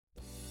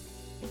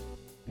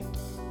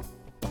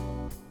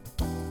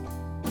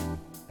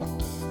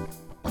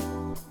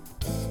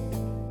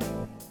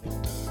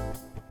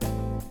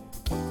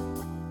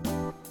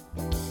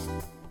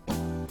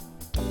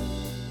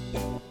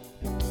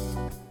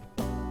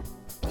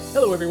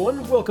Hello,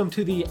 everyone. Welcome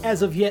to the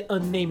As of Yet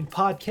Unnamed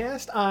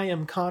podcast. I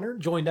am Connor,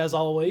 joined as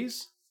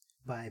always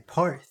by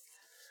Parth.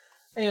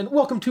 And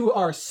welcome to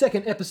our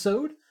second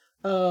episode.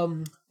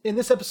 In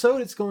this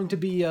episode, it's going to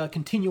be a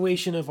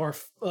continuation of our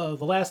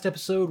the last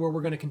episode, where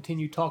we're going to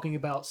continue talking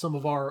about some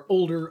of our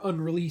older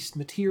unreleased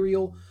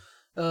material.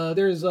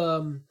 There's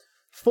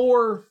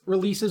 4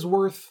 releases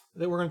worth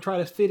that we're going to try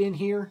to fit in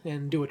here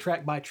and do a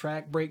track by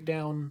track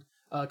breakdown,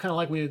 kind of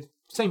like we did,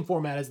 same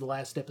format as the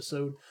last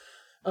episode.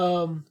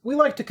 We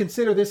like to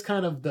consider this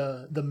kind of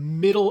the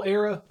middle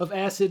era of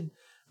Acid.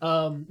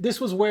 This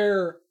was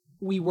where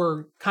we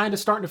were kind of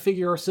starting to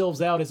figure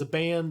ourselves out as a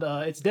band.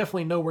 It's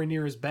definitely nowhere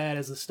near as bad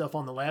as the stuff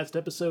on the last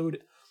episode.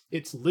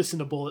 It's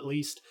listenable, at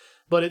least,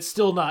 but it's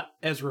still not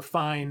as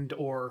refined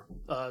or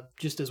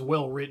just as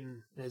well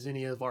written as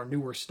any of our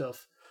newer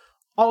stuff.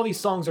 All of these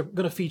songs are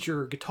going to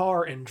feature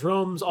guitar and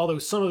drums, although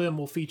some of them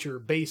will feature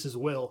bass as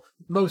well.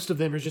 Most of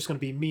them are just going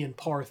to be me and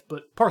Parth,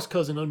 but Parth's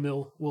cousin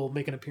Unmil will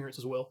make an appearance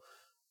as well.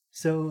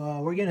 So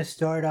we're going to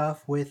start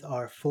off with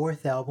our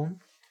 4th album,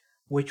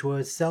 which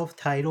was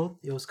self-titled.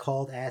 It was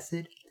called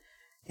Acid.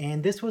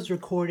 And this was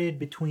recorded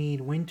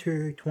between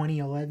winter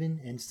 2011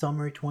 and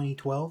summer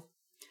 2012.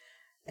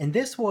 And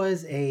this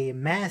was a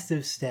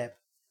massive step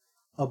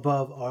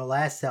above our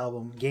last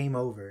album, Game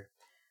Over.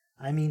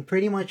 I mean,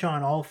 pretty much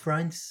on all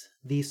fronts.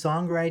 The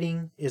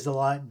songwriting is a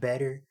lot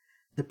better.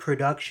 The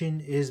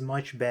production is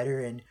much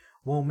better and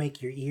won't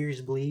make your ears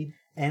bleed.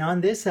 And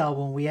on this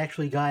album, we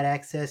actually got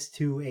access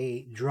to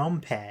a drum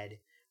pad.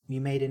 We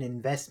made an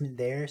investment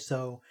there,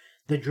 so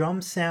the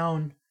drums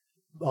sound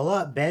a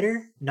lot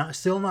better.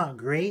 Still not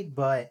great,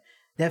 but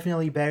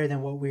definitely better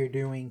than what we were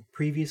doing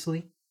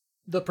previously.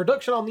 The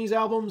production on these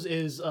albums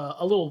is a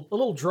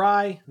little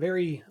dry,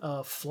 very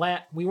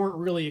flat. We weren't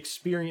really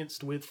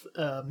experienced with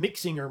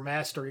mixing or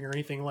mastering or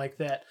anything like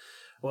that.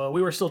 Well,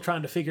 we were still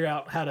trying to figure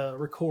out how to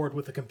record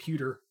with a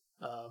computer.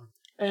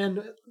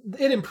 And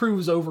it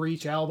improves over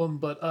each album,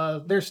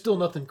 but there's still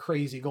nothing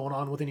crazy going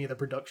on with any of the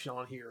production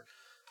on here.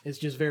 It's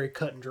just very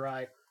cut and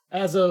dry.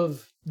 As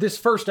of this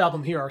first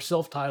album here, our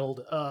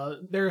self-titled,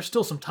 there are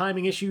still some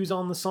timing issues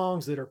on the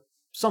songs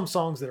some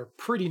songs that are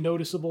pretty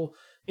noticeable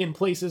in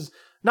places.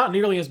 Not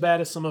nearly as bad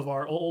as some of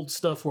our old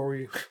stuff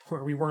where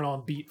we weren't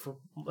on beat for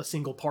a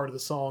single part of the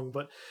song,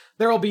 but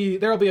there'll be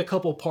a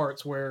couple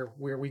parts where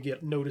we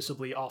get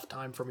noticeably off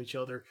time from each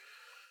other.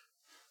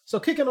 So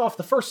kicking off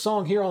the first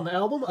song here on the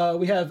album,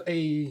 we have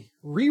a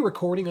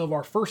re-recording of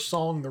our first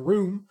song, The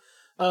Room.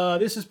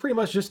 This is pretty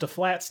much just a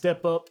flat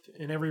step up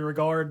in every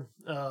regard.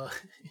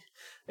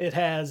 It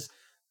has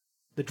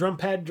the drum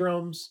pad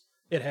drums,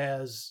 it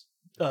has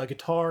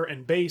guitar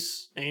and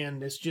bass,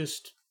 and it's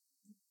just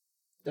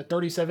a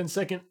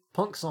 37-second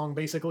punk song,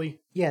 basically.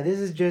 Yeah, this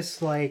is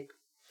just like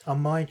a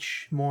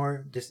much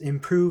more just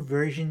improved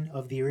version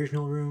of the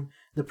original Room.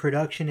 The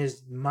production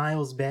is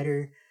miles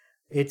better.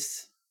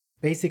 It's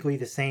basically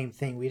the same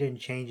thing. We didn't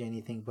change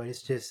anything, but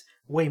it's just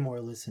way more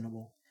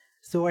listenable.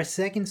 So our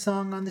second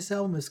song on this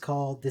album is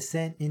called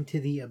Descent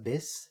into the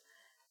Abyss.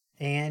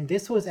 And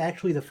this was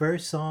actually the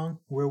first song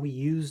where we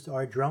used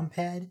our drum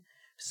pad.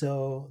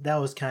 So that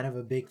was kind of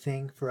a big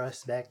thing for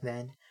us back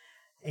then.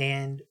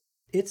 And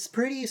it's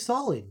pretty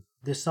solid.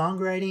 The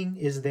songwriting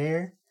is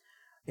there.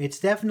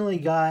 It's definitely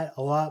got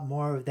a lot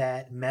more of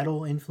that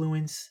metal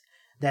influence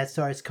that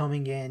starts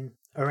coming in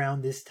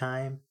around this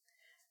time.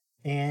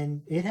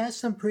 And it has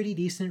some pretty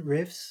decent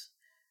riffs.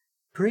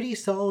 Pretty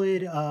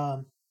solid,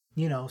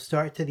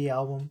 start to the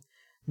album.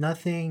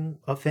 Nothing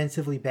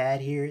offensively bad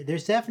here.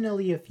 There's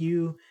definitely a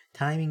few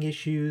timing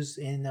issues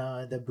in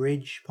the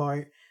bridge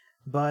part.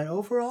 But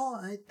overall,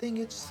 I think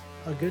it's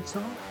a good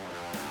song.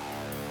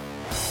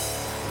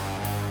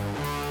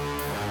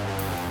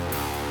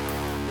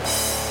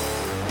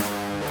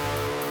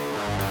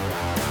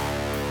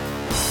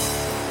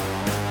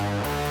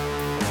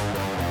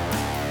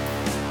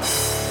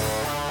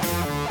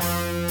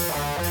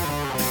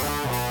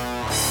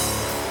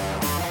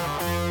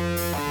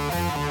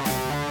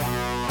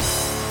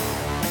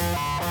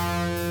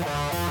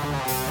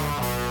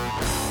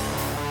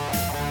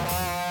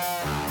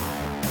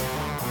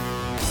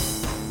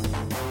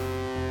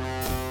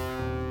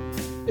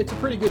 It's a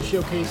pretty good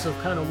showcase of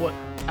kind of what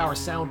our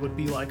sound would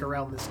be like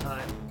around this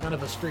time. Kind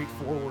of a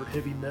straightforward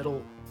heavy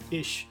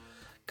metal-ish.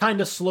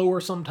 Kind of slower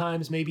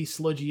sometimes, maybe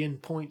sludgy in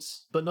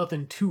points, but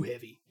nothing too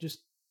heavy. Just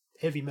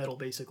heavy metal,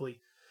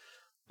 basically.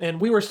 And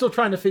we were still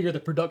trying to figure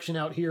the production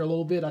out here a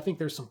little bit. I think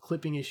there's some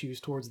clipping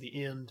issues towards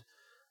the end,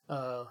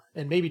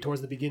 and maybe towards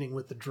the beginning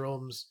with the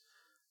drums.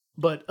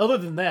 But other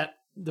than that,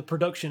 the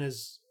production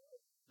is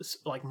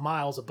like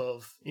miles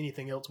above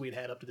anything else we'd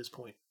had up to this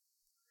point.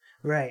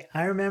 Right.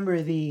 I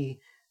remember the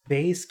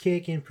bass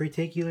kick in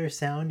particular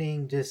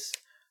sounding just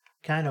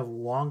kind of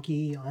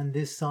wonky on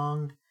this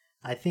song.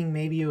 I think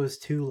maybe it was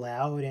too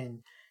loud and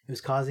it was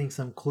causing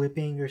some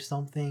clipping or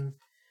something.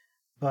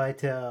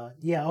 But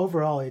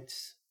overall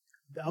it's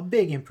a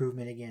big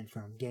improvement again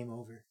from Game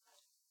Over.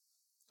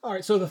 All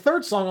right, so the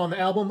third song on the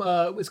album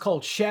is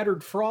called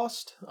Shattered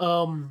Frost.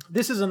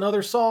 This is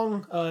another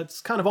song. It's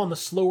kind of on the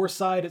slower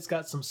side. It's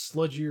got some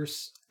sludgier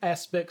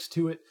aspects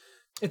to it.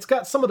 It's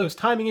got some of those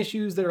timing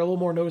issues that are a little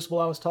more noticeable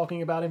I was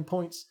talking about in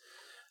points.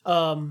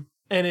 And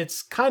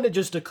it's kind of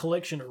just a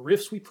collection of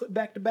riffs we put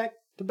back to back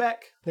to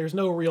back. There's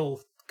no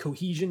real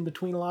cohesion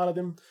between a lot of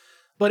them.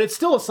 But it's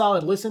still a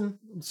solid listen.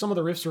 Some of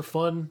the riffs are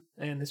fun,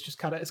 and it's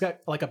got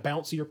like a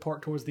bouncier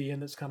part towards the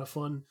end that's kind of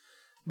fun.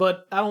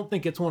 But I don't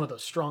think it's one of the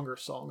stronger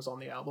songs on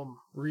the album,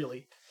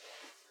 really.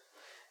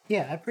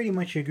 Yeah, I pretty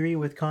much agree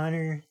with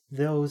Connor.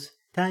 Those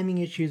timing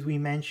issues we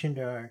mentioned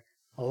are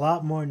a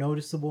lot more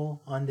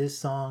noticeable on this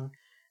song,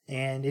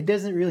 and it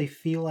doesn't really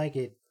feel like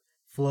it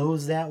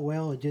flows that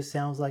well. It just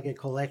sounds like a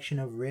collection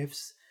of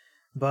riffs.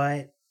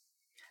 But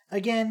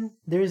again,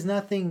 there's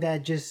nothing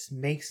that just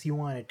makes you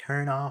want to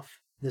turn off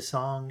the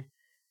song.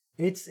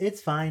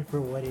 It's fine for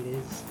what it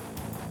is.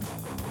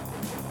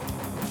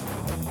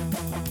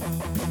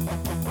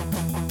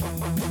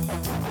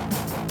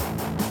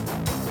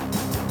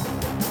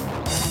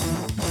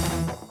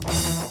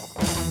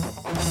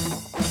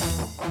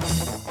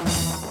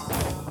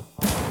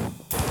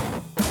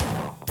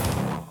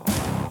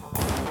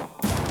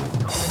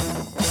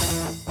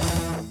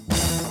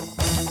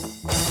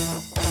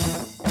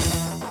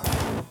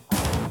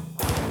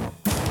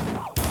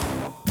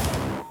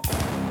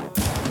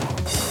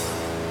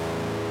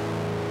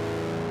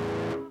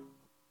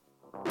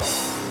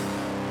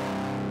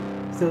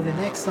 So the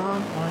next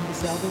song on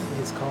this album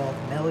is called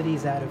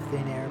Melodies Out of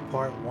Thin Air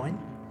Part 1.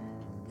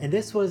 And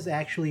this was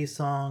actually a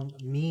song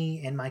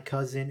me and my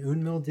cousin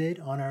Unmil did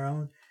on our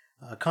own.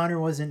 Connor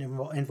wasn't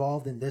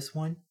involved in this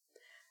one.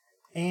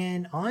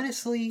 And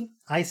honestly,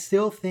 I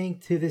still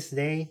think to this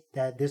day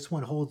that this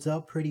one holds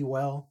up pretty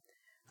well.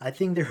 I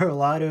think there are a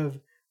lot of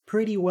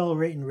pretty well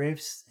written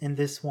riffs in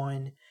this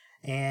one.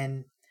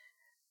 And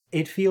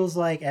it feels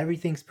like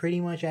everything's pretty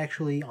much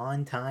actually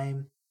on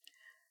time.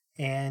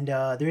 And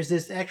there's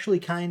this actually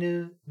kind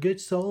of good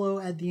solo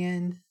at the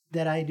end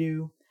that I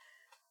do.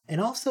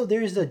 And also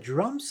there's a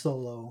drum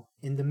solo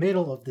in the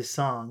middle of the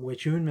song,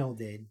 which Unmil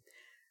did,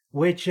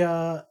 which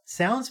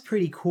sounds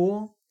pretty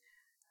cool.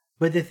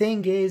 But the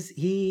thing is,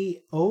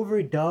 he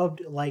overdubbed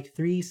like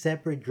 3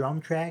 separate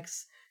drum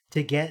tracks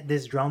to get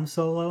this drum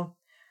solo.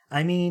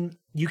 I mean,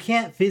 you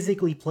can't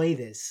physically play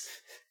this.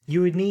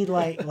 You would need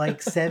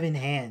like 7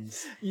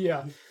 hands.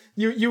 Yeah,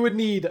 you would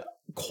need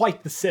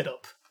quite the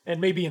setup. And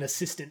maybe an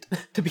assistant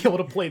to be able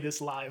to play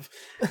this live.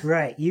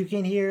 Right. You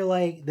can hear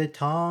like the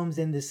toms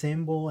and the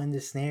cymbal and the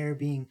snare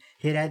being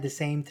hit at the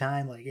same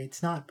time. Like,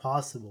 it's not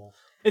possible.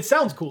 It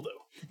sounds cool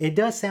though. It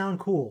does sound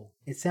cool.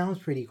 It sounds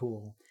pretty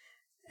cool.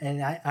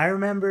 And I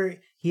remember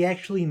he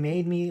actually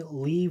made me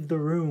leave the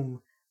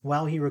room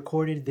while he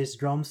recorded this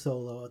drum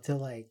solo to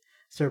like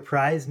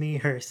surprise me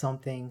or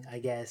something, I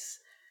guess.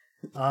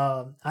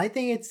 I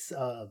think it's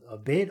a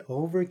bit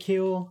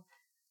overkill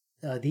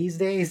these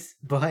days,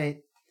 but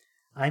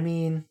I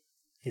mean,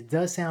 it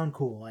does sound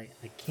cool. I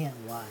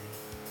can't lie.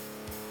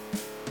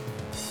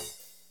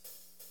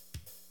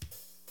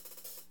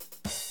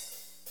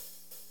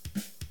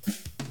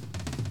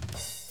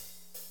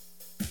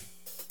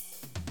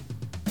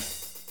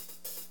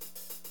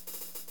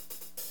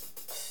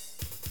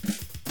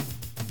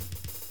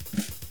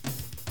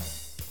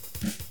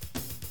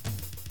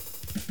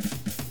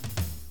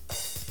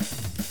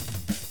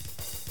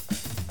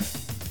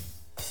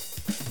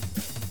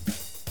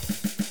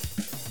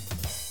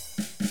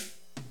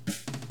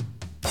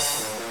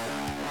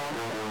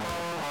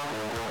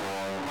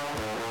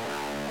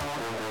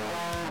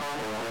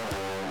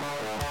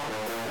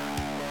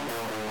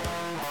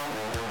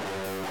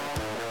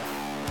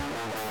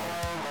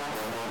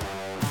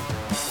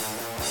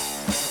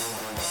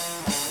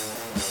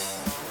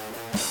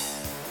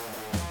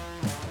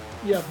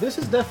 Yeah, this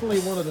is definitely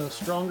one of the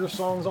stronger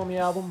songs on the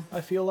album, I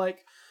feel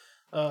like.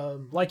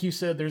 Like you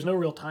said, there's no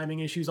real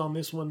timing issues on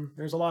this one.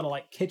 There's a lot of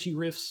like catchy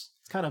riffs.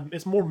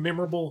 It's more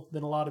memorable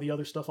than a lot of the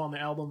other stuff on the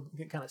album.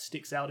 It kind of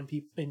sticks out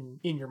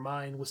in your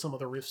mind with some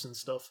of the riffs and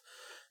stuff.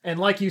 And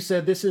like you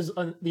said, this is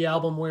the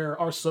album where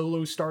our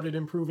solos started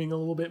improving a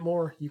little bit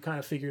more. You kind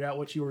of figured out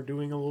what you were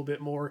doing a little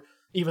bit more,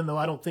 even though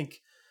I don't think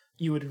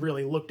you had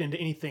really looked into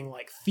anything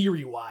like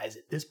theory-wise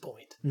at this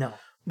point. No.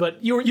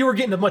 But you were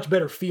getting a much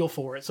better feel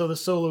for it, so the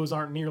solos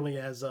aren't nearly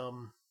as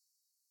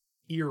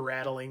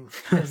ear-rattling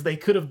as they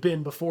could have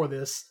been before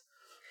this.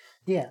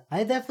 Yeah,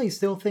 I definitely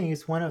still think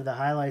it's one of the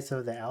highlights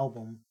of the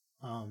album.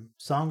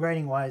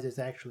 Songwriting-wise, it's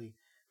actually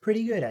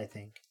pretty good, I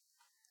think.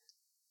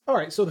 All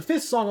right, so the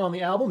 5th song on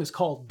the album is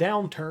called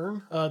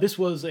Downturn. This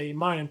was a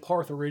Mine and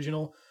Parth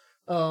original.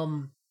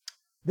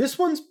 This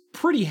one's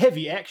pretty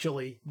heavy,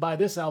 actually, by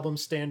this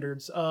album's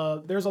standards.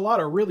 There's a lot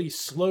of really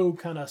slow,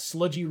 kind of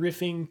sludgy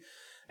riffing,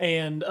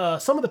 and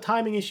some of the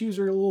timing issues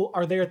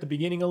are there at the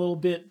beginning a little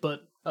bit,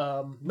 but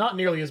not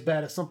nearly as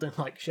bad as something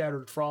like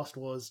Shattered Frost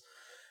was.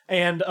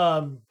 And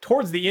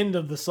towards the end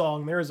of the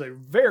song, there is a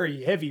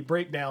very heavy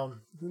breakdown.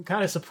 It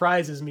kind of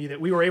surprises me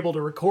that we were able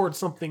to record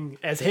something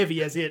as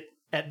heavy as it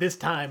at this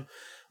time.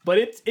 But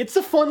it's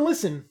a fun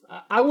listen.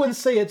 I wouldn't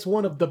say it's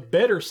one of the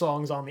better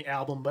songs on the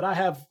album, but I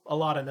have a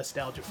lot of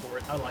nostalgia for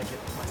it. I like it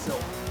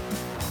myself.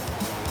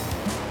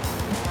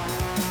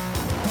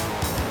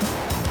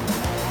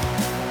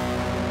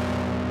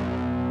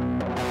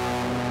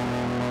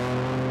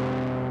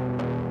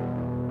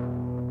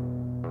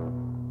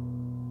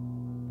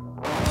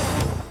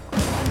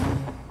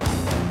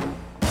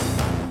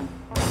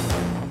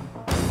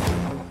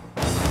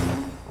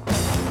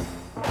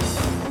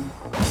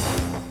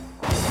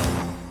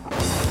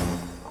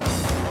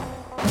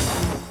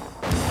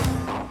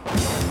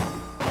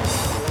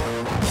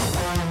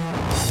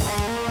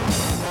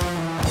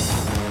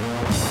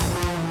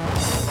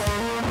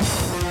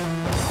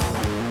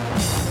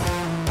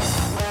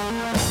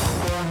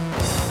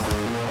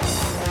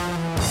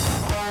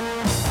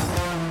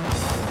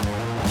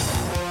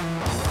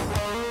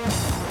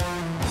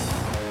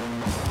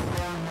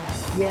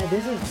 Yeah,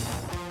 this is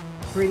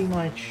pretty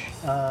much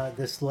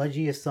the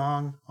sludgiest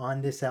song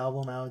on this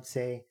album, I would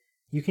say.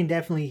 You can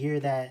definitely hear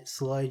that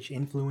sludge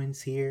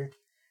influence here.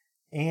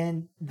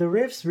 And the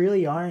riffs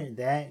really aren't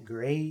that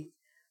great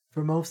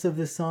for most of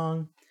the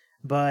song,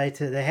 but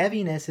the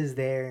heaviness is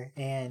there.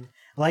 And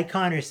like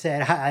Connor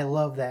said, I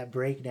love that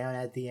breakdown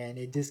at the end.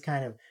 It just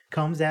kind of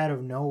comes out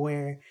of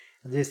nowhere,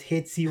 just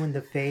hits you in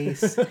the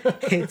face.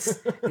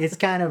 It's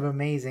kind of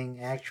amazing,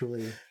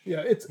 actually.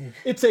 Yeah,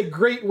 it's a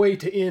great way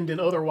to end an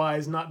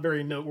otherwise not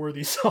very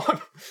noteworthy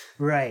song.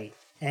 Right.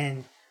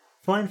 And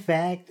fun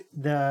fact,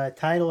 the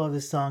title of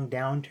the song,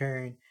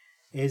 Downturn,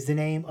 is the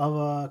name of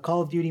a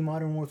Call of Duty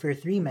Modern Warfare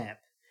 3 map.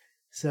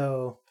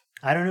 So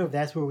I don't know if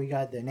that's where we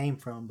got the name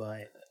from,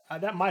 but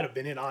That might have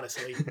been it,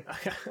 honestly.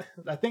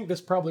 I think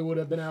this probably would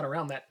have been out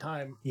around that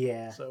time.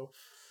 yeah. So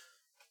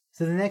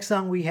the next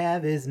song we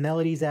have is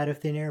Melodies Out of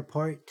Thin Air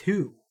Part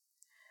 2.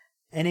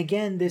 And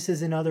again, this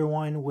is another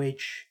one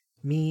which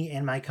me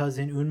and my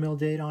cousin Unmil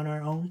did on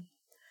our own.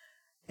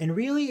 And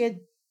really,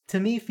 it to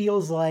me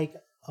feels like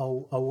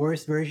a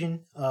worse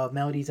version of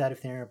Melodies Out of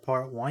Thin Air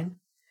Part 1.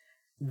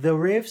 The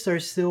riffs are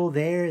still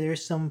there.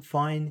 There's some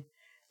fun,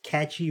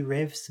 catchy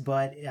riffs,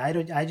 but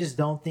I just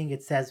don't think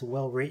it's as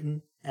well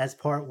written as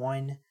Part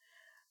 1.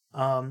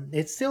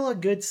 It's still a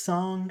good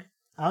song.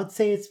 I would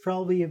say it's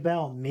probably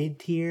about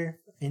mid-tier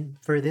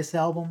for this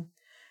album.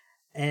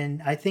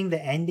 And I think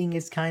the ending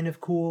is kind of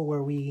cool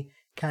where we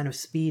kind of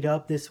speed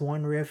up this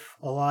one riff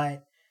a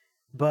lot.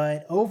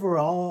 But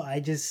overall, I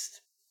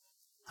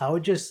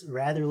would just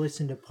rather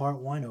listen to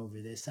Part 1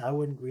 over this. I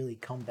wouldn't really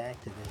come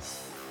back to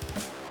this.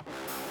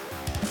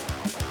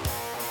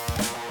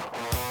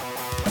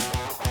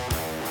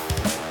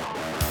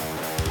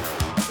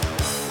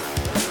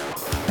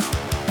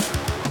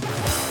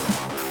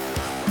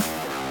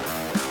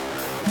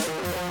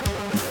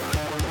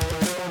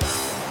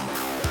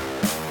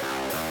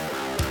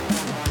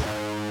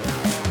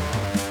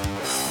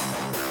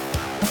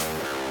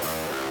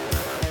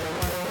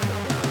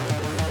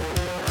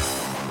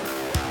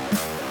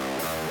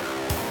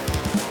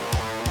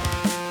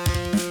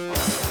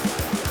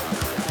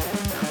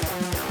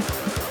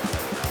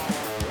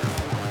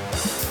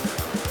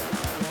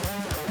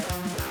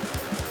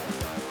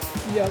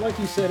 yeah, like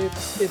you said,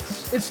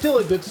 it's still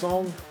a good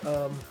song.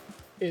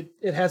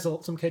 It has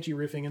some catchy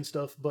riffing and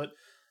stuff, but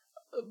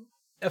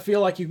I feel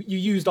like you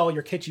used all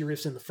your catchy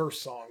riffs in the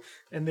first song,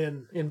 and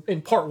then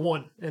in part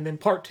one, and then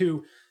part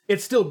two,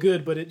 it's still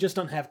good, but it just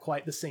doesn't have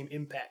quite the same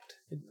impact.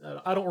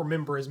 I don't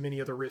remember as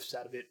many other riffs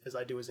out of it as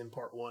I do as in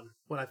part one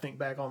when I think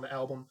back on the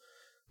album,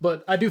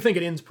 but I do think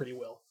it ends pretty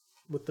well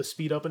with the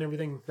speed up and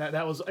everything.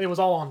 It was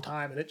all on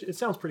time, and it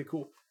sounds pretty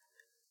cool.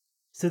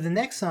 So the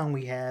next song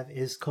we have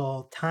is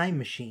called Time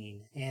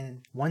Machine.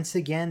 And once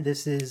again,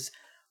 this is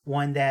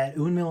one that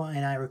Unmil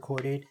and I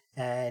recorded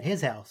at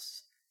his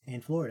house in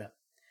Florida.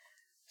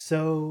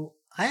 So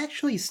I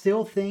actually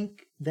still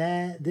think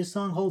that this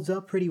song holds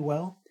up pretty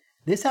well.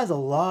 This has a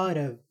lot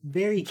of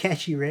very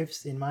catchy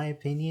riffs, in my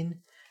opinion.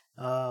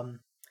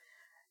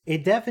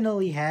 It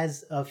definitely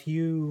has a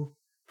few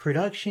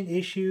production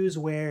issues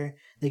where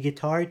the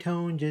guitar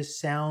tone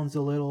just sounds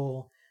a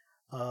little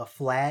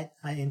flat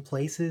in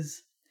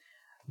places.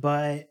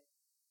 But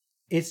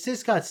it's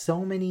just got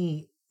so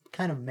many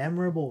kind of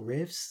memorable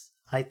riffs.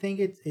 I think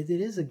it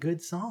is a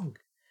good song.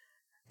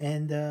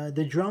 And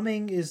the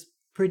drumming is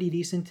pretty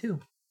decent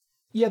too.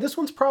 Yeah, this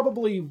one's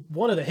probably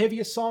one of the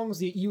heaviest songs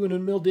that you and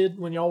Unmil did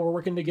when y'all were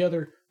working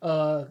together.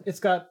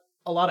 It's got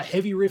a lot of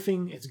heavy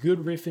riffing. It's good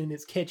riffing.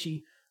 It's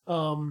catchy.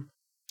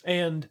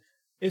 And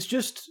it's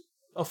just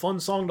a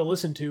fun song to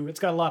listen to. It's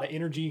got a lot of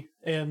energy.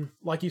 And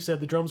like you said,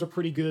 the drums are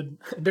pretty good.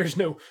 There's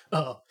no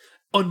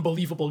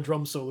unbelievable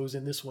drum solos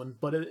in this one,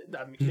 but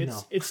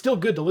it's still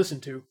good to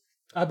listen to.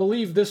 I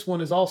believe this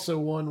one is also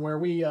one where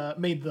we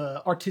made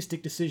the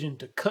artistic decision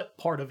to cut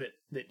part of it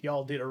that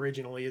y'all did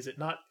originally, is it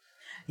not?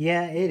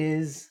 Yeah, it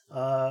is.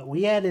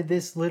 We added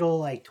this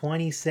little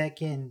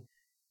 20-second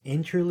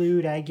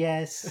interlude, I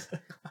guess.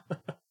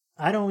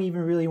 I don't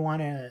even really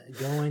want to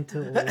go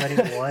into what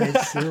it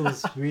was. It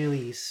was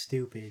really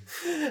stupid.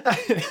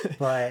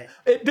 But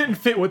it didn't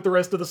fit with the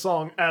rest of the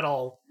song at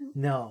all.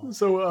 no.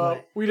 So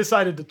But we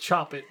decided to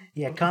chop it.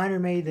 yeah, Connor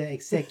made the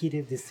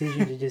executive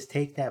decision to just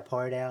take that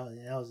part out,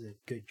 and that was a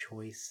good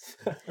choice.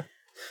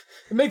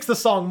 It makes the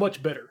song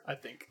much better, I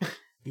think.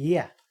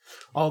 Yeah.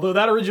 Although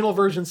that original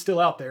version's still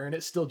out there, and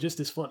it's still just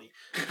as funny.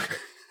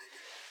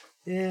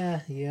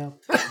 Yeah,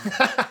 yep.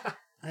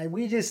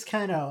 We just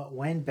kind of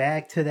went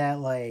back to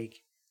that, like,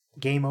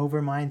 game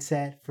over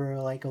mindset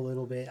for, like, a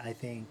little bit, I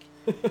think.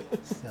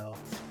 So...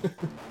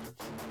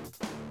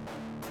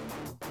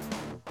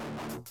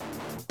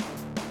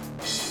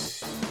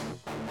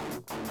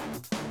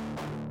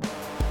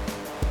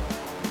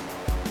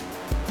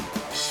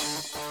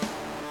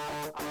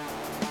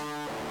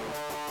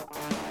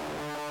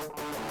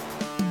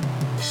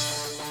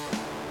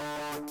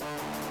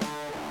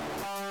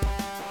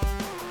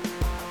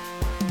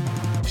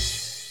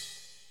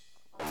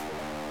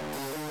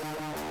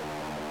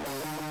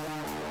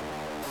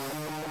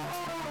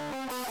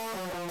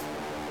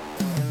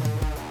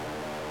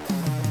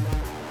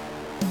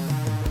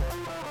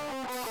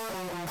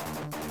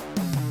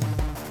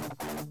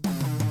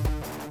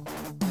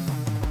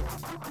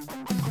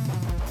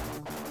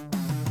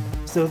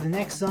 So the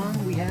next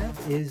song we have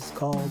is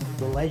called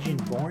The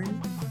Legend Born.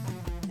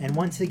 And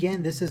once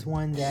again, this is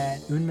one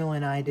that Unmil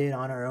and I did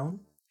on our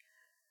own.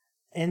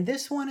 And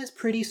this one is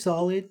pretty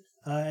solid.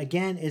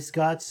 Again, it's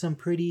got some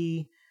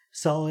pretty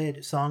solid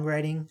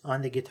songwriting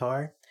on the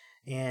guitar.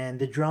 And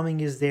the drumming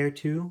is there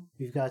too.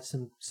 We've got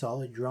some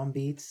solid drum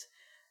beats.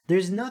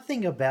 There's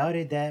nothing about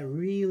it that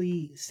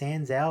really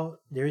stands out.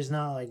 There's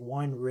not like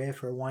one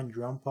riff or one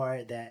drum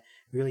part that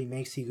really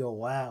makes you go,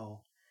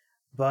 wow.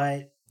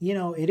 But, you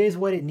know, it is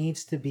what it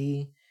needs to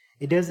be.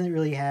 It doesn't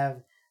really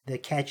have the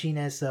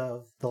catchiness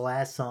of the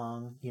last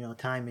song, you know,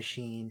 Time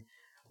Machine,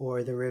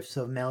 or the riffs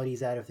of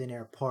Melodies Out of Thin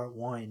Air Part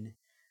 1.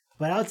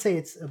 But I would say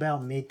it's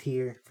about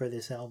mid-tier for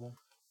this album.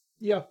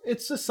 Yeah,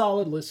 it's a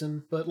solid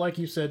listen, but like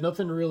you said,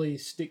 nothing really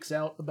sticks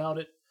out about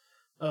it.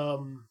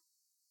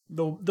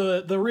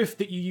 The riff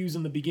that you use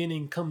in the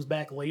beginning comes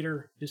back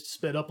later, just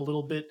sped up a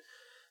little bit.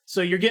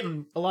 So you're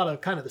getting a lot of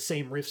kind of the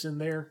same riffs in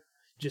there,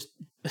 just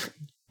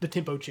the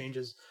tempo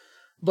changes.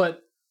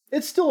 But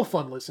it's still a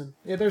fun listen.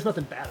 Yeah, there's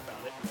nothing bad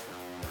about it.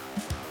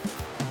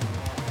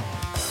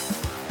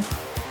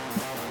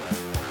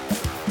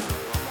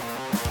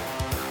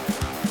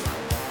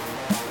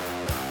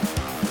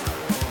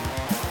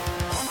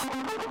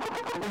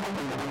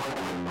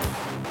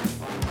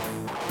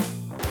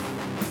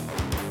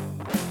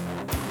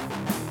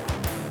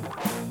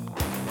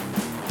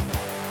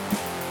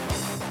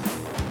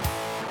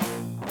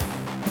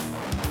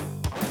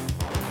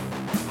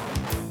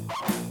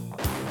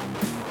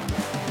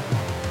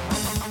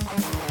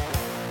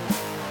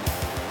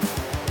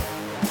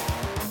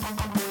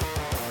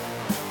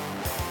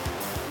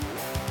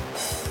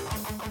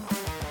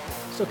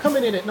 So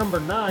coming in at number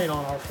 9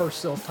 on our first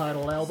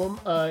self-titled album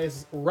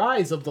is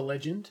Rise of the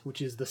Legend,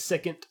 which is the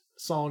second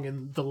song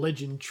in the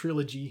Legend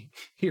trilogy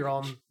here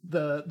on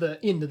the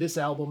end of this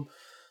album.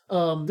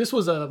 This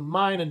was a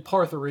mine and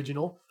Parth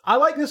original. I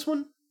like this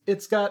one.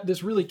 It's got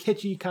this really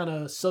catchy kind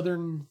of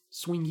southern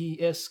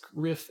swingy-esque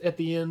riff at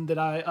the end that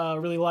I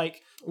really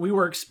like. We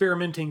were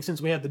experimenting since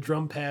we had the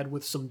drum pad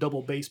with some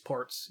double bass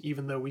parts,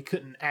 even though we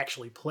couldn't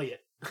actually play it.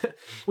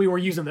 We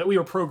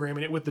were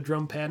programming it with the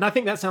drum pad, and I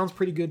think that sounds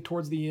pretty good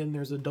towards the end.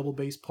 There's a double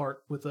bass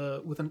part with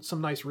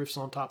some nice riffs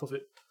on top of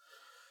it.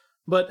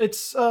 But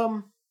it's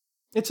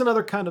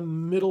another kind of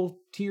middle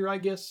tier, I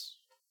guess,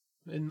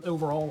 in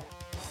overall.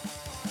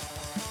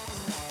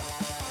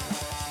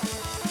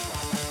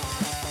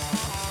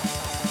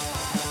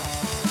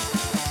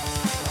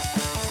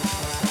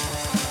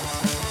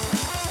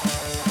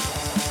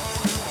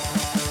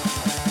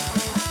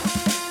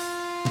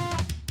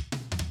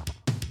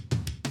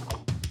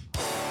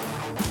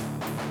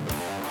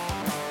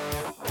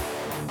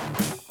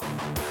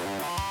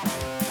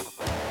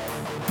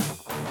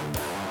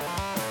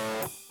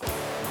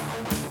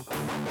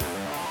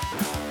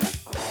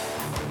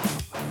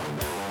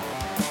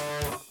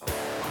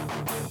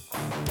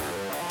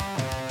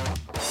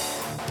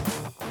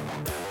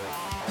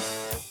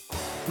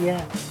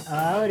 Yeah,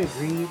 I would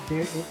agree.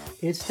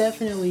 It's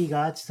definitely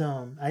got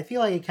some... I feel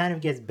like it kind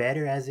of gets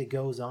better as it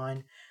goes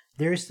on.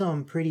 There's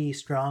some pretty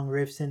strong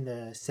riffs in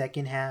the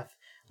second half,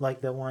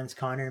 like the ones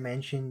Connor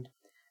mentioned.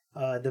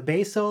 The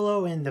bass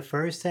solo in the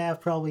first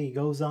half probably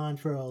goes on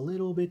for a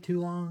little bit too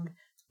long.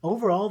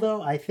 Overall,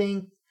 though, I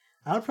think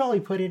I would probably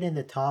put it in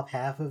the top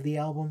half of the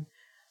album.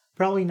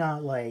 Probably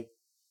not like,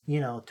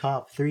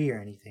 top 3 or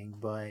anything,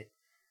 but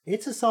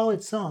it's a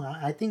solid song.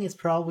 I think it's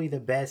probably the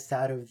best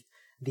out of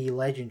the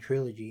Legend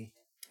trilogy.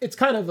 It's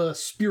kind of a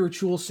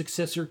spiritual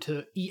successor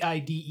to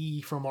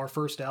EIDE from our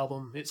first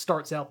album. It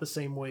starts out the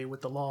same way with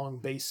the long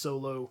bass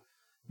solo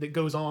that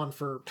goes on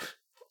for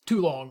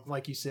too long,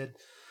 like you said.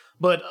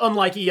 But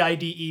unlike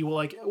EIDE,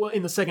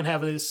 in the second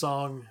half of this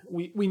song,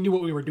 we knew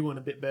what we were doing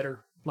a bit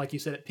better. Like you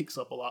said, it picks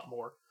up a lot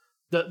more.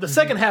 The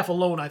second half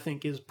alone, I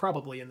think, is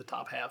probably in the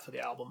top half of the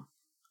album.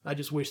 I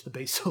just wish the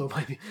bass solo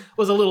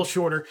was a little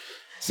shorter,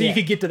 so you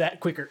could get to that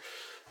quicker.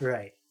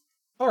 Right.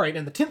 All right,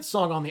 and the 10th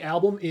song on the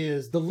album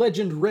is The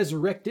Legend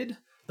Resurrected,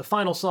 the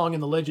final song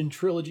in the Legend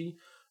trilogy.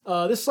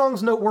 This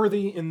song's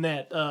noteworthy in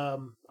that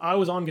I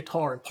was on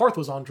guitar and Parth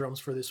was on drums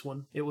for this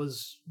one. It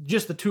was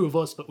just the two of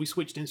us, but we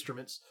switched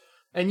instruments.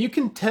 And you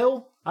can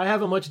tell I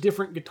have a much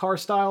different guitar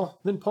style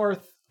than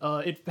Parth.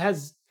 It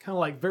has kind of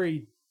like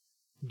very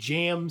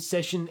jam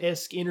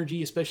session-esque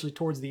energy, especially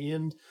towards the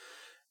end.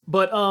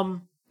 But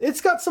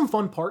it's got some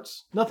fun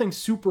parts. Nothing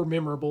super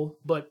memorable,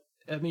 but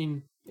I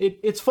mean,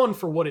 it's fun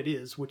for what it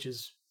is, which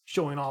is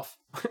showing off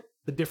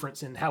the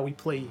difference in how we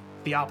play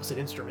the opposite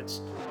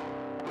instruments.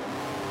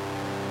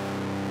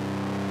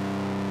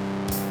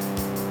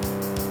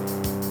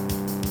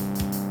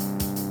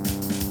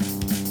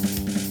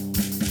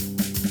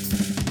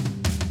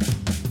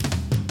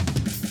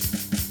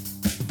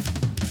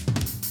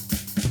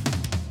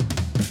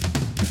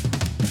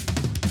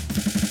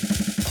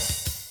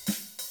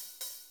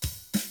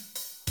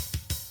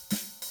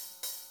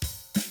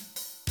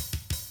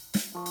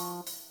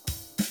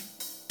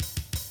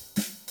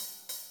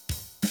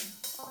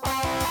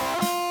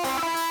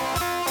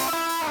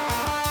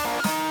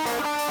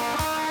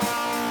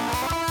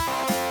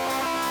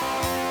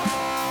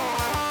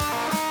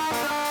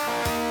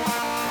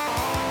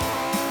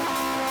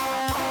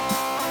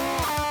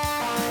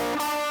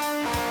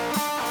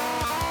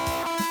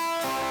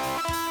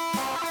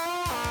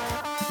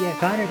 Yeah,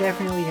 Connor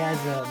definitely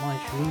has a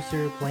much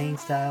looser playing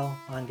style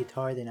on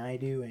guitar than I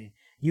do, and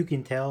you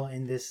can tell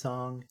in this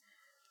song.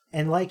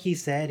 And like he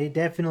said, it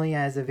definitely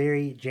has a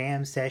very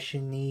jam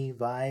session-y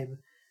vibe.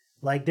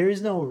 Like,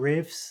 there's no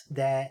riffs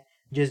that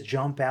just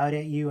jump out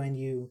at you and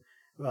you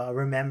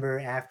remember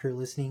after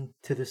listening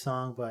to the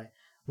song, but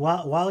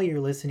while you're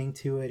listening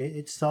to it,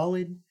 it's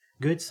solid,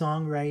 good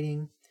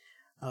songwriting.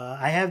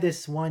 I have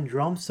this one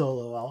drum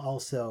solo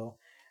also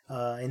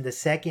in the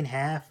second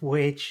half,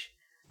 which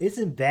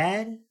isn't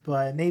bad,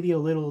 but maybe a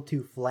little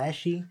too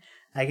flashy.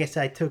 I guess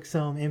I took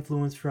some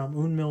influence from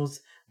Unmil's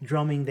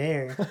drumming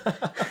there.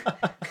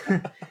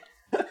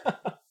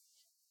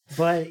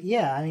 But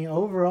yeah, I mean,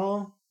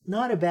 overall,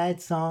 not a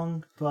bad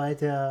song,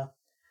 but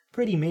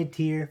pretty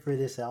mid-tier for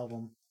this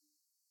album.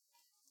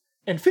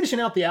 And finishing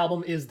out the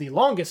album is the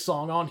longest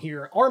song on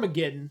here,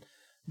 Armageddon.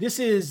 This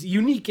is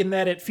unique in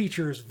that it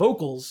features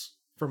vocals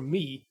from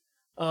me.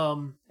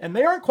 And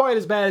they aren't quite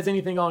as bad as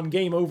anything on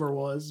Game Over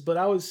was, but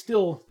I was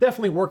still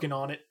definitely working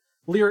on it.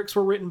 Lyrics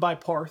were written by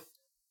Parth.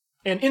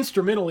 And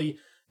instrumentally,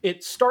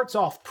 it starts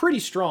off pretty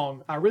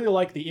strong. I really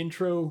like the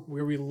intro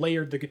where we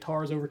layered the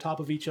guitars over top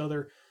of each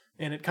other,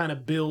 and it kind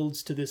of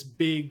builds to this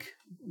big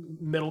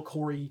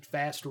metalcore-y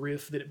fast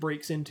riff that it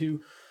breaks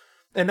into.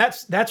 And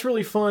that's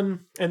really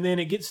fun. And then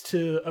it gets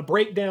to a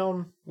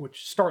breakdown,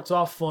 which starts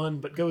off fun,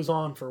 but goes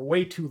on for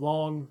way too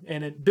long.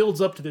 And it builds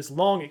up to this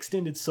long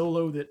extended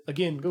solo that,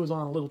 again, goes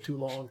on a little too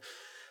long.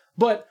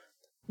 But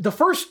the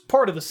first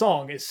part of the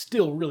song is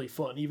still really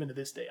fun, even to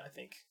this day, I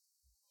think.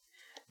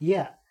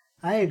 Yeah,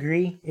 I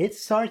agree. It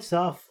starts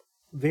off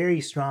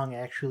very strong,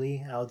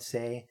 actually, I would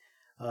say.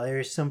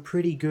 There's some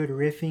pretty good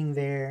riffing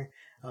there.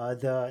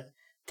 The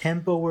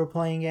tempo we're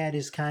playing at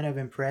is kind of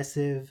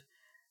impressive.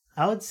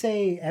 I would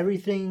say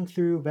everything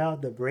through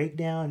about the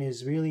breakdown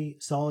is really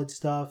solid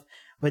stuff,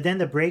 but then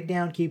the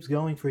breakdown keeps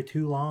going for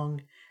too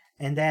long,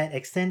 and that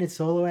extended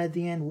solo at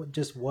the end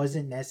just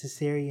wasn't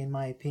necessary in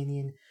my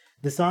opinion.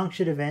 The song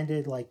should have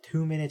ended like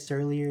 2 minutes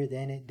earlier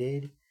than it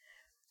did.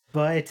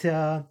 But,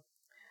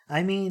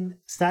 I mean,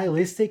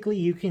 stylistically,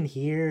 you can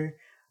hear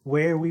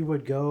where we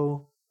would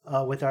go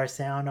with our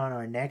sound on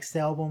our next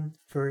album,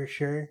 for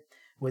sure,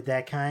 with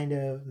that kind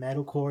of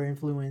metalcore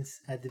influence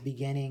at the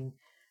beginning.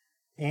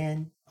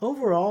 And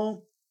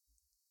overall,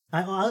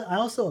 I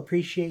also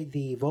appreciate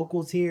the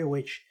vocals here,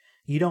 which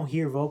you don't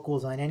hear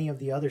vocals on any of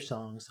the other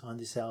songs on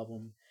this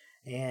album.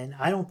 And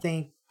I don't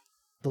think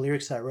the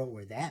lyrics I wrote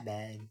were that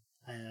bad.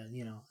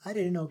 I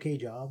did an okay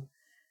job.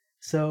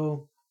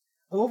 So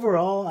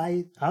overall,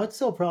 I would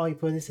still probably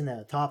put this in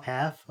the top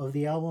half of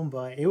the album,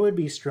 but it would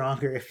be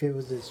stronger if it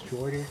was just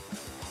shorter.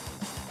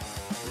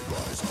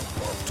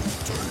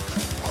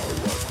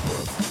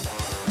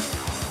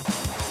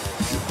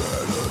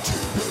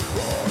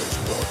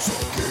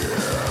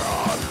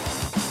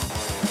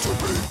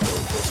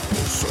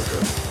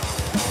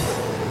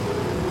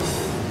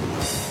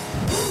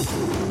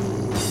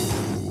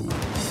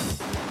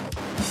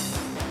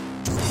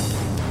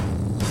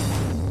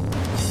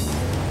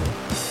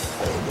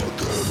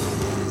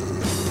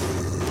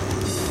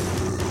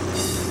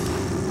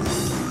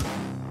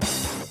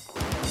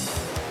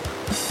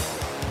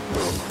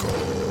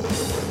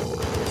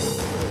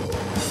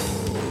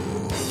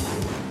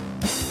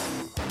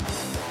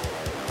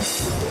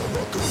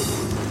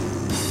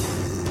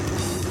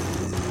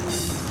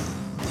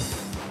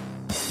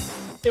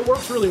 It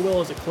works really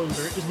well as a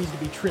closer. It just needs to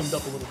be trimmed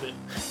up a little bit.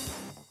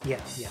 Yeah.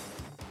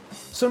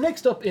 So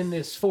next up in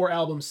this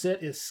 4-album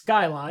set is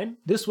Skyline.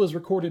 This was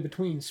recorded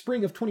between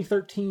spring of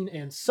 2013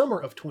 and summer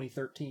of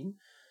 2013.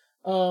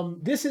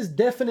 This is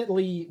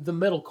definitely the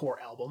metalcore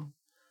album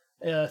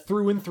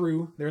through and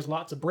through. There's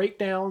lots of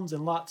breakdowns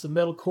and lots of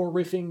metalcore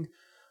riffing.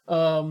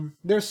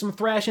 There's some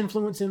thrash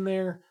influence in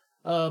there,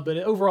 but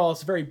overall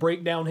it's a very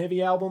breakdown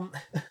heavy album.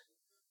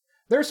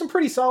 There's some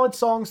pretty solid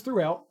songs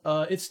throughout.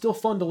 It's still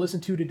fun to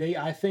listen to today,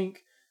 I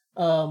think.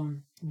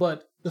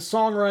 But the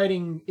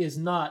songwriting is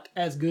not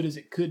as good as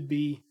it could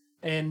be,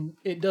 and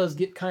it does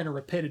get kind of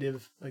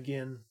repetitive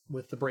again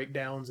with the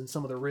breakdowns and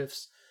some of the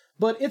riffs.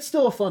 But it's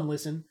still a fun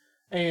listen.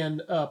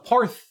 And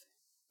Parth,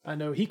 I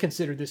know he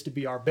considered this to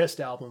be our best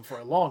album for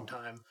a long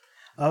time.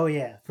 Oh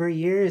yeah, for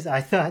years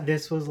I thought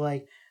this was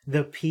like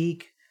the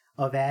peak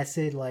of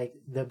acid, like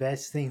the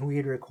best thing we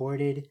had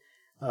recorded.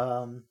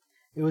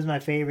 It was my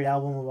favorite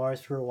album of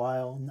ours for a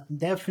while.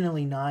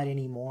 Definitely not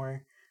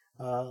anymore.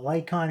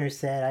 Like Connor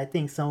said, I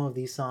think some of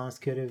these songs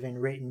could have been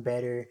written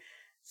better.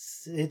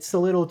 It's a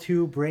little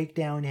too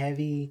breakdown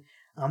heavy.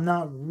 I'm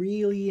not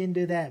really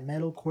into that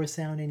metalcore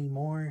sound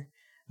anymore,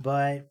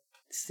 but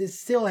it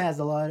still has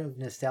a lot of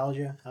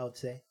nostalgia, I would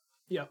say.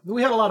 Yeah,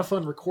 we had a lot of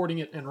fun recording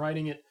it and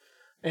writing it.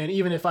 And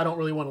even if I don't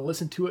really want to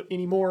listen to it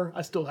anymore,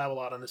 I still have a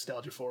lot of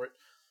nostalgia for it.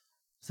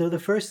 So the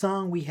first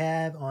song we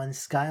have on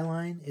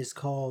Skyline is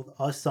called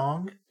A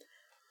Song.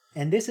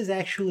 And this is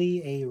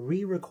actually a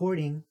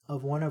re-recording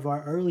of one of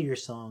our earlier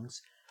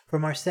songs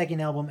from our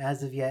second album,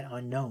 As of Yet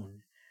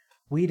Unknown.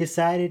 We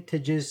decided to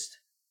just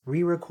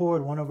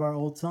re-record one of our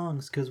old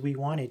songs because we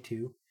wanted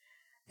to.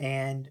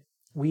 And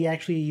we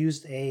actually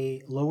used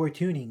a lower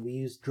tuning. We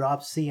used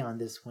drop C on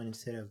this one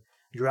instead of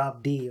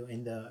drop D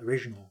in the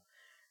original.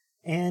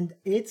 And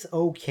it's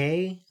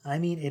okay. I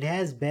mean, it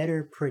has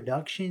better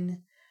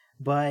production,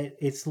 but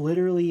it's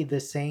literally the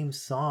same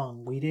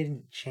song. We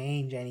didn't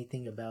change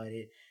anything about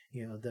it,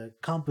 the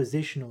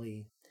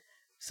compositionally.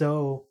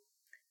 So,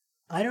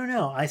 I don't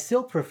know. I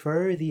still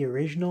prefer the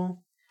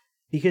original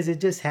because it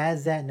just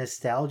has that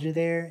nostalgia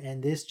there.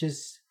 And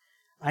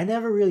I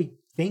never really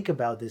think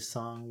about this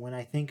song when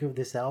I think of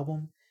this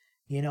album.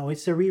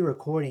 It's a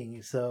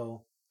re-recording.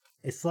 So,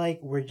 it's like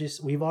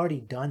we've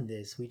already done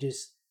this. We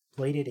just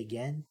played it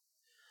again.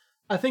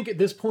 I think at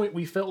this point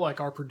we felt like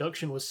our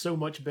production was so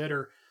much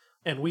better,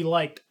 and we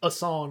liked a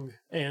song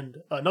and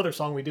another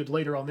song we did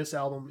later on this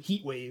album,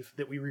 Heatwave,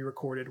 that we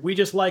re-recorded. We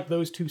just liked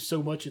those two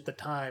so much at the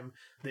time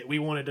that we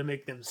wanted to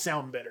make them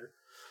sound better.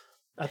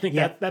 I think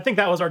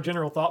that was our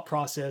general thought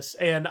process,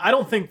 and I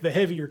don't think the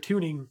heavier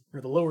tuning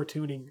or the lower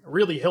tuning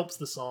really helps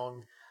the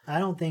song. I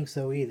don't think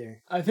so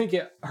either. I think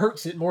it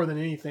hurts it more than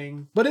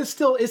anything, but it's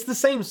the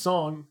same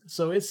song,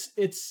 so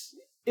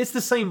it's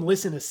the same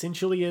listen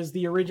essentially as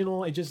the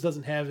original. It just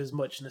doesn't have as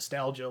much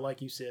nostalgia,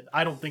 like you said.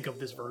 I don't think of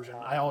this version.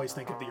 I always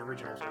think of the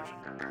original version.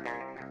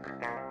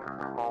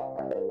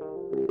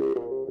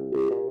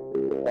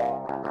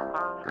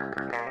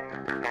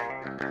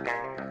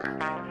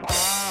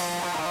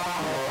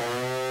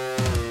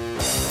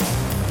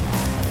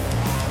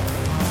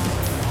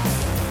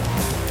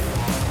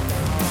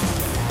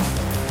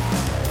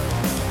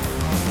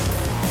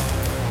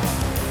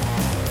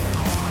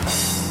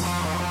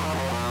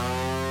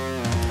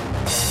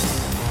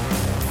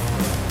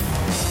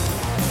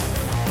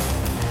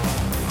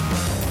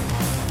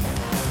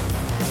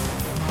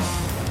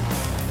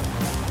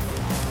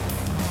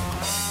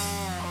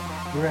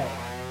 Right.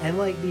 And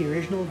like the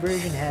original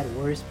version had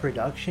worse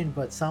production,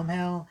 but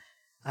somehow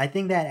I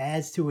think that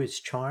adds to its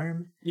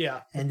charm.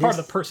 Yeah, and part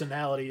of the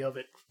personality of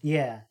it.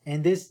 Yeah,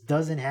 and this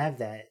doesn't have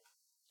that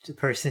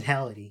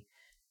personality.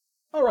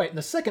 All right, and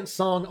the second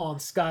song on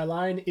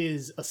Skyline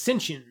is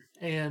Ascension,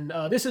 and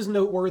this is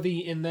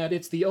noteworthy in that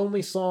it's the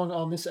only song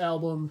on this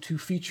album to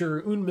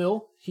feature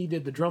Unmil. He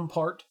did the drum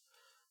part,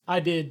 I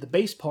did the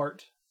bass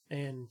part,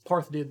 and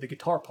Parth did the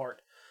guitar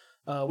part.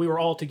 We were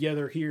all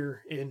together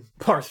here in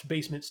Parth's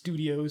basement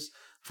studios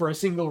for a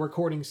single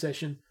recording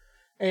session.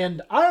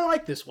 And I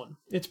like this one.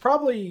 It's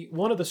probably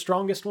one of the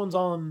strongest ones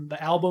on the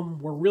album.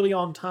 We're really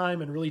on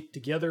time and really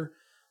together.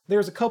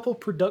 There's a couple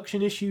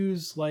production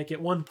issues, like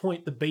at one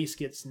point the bass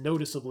gets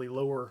noticeably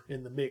lower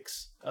in the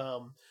mix.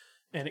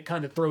 And it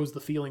kind of throws the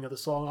feeling of the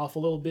song off a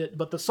little bit.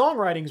 But the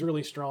songwriting is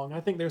really strong.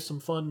 I think there's some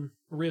fun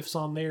riffs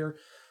on there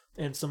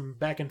and some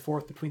back and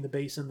forth between the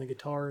bass and the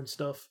guitar and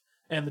stuff.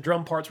 And the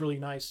drum part's really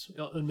nice.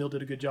 Emil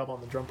did a good job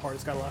on the drum part.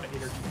 It's got a lot of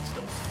energy and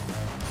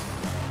stuff.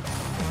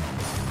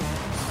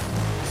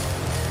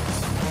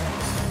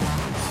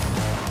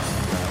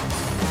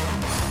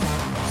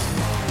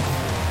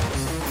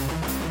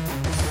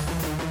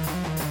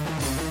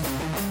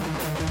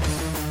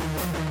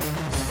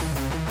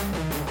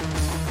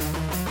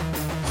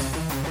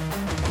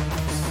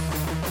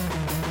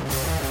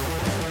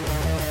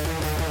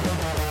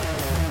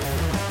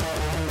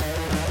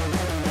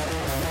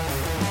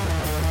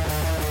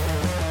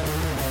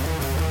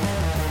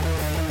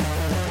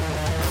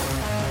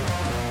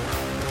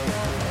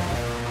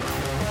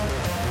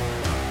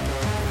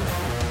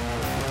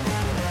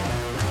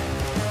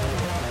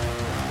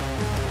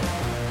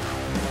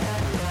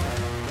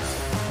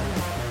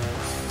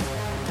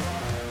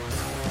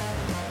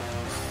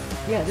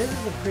 Yeah, this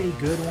is a pretty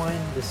good one.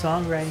 The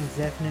songwriting's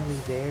definitely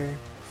there.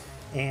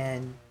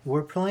 And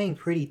we're playing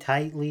pretty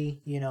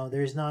tightly.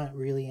 There's not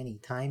really any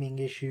timing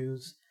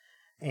issues.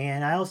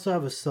 And I also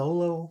have a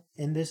solo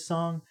in this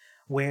song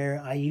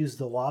where I use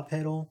the wah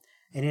pedal,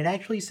 and it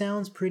actually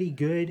sounds pretty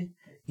good.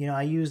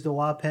 I use the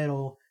wah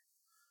pedal,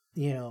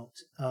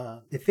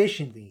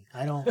 efficiently.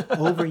 I don't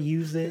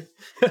overuse it.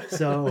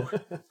 So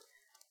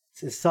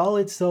it's a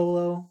solid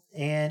solo,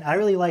 and I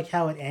really like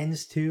how it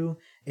ends too.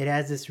 It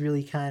has this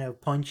really kind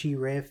of punchy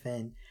riff,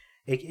 and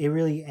it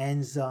really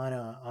ends on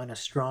a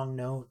strong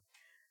note.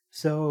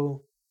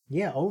 So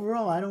yeah,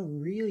 overall, I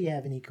don't really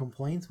have any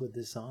complaints with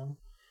this song.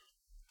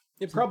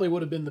 It probably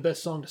would have been the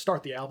best song to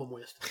start the album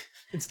with,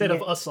 instead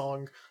of a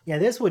song. Yeah,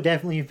 this would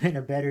definitely have been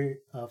a better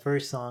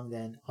first song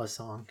than a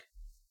song.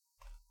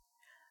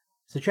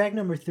 So track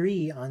number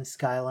 3 on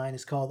Skyline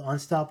is called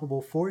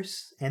Unstoppable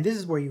Force, and this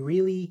is where you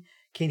really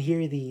can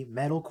hear the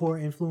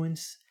metalcore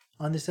influence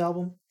on this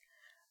album.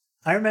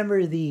 I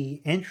remember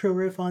the intro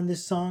riff on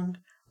this song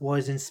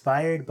was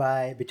inspired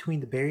by Between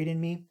the Buried and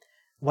Me.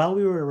 While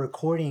we were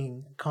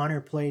recording,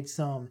 Connor played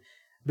some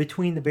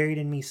Between the Buried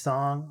and Me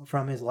song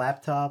from his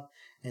laptop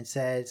and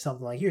said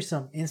something like, here's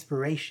some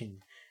inspiration.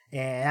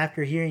 And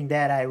after hearing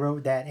that, I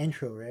wrote that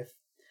intro riff.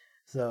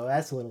 So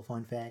that's a little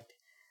fun fact.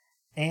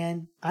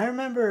 And I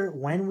remember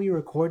when we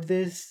recorded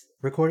this,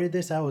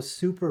 I was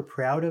super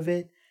proud of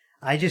it.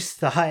 I just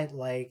thought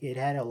like it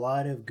had a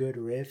lot of good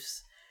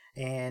riffs.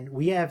 And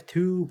we have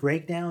 2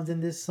 breakdowns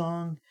in this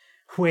song,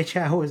 which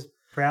I was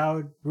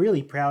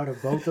really proud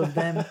of both of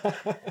them.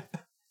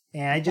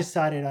 And I just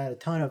thought it had a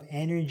ton of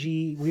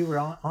energy. We were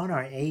on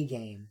our A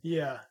game.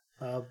 Yeah.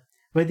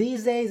 But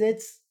these days,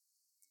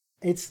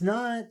 it's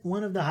not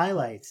one of the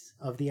highlights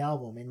of the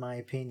album, in my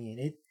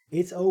opinion.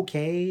 It's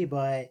okay,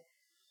 but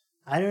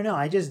I don't know.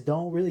 I just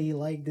don't really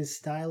like this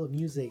style of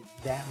music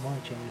that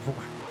much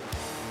anymore.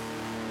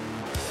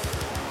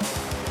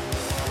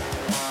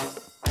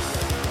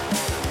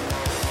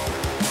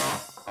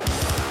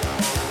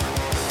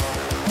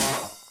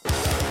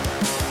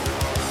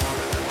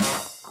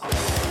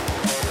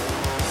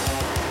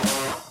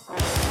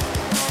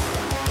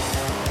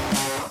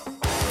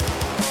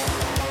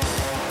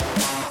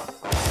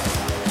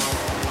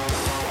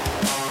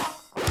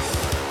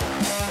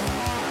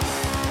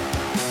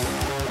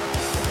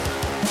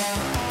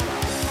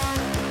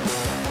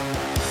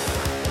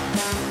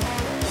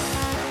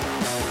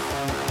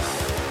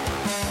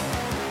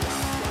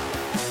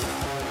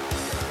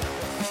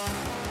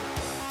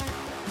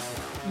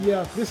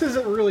 Yeah, this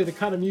isn't really the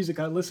kind of music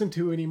I listen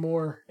to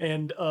anymore.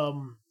 And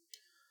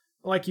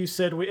like you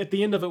said, at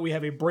the end of it, we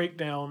have a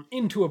breakdown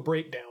into a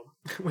breakdown,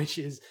 which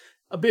is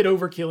a bit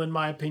overkill in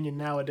my opinion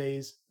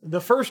nowadays.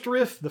 The first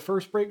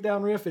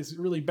breakdown riff is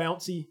really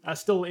bouncy. I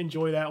still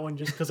enjoy that one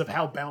just because of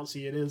how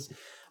bouncy it is.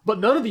 But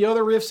none of the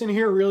other riffs in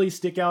here really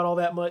stick out all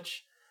that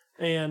much.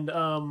 And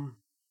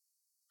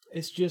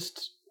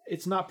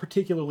it's not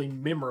particularly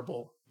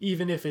memorable,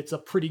 even if it's a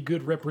pretty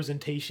good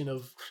representation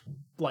of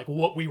like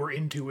what we were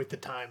into at the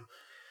time.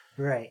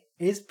 Right.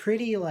 It's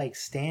pretty like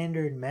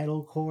standard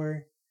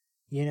metalcore.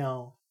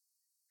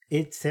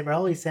 It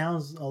probably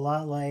sounds a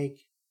lot like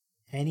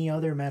any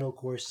other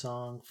metalcore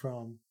song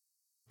from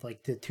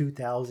like the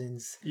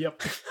 2000s.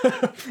 Yep.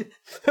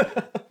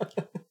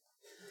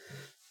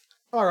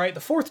 All right,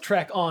 the 4th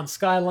track on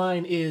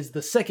Skyline is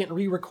the second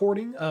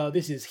re-recording.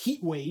 This is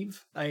Heatwave,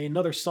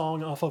 another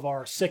song off of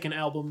our second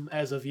album,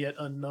 As of Yet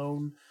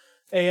Unknown.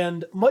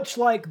 And much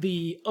like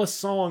the A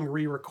Song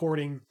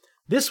re-recording,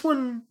 this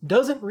one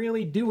doesn't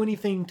really do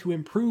anything to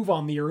improve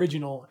on the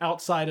original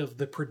outside of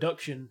the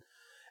production.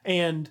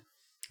 And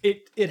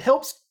it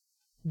helps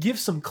give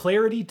some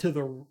clarity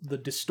to the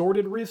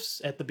distorted riffs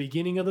at the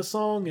beginning of the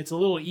song. It's a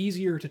little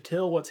easier to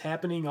tell what's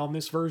happening on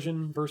this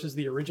version versus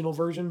the original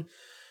version.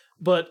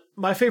 But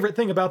my favorite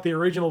thing about the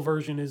original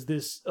version is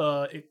this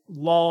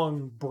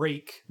long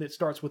break that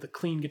starts with a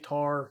clean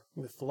guitar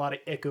with a lot of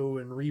echo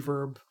and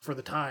reverb for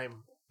the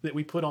time that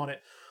we put on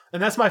it.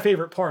 And that's my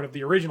favorite part of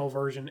the original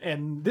version.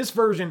 And this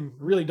version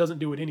really doesn't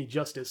do it any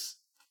justice.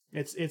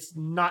 It's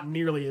not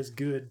nearly as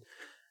good.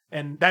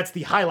 And that's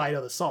the highlight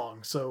of the song.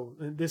 So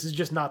this is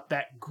just not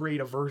that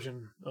great a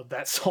version of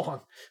that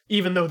song,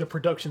 even though the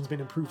production's been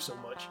improved so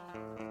much.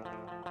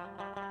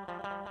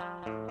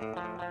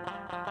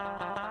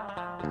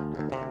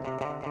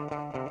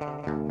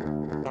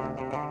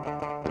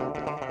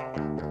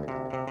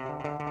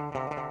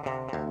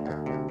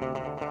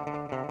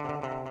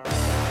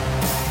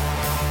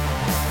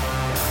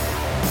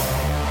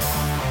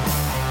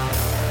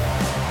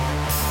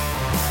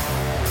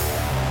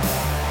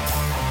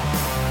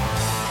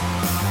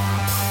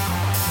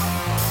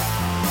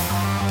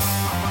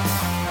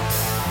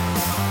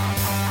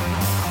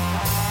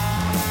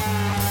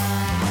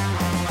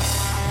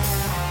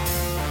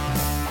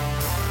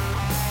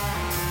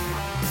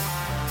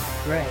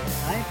 Right.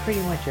 I pretty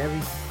much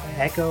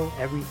echo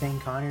everything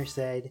Connor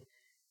said.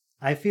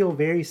 I feel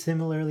very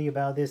similarly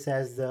about this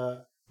as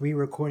the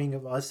re-recording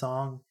of A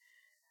Song.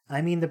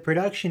 I mean, the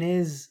production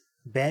is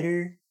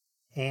better,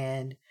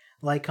 and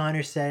like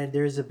Connor said,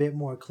 there's a bit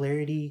more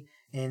clarity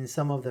in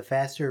some of the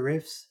faster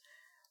riffs.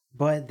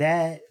 But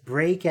that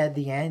break at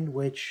the end,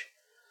 which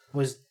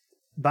was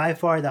by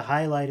far the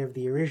highlight of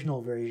the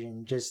original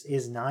version, just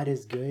is not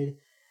as good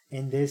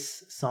in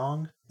this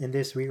song, in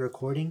this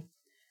re-recording.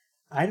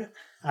 I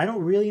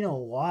don't really know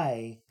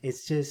why.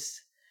 It's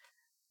just,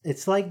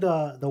 it's like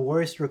the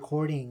worst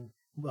recording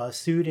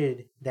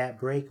suited that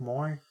break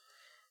more.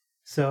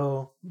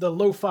 So The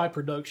lo-fi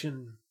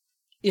production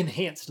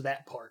enhanced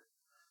that part.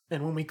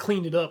 And when we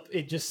cleaned it up,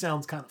 it just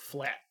sounds kind of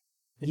flat.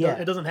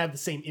 It doesn't have the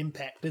same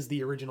impact as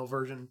the original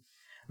version.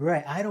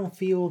 right, I don't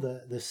feel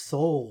the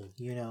soul,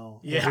 in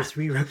this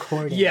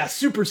re-recording. Yeah,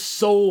 super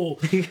soul,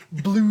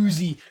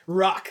 bluesy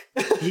rock.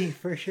 Yeah,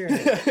 for sure.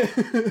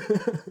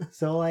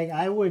 So like,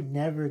 I would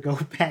never go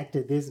back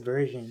to this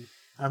version.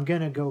 I'm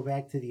gonna go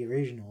back to the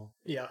original.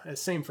 Yeah,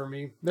 same for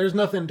me. There's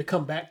nothing to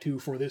come back to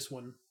for this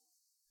one.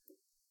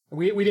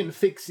 We didn't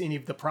fix any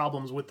of the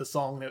problems with the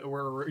song that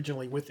were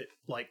originally with it,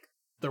 like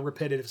the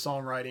repetitive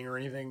songwriting or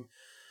anything.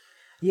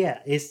 Yeah,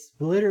 it's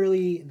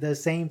literally the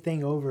same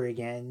thing over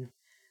again.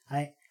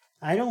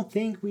 I don't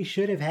think we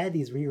should have had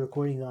these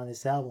re-recordings on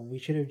this album. We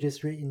should have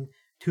just written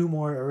 2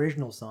 more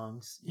original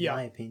songs, in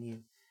my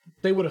opinion.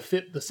 They would have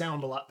fit the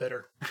sound a lot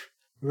better.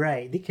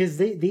 Right, because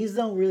these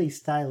don't really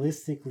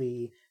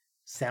stylistically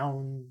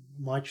sound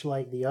much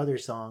like the other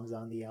songs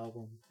on the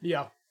album.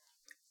 Yeah.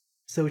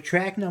 So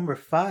track number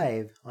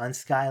 5 on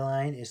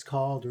Skyline is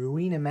called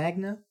Ruina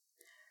Magna.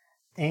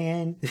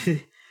 And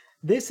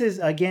this is,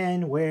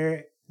 again,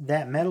 where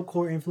that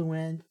metalcore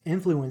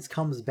influence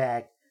comes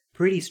back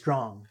pretty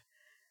strong.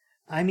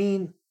 I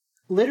mean,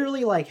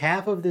 literally like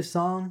half of this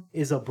song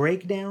is a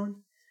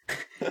breakdown.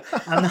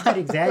 I'm not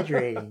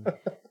exaggerating.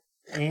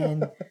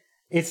 And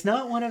it's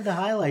not one of the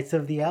highlights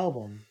of the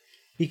album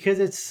because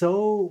it's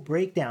so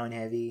breakdown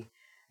heavy.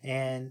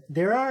 And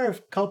there are a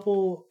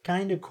couple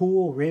kind of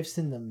cool riffs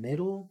in the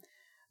middle,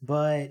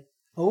 but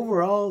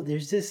overall,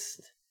 there's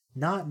just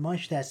not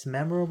much that's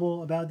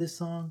memorable about this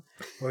song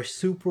or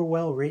super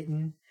well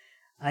written.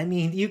 I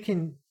mean, you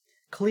can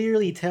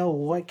clearly tell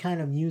what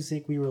kind of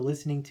music we were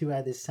listening to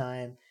at this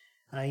time.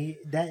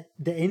 That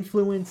the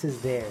influence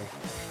is there.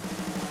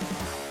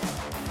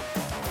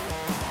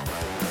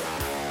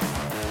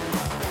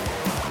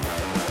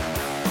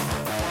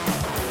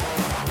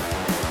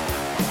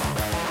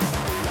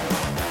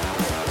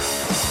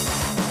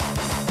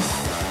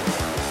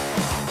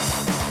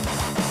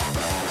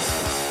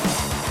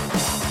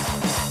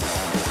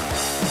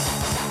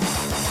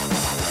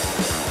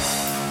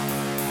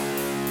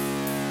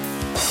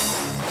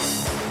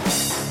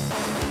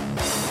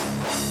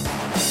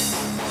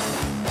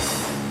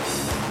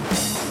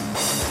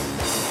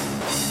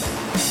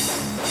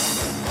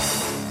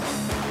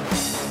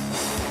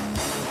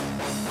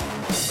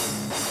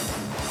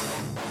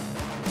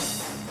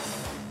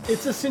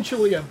 It's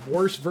essentially a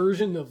worse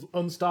version of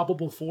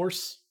Unstoppable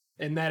Force,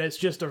 in that it's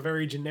just a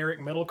very generic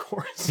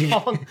metalcore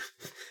song.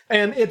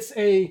 And it's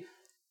a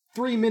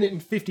 3-minute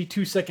and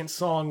 52-second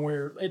song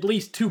where at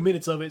least 2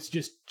 minutes of it's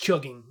just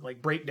chugging,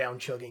 like breakdown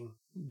chugging,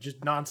 just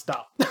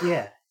nonstop.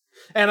 Yeah.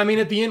 And I mean,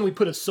 at the end, we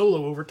put a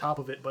solo over top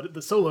of it, but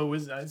the solo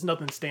it's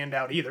nothing stand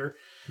out either.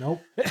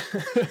 Nope.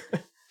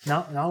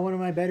 Not one of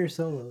my better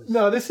solos.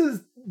 No, this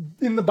is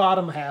in the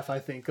bottom half, I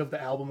think, of the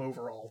album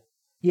overall.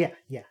 Yeah.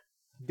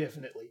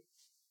 Definitely.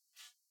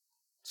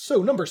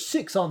 So number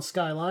 6 on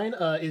Skyline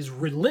is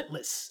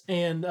Relentless.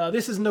 And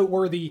this is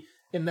noteworthy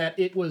in that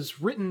it was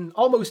written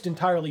almost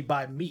entirely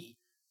by me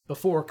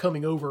before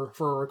coming over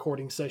for a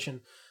recording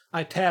session.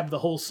 I tabbed the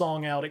whole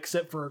song out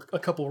except for a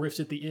couple riffs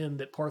at the end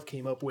that Parth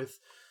came up with.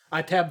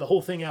 I tabbed the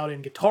whole thing out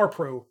in Guitar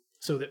Pro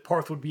so that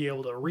Parth would be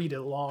able to read it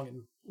along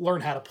and learn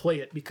how to play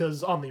it,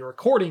 because on the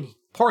recording,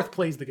 Parth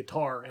plays the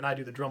guitar and I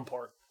do the drum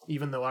part,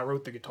 even though I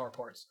wrote the guitar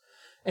parts.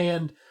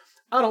 And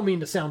I don't mean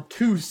to sound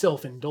too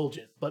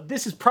self-indulgent, but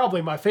this is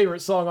probably my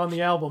favorite song on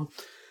the album,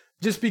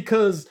 just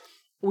because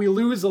we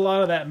lose a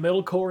lot of that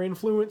metalcore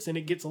influence and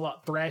it gets a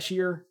lot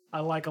thrashier.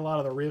 I like a lot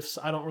of the riffs.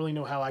 I don't really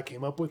know how I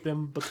came up with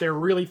them, but they're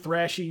really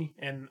thrashy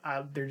and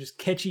they're just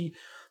catchy.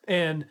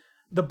 And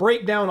the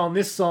breakdown on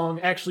this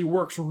song actually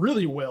works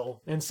really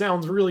well and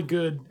sounds really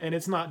good. And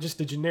it's not just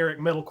a generic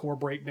metalcore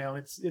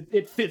breakdown.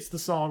 It fits the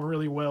song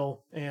really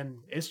well. And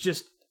it's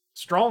just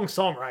strong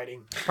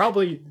songwriting.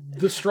 Probably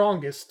the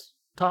strongest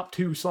top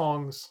 2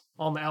 songs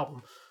on the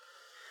album.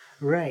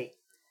 Right.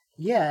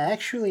 Yeah,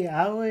 actually,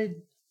 I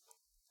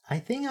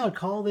think I would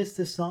call this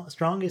the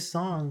strongest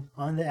song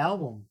on the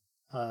album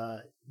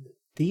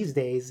these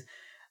days.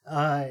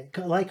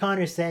 Like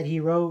Connor said,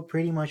 he wrote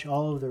pretty much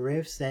all of the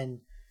riffs,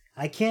 and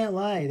I can't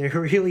lie, they're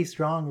really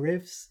strong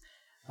riffs.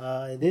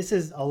 This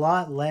is a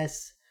lot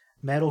less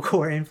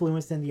metalcore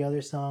influence than the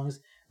other songs,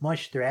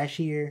 much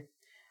thrashier,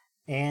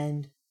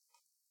 and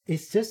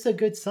it's just a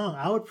good song.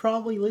 I would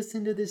probably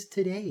listen to this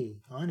today,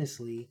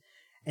 honestly.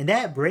 And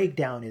that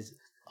breakdown is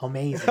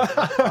amazing,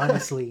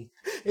 honestly.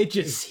 It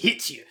just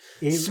hits you.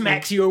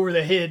 Smacks you over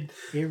the head.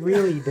 It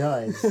really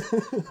does.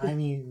 I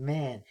mean,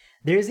 man.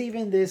 There's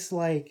even this,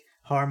 like,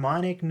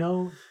 harmonic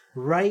note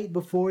right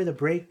before the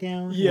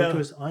breakdown, which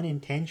was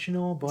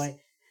unintentional, but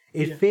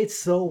It fits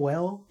so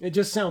well. It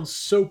just sounds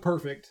so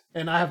perfect,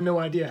 and I have no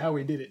idea how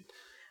he did it.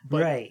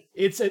 But right.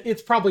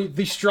 It's probably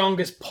the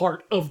strongest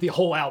part of the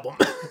whole album.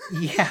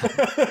 Yeah,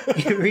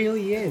 it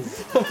really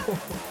is.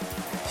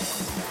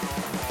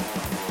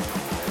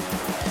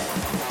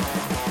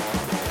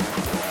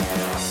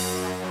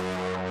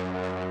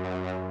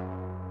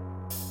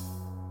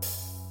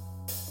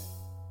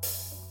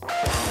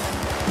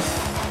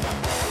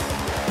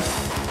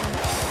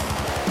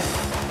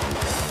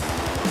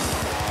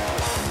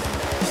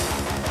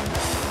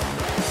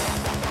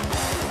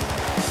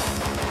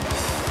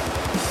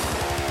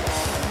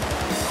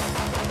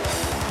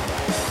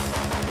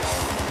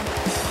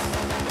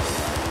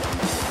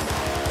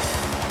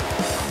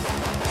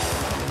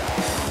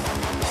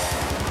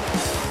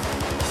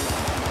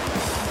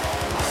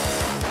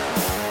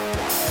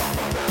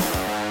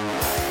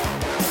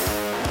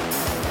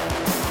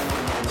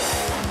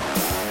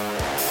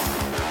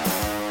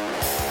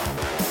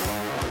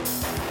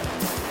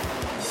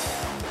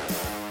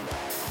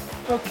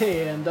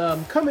 Okay, and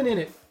coming in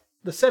at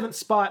the 7th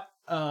spot,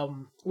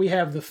 we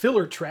have the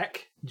filler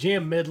track,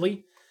 Jam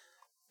Medley,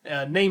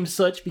 named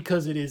such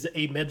because it is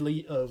a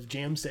medley of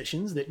jam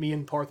sessions that me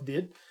and Parth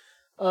did.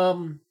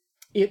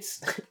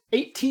 It's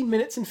 18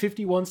 minutes and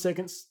 51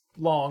 seconds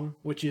long,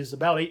 which is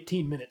about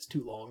 18 minutes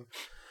too long.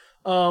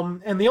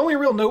 And the only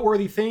real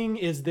noteworthy thing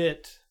is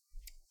that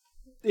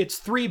it's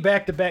 3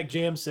 back-to-back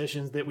jam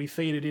sessions that we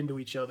faded into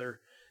each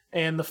other.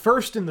 And the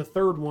first and the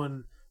third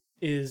one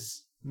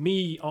is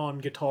me on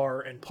guitar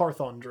and Parth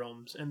on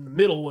drums. And the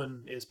middle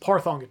one is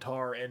Parth on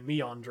guitar and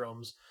me on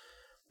drums.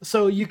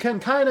 So you can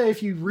kind of,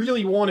 if you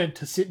really wanted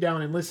to sit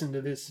down and listen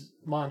to this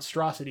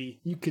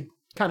monstrosity, you could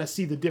kind of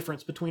see the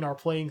difference between our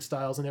playing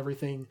styles and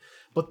everything.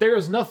 But there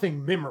is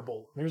nothing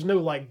memorable. There's no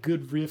like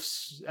good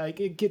riffs. Like,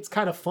 it gets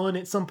kind of fun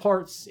at some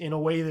parts in a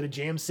way that a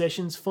jam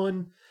session's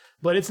fun.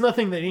 But it's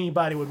nothing that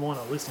anybody would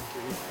want to listen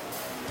to.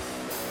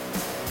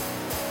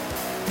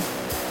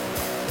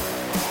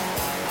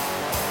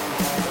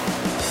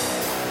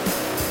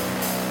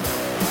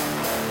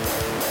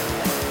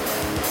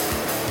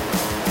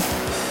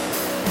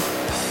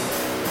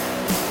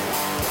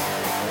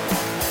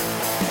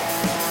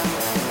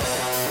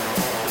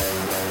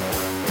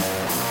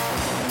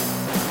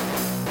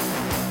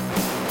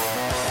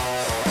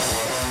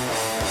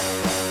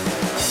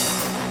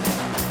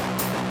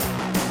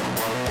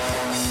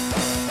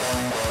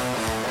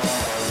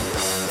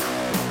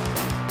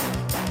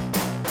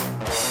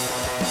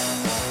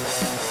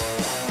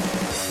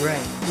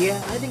 Right. Yeah,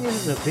 I think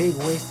this is a big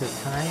waste of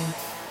time.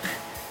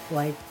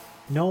 Like,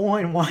 no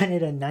one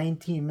wanted a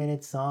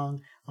 19-minute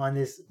song on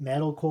this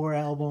metalcore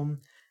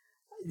album.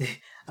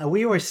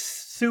 We were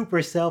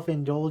super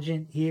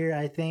self-indulgent here,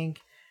 I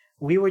think.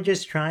 We were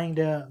just trying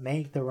to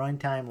make the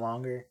runtime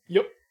longer.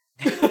 Yep.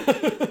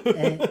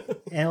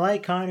 and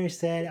like Connor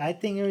said, I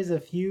think there was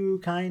a few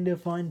kind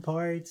of fun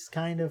parts,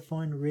 kind of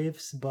fun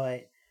riffs,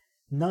 but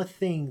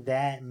nothing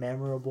that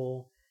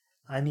memorable.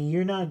 I mean,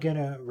 you're not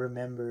gonna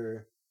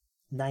remember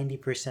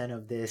 90%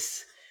 of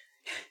this.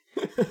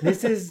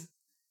 This is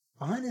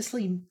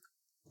honestly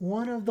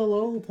one of the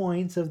low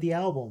points of the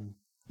album.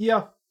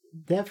 Yeah.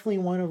 Definitely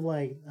one of,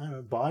 like, I don't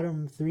know,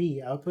 bottom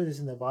 3. I would put this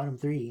in the bottom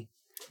 3.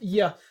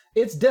 Yeah,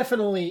 it's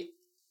definitely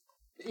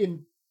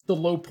in the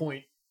low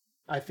point,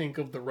 I think,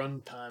 of the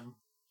runtime.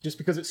 Just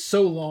because it's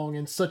so long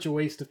and such a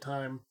waste of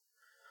time.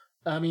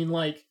 I mean,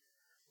 like,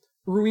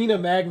 Ruina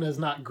Magna is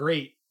not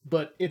great,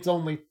 but it's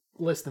only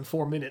less than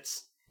 4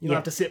 minutes. You don't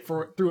have to sit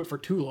through it for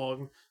too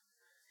long.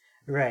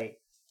 Right.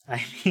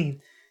 I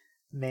mean,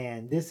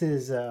 man, this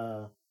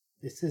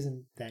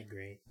isn't that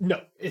great.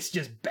 No, it's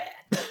just bad.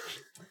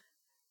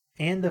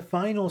 And the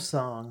final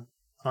song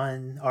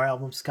on our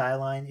album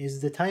Skyline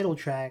is the title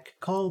track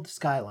called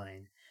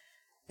Skyline.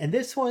 And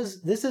this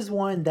is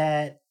one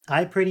that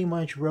I pretty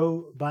much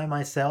wrote by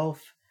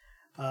myself.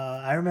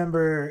 I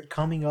remember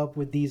coming up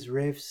with these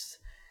riffs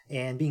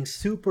and being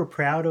super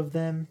proud of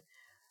them.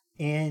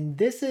 And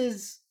this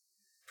is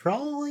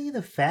probably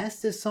the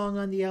fastest song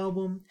on the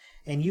album,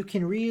 and you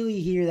can really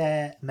hear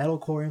that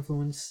metalcore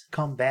influence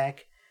come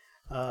back.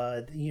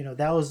 That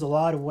was a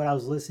lot of what I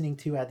was listening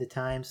to at the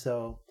time,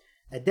 so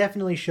it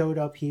definitely showed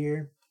up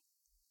here.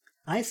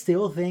 I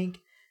still think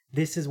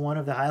this is one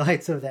of the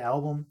highlights of the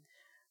album.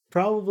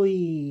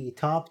 Probably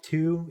top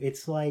 2.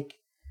 It's like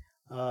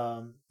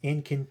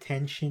in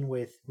contention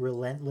with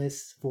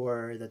Relentless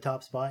for the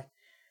top spot.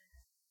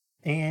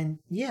 And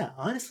yeah,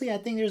 honestly, I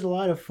think there's a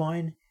lot of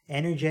fun,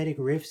 energetic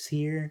riffs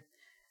here.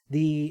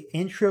 The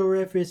intro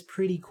riff is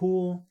pretty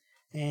cool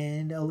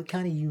and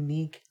kind of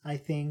unique, I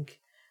think.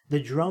 The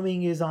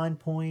drumming is on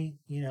point.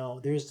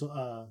 There's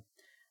a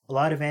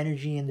lot of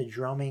energy in the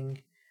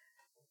drumming.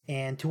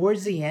 And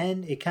towards the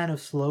end, it kind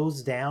of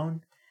slows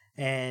down.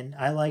 And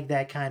I like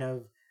that kind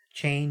of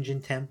change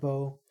in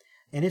tempo.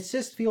 And it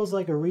just feels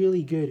like a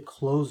really good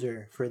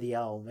closer for the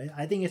album.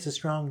 I think it's a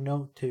strong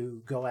note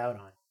to go out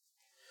on.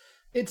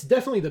 It's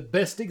definitely the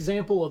best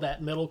example of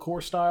that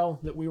metalcore style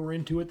that we were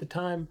into at the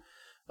time.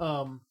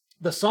 The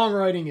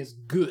songwriting is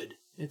good.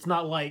 It's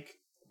not like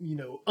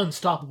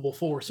unstoppable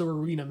force or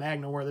Arena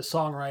Magna, where the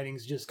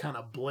songwriting's just kind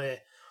of bleh.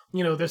 The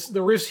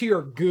riffs here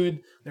are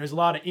good. There's a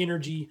lot of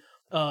energy.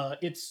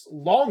 It's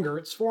longer.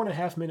 It's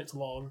 4.5 minutes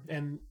long,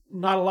 and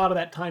not a lot of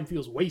that time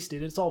feels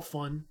wasted. It's all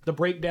fun. The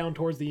breakdown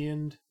towards the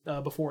end,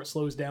 before it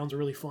slows down, is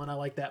really fun. I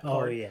like that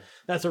part. Oh, yeah.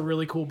 That's a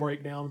really cool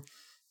breakdown.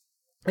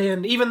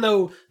 And even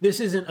though this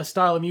isn't a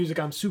style of music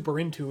I'm super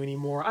into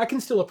anymore, I can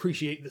still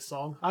appreciate this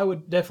song. I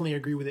would definitely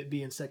agree with it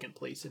being second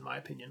place, in my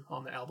opinion,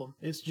 on the album.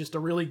 It's a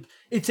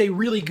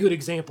really good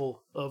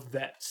example of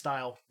that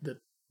style that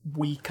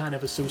we kind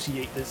of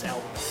associate this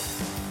album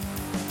with.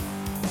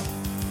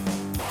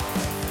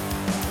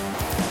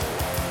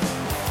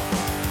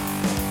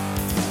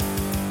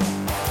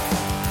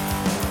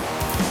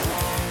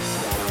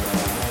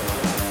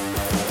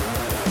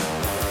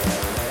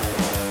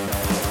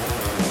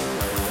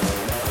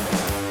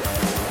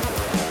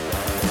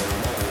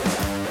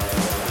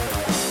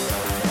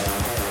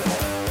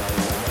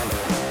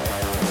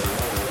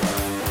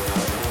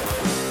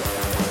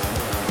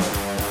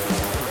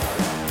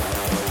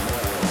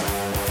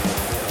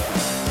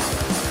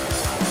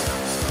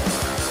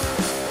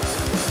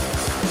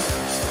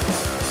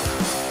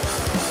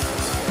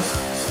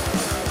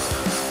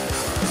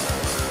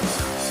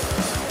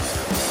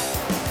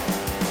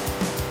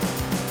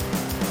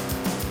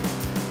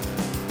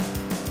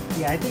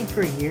 Yeah, I think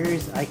for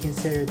years I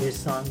consider this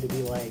song to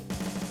be like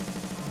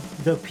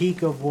the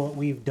peak of what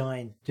we've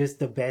done, just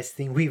the best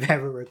thing we've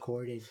ever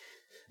recorded.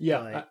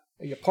 Yeah,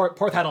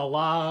 Parth had a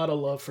lot of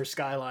love for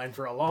Skyline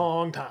for a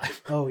long time.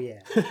 Oh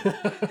yeah.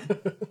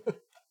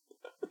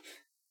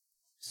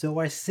 So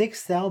our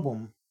sixth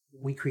album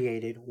we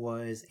created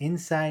was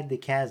Inside the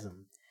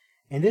Chasm,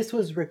 and this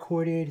was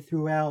recorded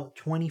throughout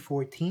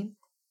 2014.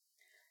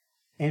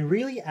 And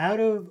really, out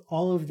of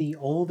all of the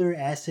older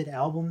Acid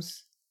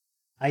albums,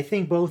 I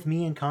think both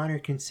me and Connor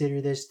consider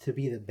this to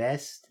be the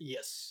best.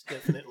 Yes,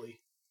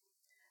 definitely.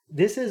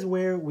 This is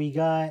where we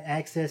got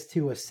access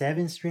to a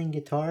 7-string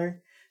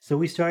guitar, so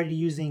we started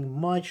using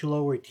much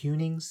lower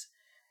tunings.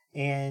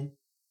 And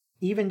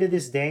even to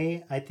this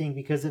day, I think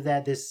because of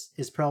that, this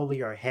is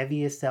probably our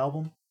heaviest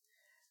album.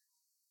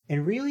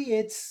 And really,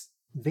 it's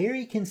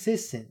very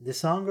consistent. The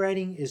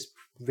songwriting is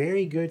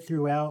very good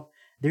throughout.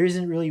 There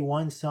isn't really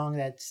one song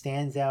that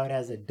stands out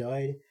as a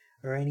dud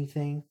or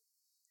anything.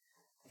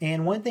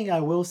 And one thing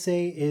I will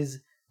say is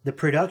the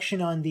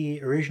production on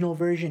the original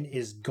version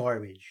is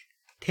garbage.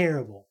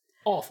 Terrible.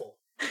 Awful.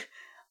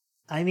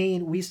 I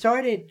mean, we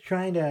started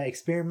trying to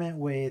experiment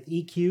with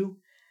EQ,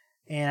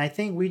 and I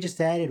think we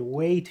just added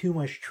way too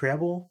much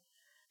treble.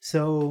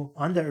 So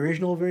on the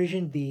original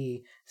version,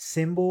 the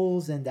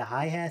cymbals and the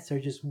hi-hats are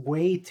just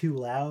way too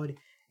loud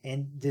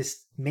and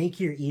just make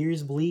your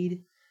ears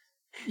bleed.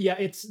 Yeah,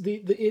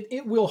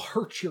 it will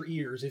hurt your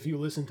ears if you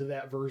listen to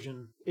that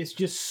version. It's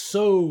just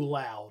so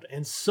loud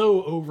and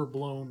so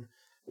overblown.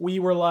 We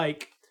were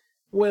like,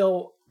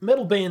 well,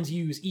 metal bands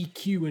use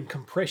EQ and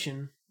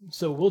compression,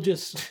 so we'll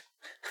just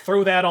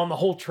throw that on the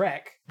whole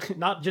track.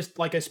 Not just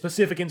like a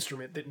specific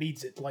instrument that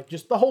needs it, like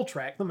just the whole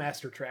track, the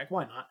master track,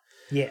 why not?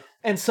 Yeah.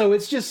 And so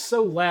it's just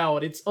so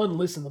loud, it's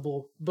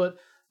unlistenable, but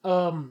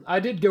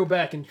I did go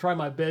back and try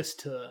my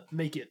best to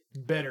make it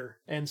better,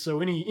 and so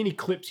any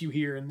clips you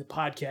hear in the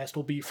podcast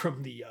will be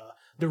from the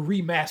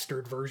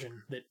remastered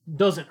version that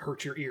doesn't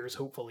hurt your ears,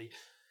 hopefully.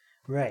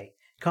 Right.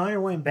 Connor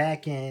went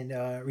back and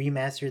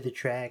remastered the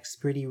tracks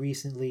pretty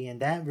recently, and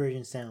that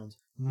version sounds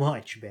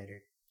much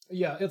better.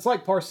 Yeah, it's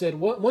like Par said,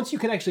 once you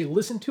can actually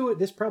listen to it,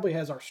 this probably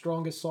has our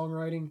strongest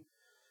songwriting.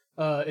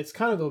 It's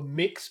kind of a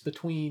mix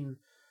between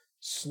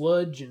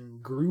sludge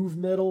and groove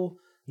metal.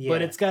 Yeah.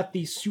 But it's got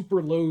these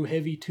super low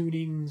heavy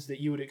tunings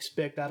that you would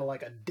expect out of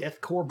like a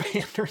deathcore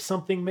band or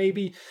something,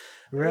 maybe.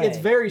 Right. It's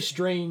very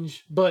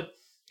strange, but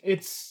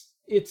it's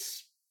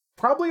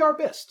probably our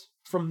best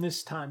from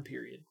this time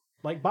period.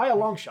 Like by a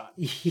long shot.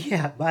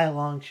 Yeah, by a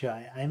long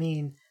shot. I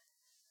mean,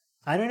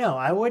 I don't know.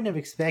 I wouldn't have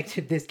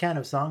expected this kind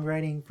of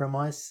songwriting from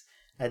us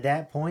at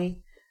that point.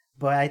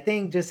 But I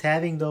think just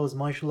having those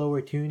much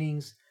lower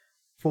tunings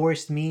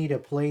forced me to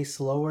play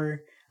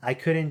slower. I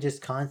couldn't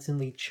just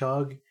constantly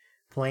chug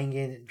playing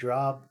in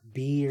drop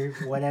B or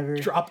whatever.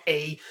 Drop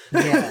A.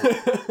 Yeah.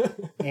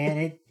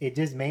 And it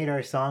just made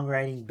our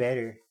songwriting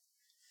better.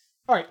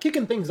 All right,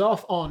 kicking things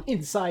off on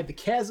Inside the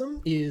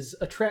Chasm is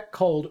a track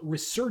called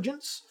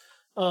Resurgence.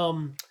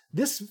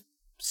 This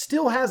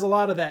still has a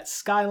lot of that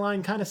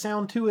Skyline kind of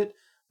sound to it.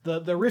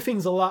 The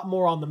riffing's a lot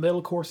more on the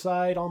metalcore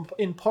side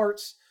in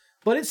parts,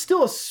 but it's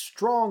still a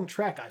strong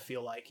track, I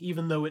feel like,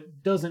 even though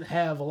it doesn't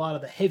have a lot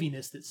of the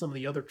heaviness that some of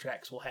the other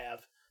tracks will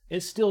have.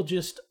 It's still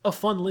just a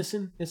fun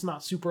listen. It's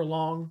not super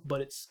long,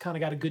 but it's kind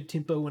of got a good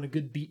tempo and a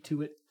good beat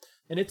to it.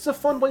 And it's a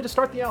fun way to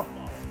start the album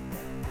off.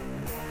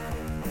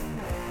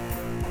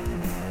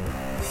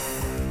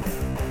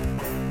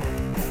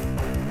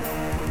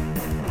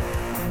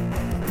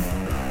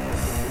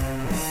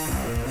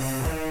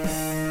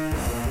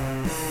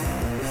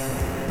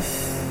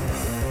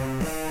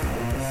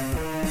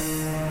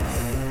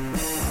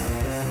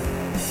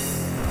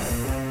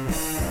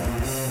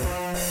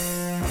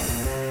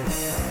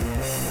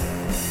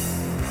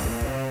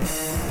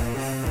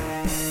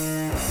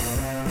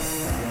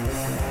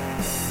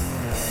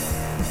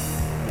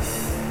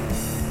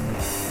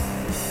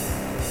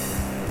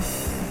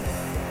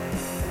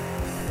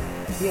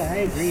 Yeah, I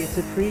agree. It's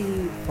a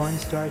pretty fun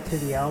start to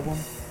the album.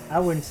 I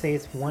wouldn't say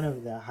it's one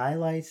of the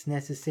highlights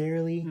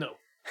necessarily, No.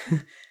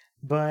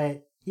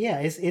 but yeah,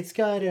 it's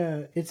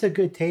a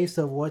good taste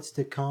of what's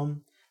to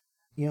come.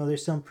 You know,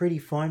 there's some pretty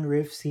fun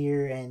riffs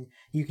here, and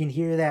you can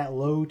hear that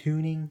low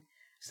tuning,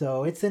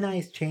 so it's a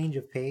nice change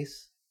of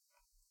pace.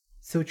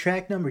 So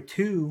track number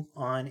 2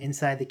 on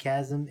Inside the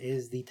Chasm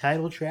is the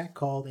title track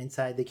called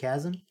Inside the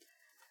Chasm.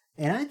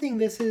 And I think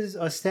this is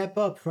a step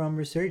up from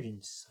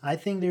Resurgence. I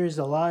think there's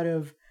a lot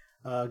of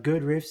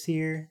good riffs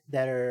here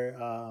that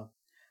are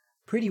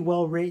pretty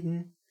well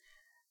written.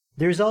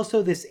 There's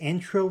also this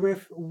intro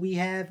riff we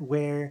have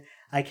where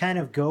I kind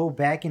of go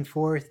back and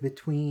forth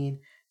between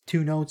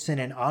two notes in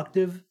an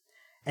octave.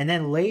 And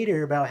then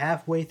later, about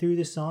halfway through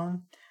the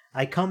song,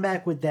 I come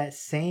back with that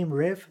same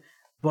riff,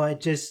 but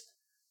just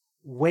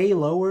way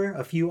lower,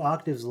 a few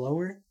octaves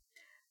lower.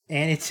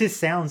 And it just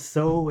sounds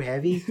so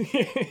heavy.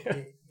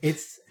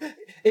 It's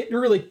It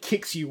really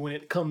kicks you when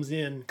it comes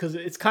in because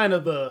it's kind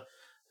of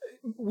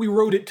we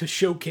wrote it to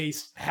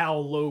showcase how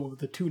low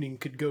the tuning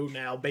could go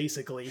now,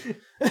 basically.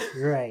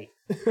 right.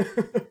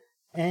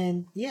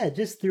 And yeah,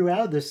 just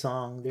throughout the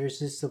song, there's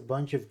just a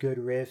bunch of good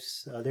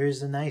riffs.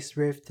 There's a nice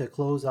riff to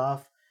close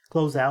out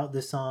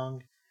the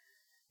song.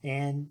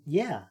 And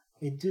yeah,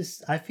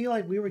 I feel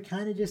like we were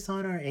kind of just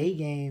on our A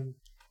game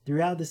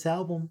throughout this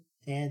album.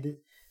 And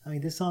I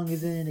mean, this song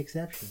isn't an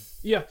exception.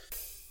 Yeah.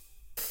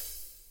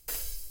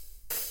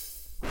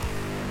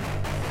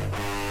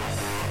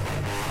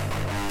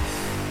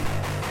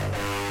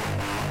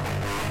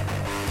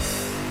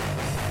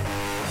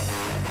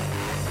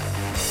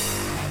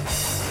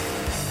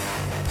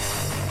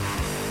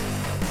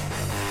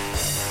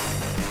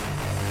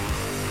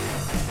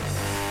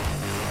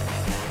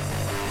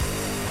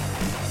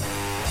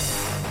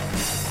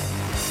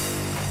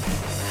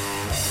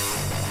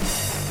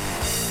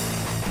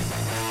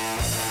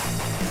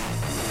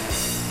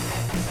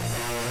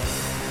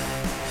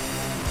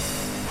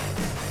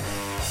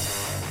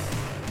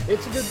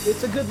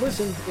 It's a good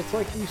listen. It's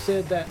like you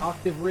said, that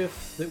octave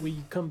riff that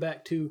we come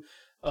back to.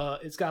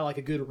 It's got like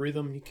a good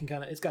rhythm. You can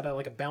it's got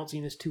like a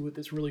bounciness to it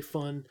that's really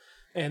fun,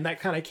 and that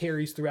kind of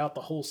carries throughout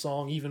the whole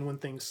song, even when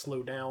things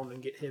slow down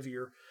and get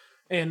heavier.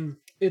 And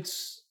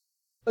it's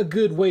a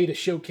good way to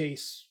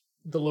showcase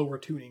the lower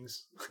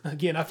tunings.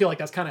 Again, I feel like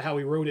that's kind of how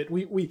we wrote it.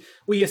 We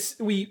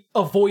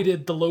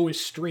avoided the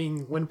lowest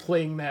string when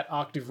playing that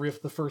octave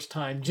riff the first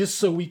time, just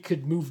so we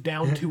could move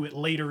down to it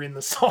later in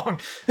the song.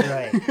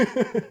 Right.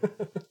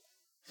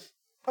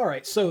 All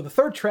right, so the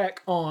third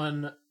track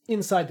on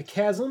Inside the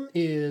Chasm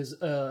is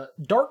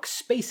Dark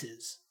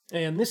Spaces.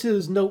 And this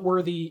is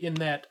noteworthy in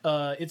that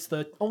it's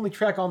the only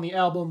track on the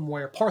album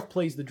where Parth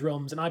plays the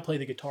drums and I play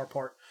the guitar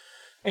part.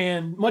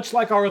 And much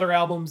like our other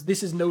albums,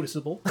 this is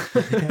noticeable.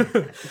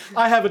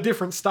 I have a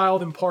different style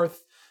than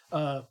Parth,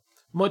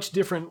 much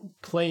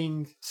different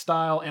playing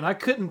style, and I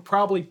couldn't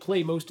probably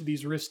play most of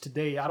these riffs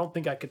today. I don't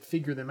think I could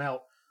figure them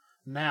out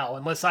now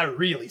unless I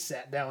really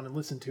sat down and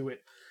listened to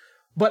it.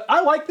 But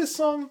I like this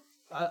song.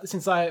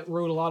 Since I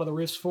wrote a lot of the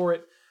riffs for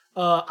it.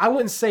 I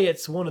wouldn't say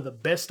it's one of the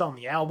best on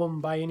the album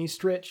by any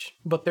stretch,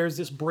 but there's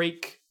this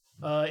break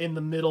in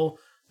the middle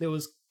that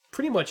was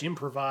pretty much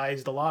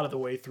improvised a lot of the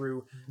way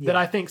through that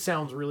I think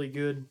sounds really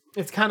good.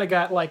 It's kind of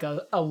got like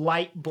a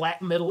light black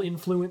metal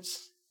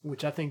influence,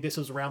 which I think this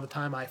was around the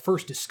time I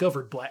first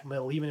discovered black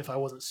metal, even if I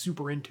wasn't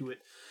super into it.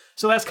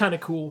 So that's kind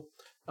of cool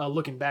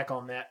looking back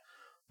on that.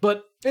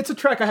 But it's a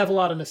track I have a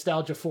lot of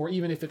nostalgia for,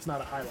 even if it's not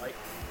a highlight.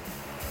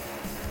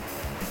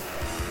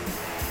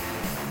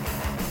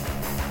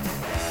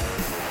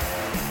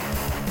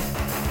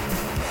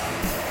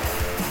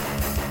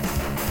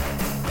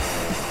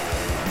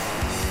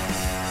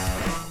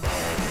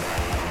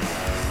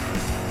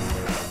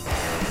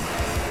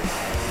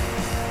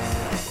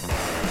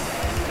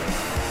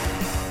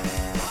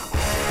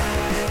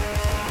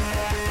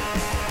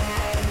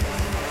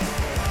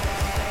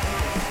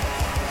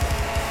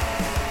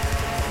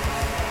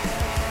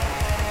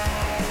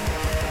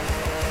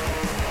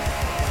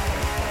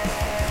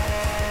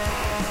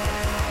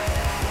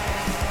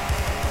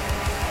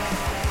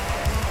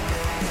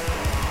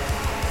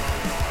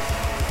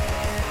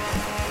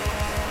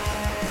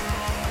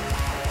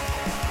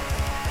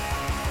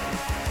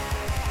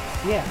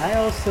 Yeah, I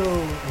also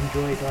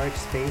enjoy Dark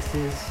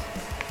Spaces.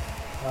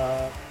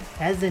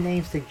 As the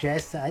name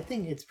suggests, I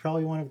think it's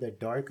probably one of the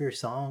darker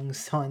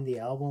songs on the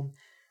album.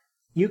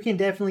 You can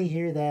definitely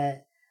hear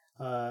that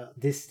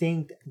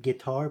distinct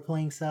guitar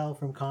playing style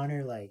from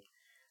Connor. Like,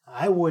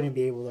 I wouldn't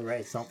be able to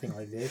write something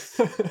like this.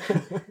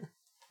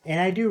 And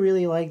I do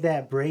really like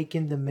that break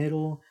in the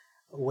middle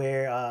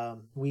where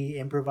we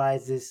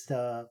improvise this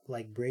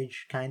like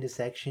bridge kind of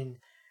section.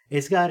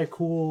 It's got a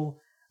cool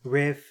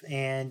riff,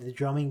 and the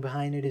drumming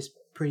behind it is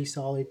pretty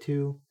solid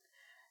too.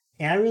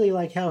 And I really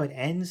like how it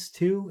ends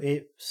too.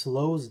 It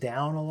slows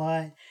down a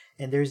lot,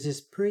 and there's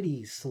this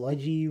pretty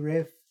sludgy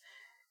riff,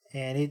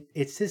 and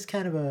it's just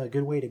kind of a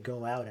good way to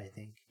go out, I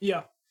think.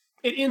 Yeah,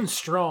 it ends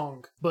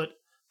strong, but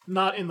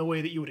not in the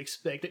way that you would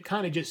expect. It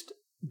kind of just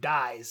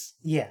dies.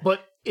 Yeah.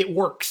 But it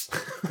works.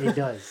 It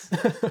does.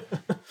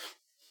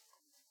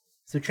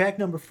 So track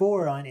number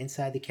 4 on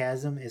Inside the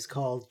Chasm is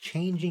called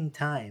Changing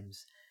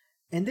Times.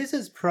 And this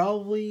is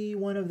probably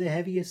one of the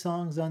heaviest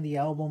songs on the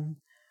album.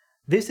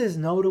 This is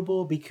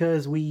notable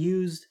because we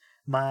used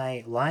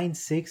my Line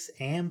 6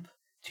 amp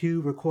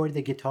to record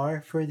the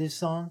guitar for this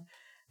song.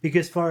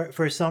 Because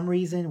for some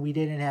reason we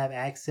didn't have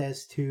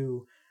access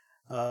to,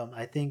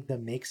 I think, the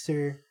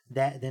mixer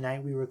that the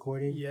night we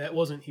recorded. Yeah, it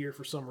wasn't here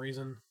for some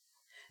reason.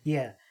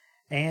 Yeah,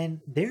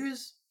 and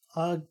there's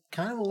kind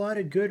of a lot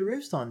of good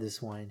riffs on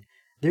this one.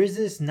 There's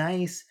this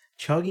nice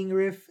chugging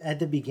riff at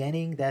the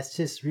beginning that's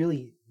just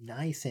really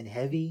nice and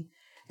heavy.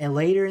 And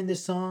later in the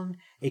song,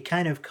 it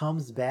kind of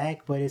comes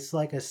back, but it's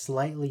like a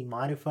slightly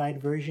modified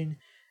version.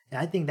 And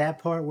I think that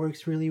part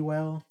works really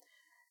well.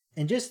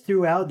 And just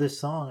throughout the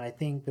song, I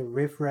think the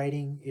riff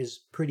writing is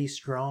pretty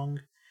strong.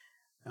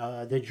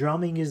 The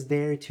drumming is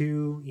there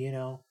too,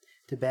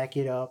 to back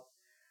it up.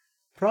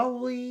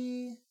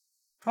 Probably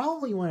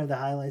one of the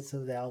highlights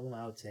of the album,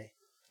 I would say.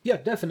 Yeah,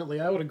 definitely.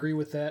 I would agree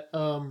with that.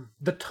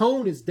 The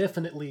tone is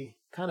definitely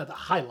kind of the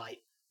highlight.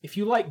 If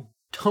you like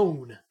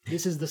tone,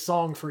 this is the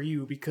song for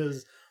you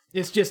because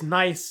it's just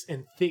nice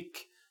and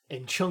thick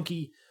and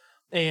chunky,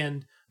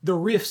 and the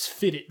riffs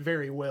fit it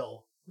very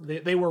well.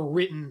 They were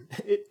written,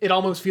 it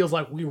almost feels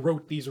like we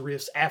wrote these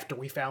riffs after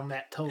we found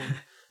that tone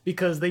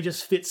because they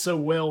just fit so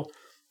well,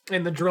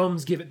 and the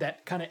drums give it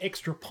that kind of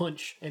extra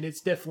punch, and it's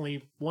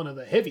definitely one of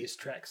the heaviest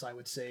tracks, I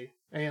would say,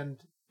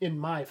 and in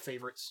my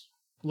favorites,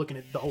 looking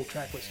at the whole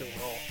track list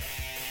overall.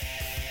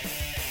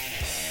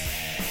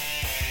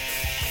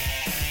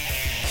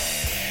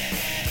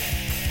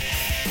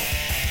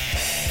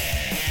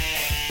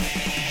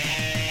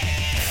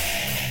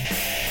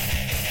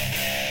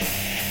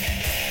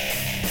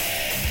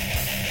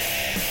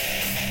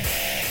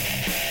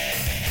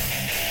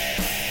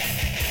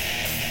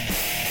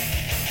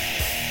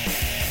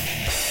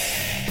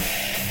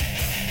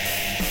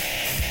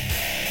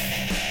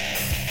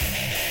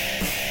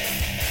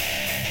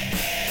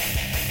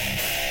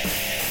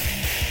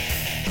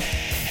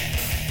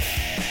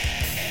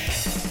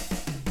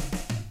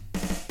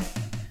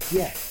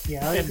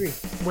 Yeah, I agree.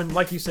 When,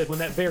 like you said, when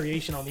that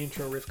variation on the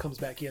intro riff comes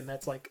back in,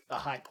 that's like a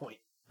high point.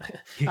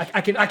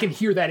 I can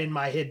hear that in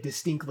my head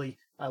distinctly.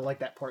 I like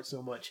that part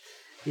so much.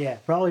 Yeah,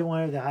 probably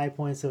one of the high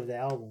points of the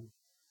album.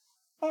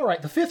 All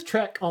right, the 5th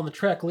track on the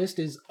track list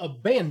is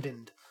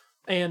Abandoned.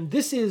 And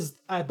this is,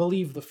 I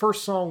believe, the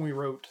first song we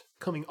wrote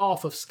coming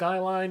off of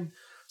Skyline.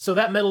 So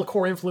that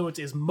metalcore influence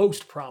is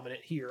most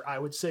prominent here. I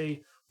would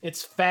say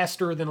it's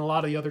faster than a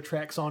lot of the other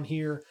tracks on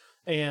here,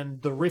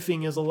 and the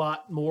riffing is a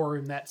lot more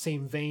in that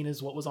same vein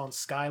as what was on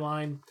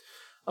Skyline.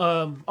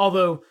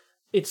 Although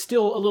it's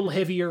still a little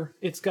heavier.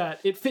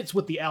 It fits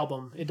with the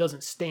album. It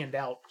doesn't stand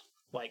out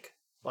like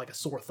a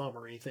sore thumb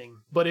or anything,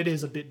 but it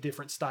is a bit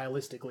different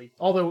stylistically.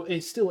 Although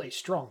it's still a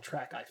strong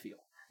track, I feel.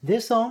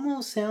 This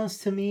almost sounds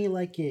to me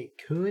like it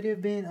could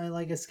have been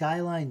like a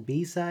Skyline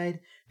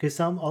B-side, because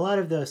a lot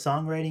of the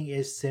songwriting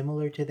is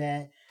similar to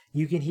that.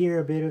 You can hear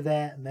a bit of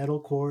that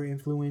metalcore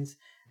influence,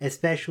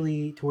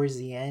 especially towards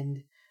the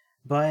end.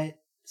 But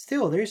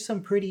still, there's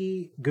some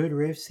pretty good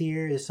riffs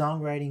here. The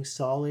songwriting's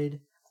solid.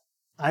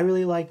 I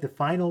really like the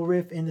final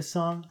riff in the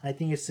song. I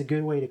think it's a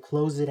good way to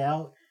close it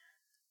out.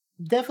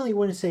 Definitely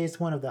wouldn't say it's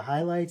one of the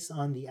highlights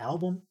on the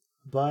album,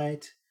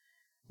 but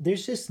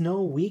there's just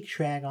no weak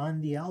track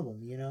on the album,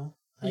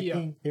 I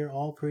think they're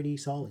all pretty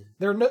solid.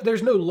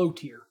 There's no low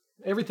tier.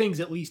 Everything's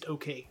at least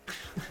okay.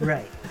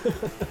 Right.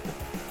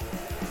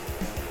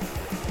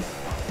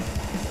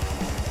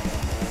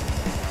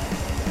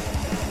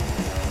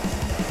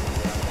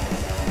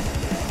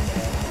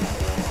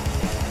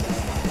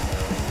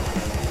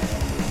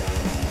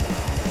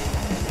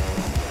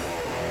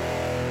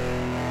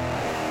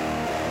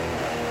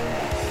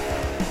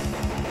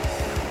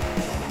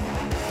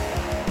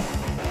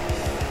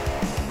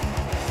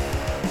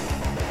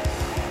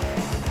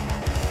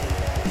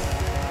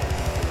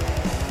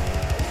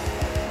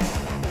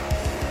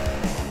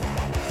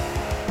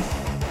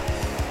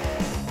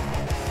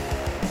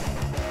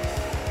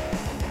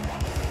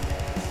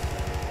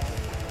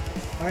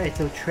 Alright,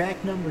 so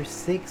track number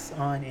 6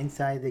 on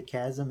Inside the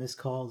Chasm is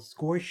called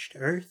Scorched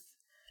Earth.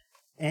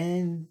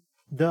 And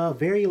the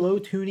very low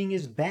tuning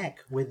is back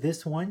with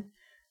this one.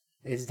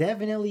 It's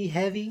definitely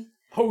heavy.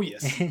 Oh,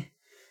 yes.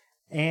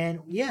 And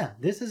yeah,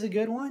 this is a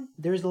good one.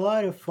 There's a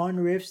lot of fun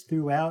riffs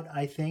throughout,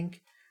 I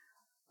think.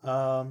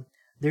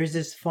 There's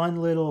this fun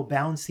little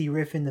bouncy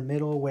riff in the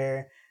middle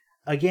where,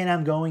 again,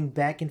 I'm going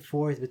back and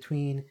forth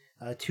between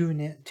two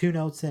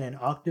notes and an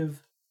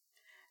octave.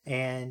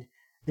 And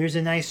there's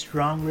a nice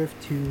strong riff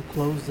to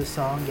close the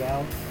song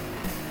out.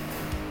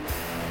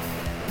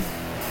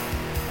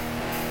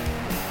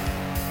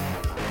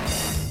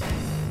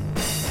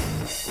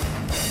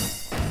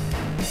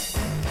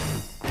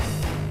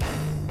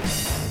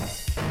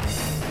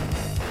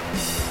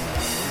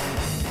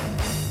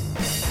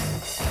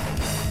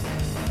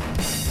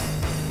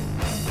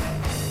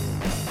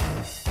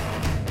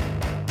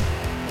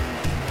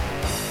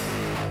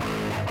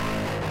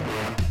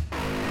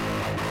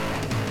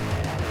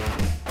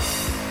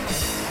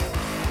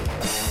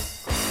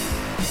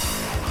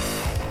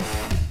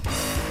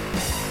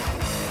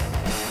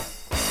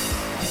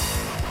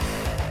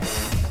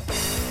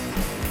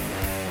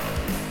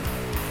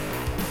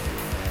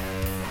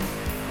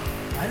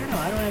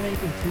 have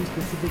anything too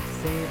specific to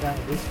say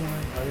about this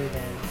one other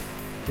than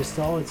just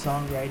solid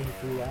songwriting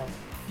throughout.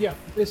 Yeah,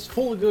 it's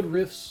full of good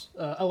riffs.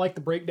 I like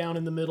the breakdown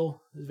in the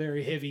middle. It's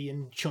very heavy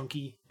and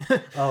chunky.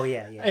 Oh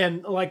yeah.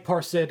 And like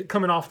Par said,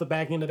 coming off the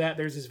back end of that,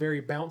 there's this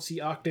very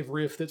bouncy octave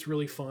riff that's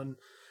really fun.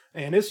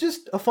 And it's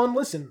just a fun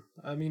listen.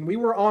 I mean, we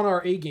were on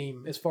our A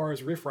game as far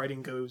as riff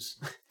writing goes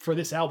for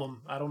this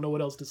album. I don't know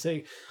what else to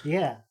say.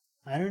 Yeah,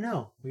 I don't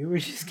know. We were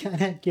just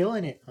kind of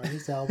killing it on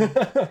this album,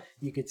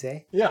 you could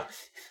say. Yeah,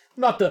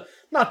 not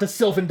to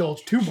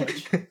self-indulge too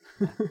much.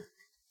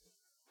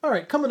 All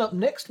right, coming up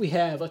next, we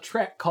have a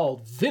track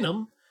called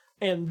Venom,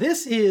 and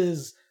this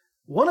is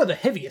one of the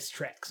heaviest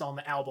tracks on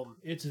the album.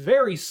 It's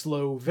very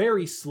slow,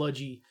 very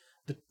sludgy,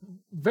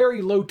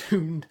 very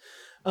low-tuned.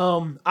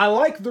 I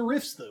like the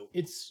riffs, though.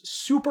 It's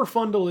super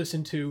fun to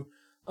listen to.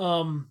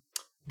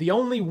 The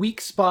only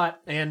weak spot,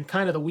 and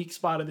kind of the weak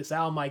spot of this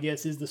album, I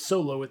guess, is the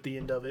solo at the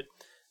end of it.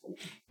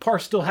 Parr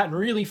still hadn't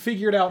really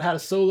figured out how to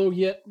solo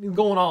yet,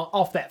 going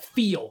off that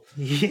feel.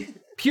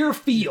 Pure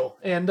feel,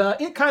 and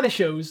it kind of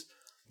shows.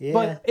 Yeah.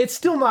 But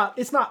it's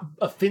not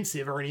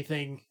offensive or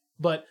anything,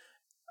 but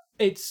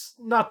it's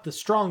not the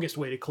strongest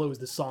way to close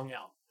the song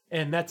out.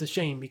 And that's a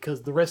shame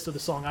because the rest of the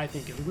song I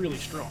think is really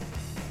strong.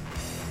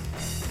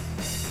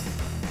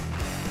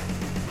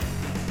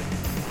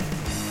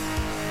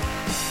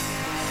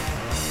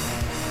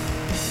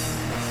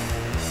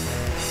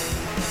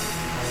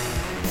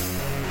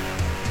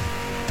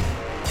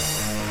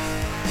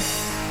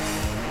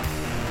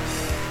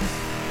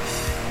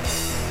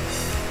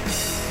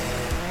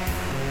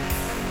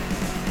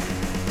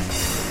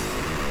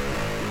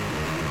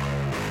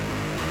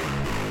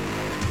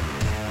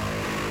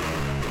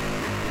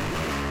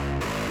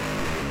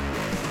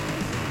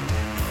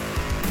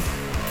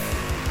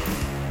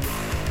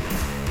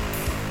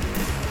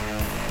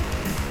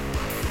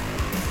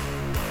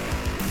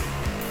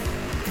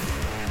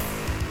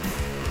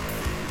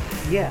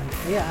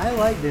 Yeah, I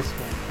like this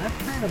one. I've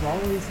kind of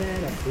always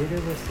had a bit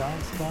of a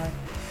soft spot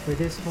for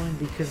this one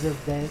because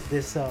of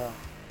this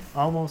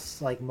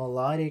almost like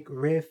melodic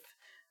riff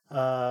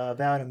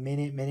about a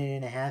minute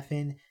and a half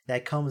in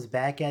that comes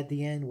back at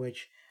the end,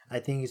 which I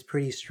think is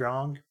pretty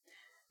strong.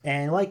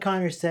 And like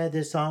Connor said, the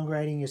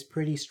songwriting is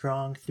pretty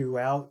strong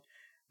throughout.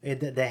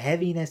 The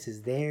heaviness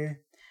is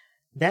there.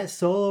 That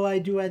solo I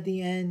do at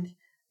the end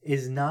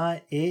is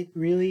not it,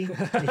 really.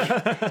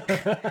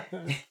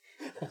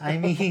 I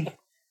mean,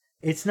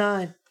 it's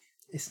not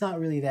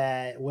really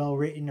that well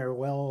written or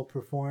well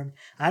performed.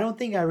 I don't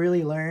think I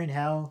really learned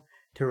how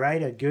to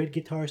write a good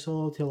guitar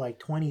solo till like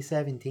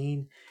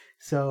 2017.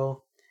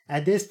 So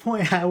at this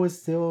point, I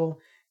was still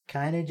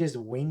kind of just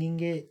winging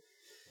it,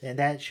 and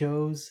that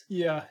shows.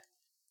 Yeah,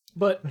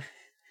 but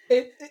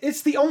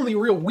it's the only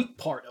real weak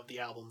part of the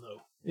album,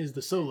 though, is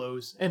the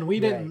solos, and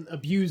we didn't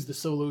abuse the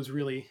solos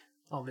really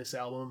on this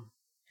album.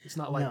 It's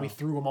not like we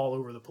threw them all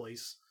over the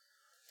place.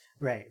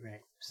 Right.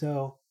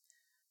 So,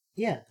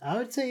 yeah, I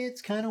would say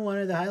it's kind of one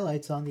of the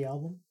highlights on the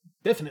album.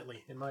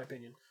 Definitely, in my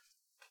opinion.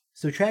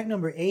 So track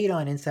number 8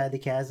 on Inside the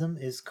Chasm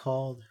is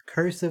called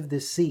Curse of the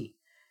Sea.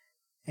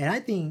 And I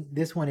think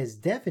this one is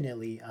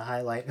definitely a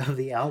highlight of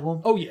the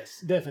album. Oh,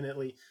 yes,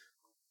 definitely.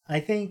 I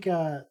think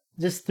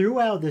just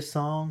throughout the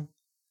song,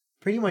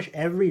 pretty much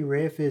every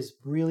riff is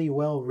really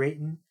well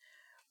written.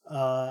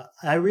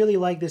 I really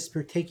like this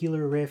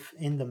particular riff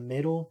in the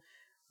middle,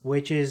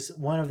 which is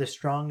one of the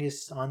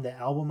strongest on the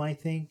album, I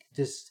think.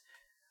 Just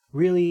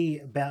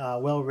really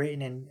well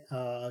written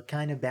and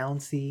kind of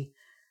bouncy.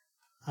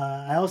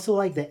 I also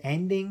like the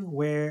ending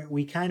where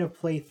we kind of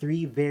play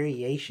 3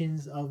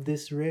 variations of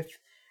this riff,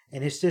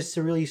 and it's just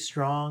a really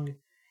strong,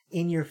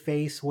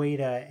 in-your-face way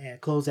to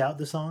close out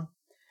the song.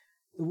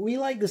 We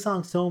like the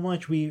song so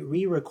much we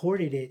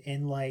re-recorded it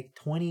in like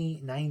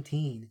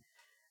 2019,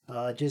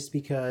 just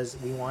because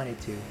we wanted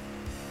to.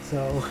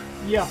 So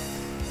yeah.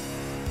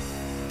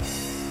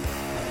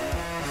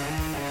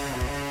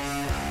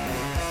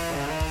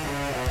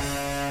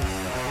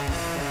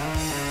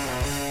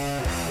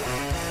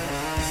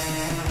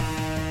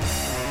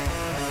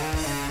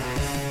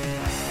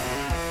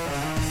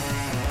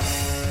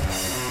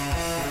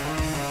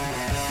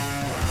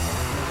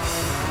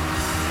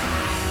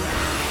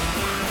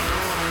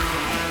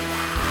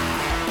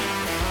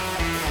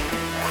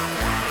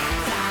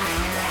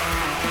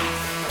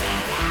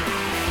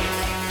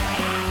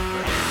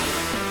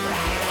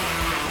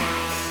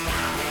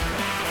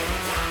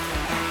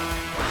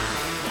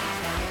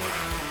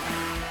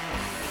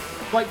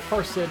 Like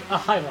Parr said, a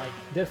highlight,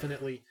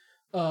 definitely.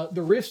 The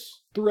riffs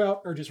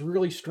throughout are just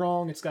really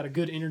strong. It's got a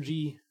good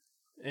energy,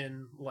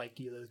 and like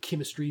the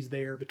chemistry's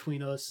there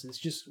between us. It's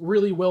just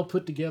really well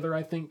put together,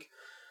 I think.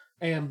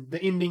 And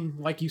the ending,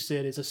 like you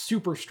said, is a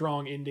super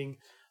strong ending.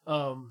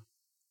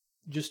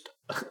 Just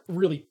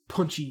really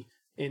punchy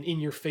and in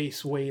your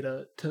face way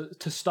to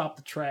stop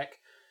the track.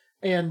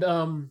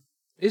 And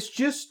it's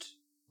just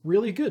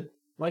really good,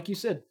 like you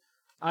said.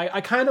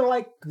 I kind of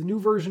like the new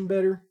version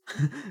better,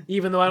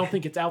 even though I don't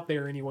think it's out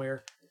there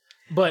anywhere.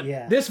 But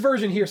this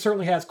version here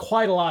certainly has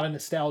quite a lot of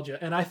nostalgia,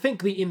 and I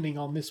think the ending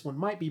on this one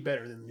might be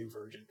better than the new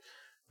version.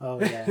 Oh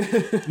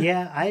yeah,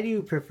 yeah. I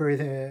do prefer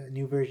the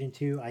new version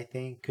too. I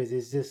think because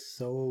it's just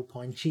so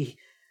punchy.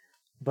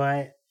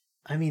 But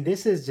I mean,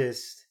 this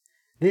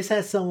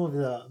has some of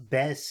the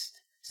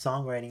best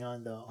songwriting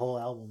on the whole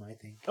album. I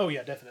think. Oh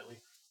yeah, definitely.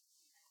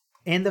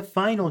 And the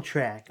final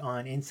track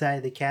on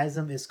Inside the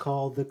Chasm is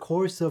called "The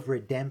Course of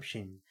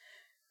Redemption,"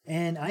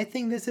 and I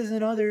think this is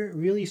another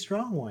really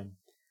strong one.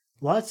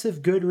 Lots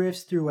of good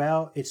riffs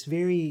throughout. It's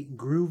very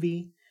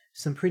groovy.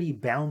 Some pretty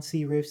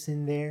bouncy riffs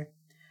in there.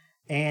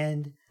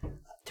 And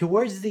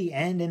towards the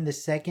end in the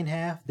second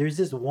half, there's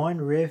this one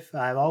riff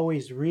I've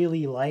always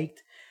really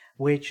liked,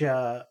 which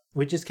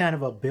is kind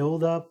of a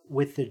build up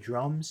with the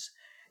drums.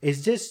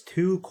 It's just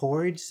two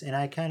chords, and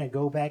I kind of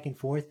go back and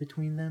forth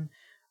between them.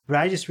 But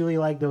I just really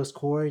like those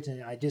chords,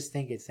 and I just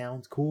think it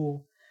sounds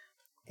cool.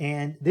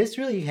 And this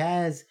really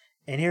has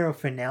an air of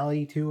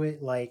finality to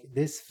it. Like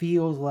this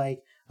feels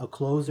like a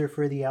closer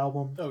for the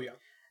album. Oh yeah.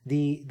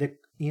 The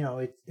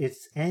it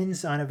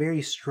ends on a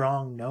very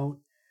strong note.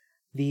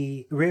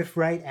 The riff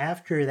right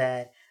after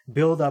that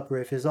build up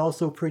riff is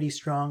also pretty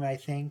strong, I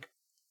think.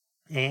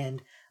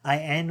 And I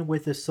end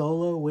with a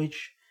solo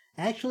which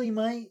actually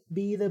might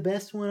be the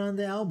best one on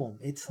the album.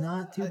 It's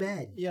not too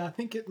bad. Yeah, I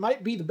think it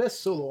might be the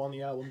best solo on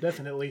the album,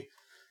 definitely.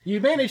 You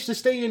managed to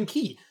stay in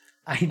key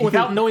I do,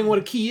 without knowing what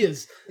a key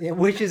is.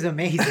 which is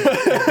amazing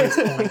at this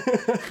point.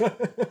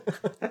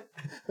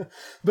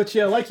 But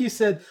yeah, like you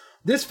said,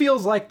 this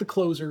feels like the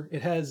closer.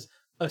 It has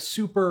a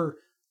super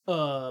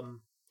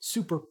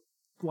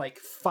like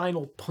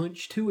final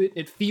punch to it.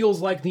 It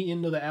feels like the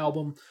end of the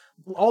album.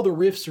 All the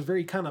riffs are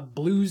very kind of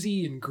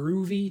bluesy and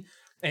groovy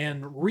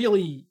and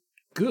really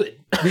good.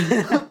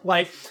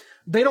 Like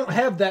they don't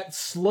have that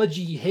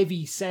sludgy,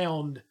 heavy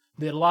sound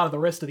that a lot of the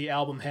rest of the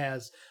album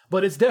has,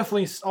 but it's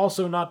definitely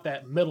also not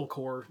that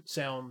metalcore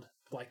sound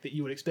like that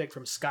you would expect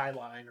from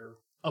Skyline or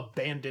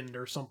Abandoned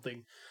or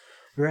something.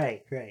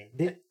 Right.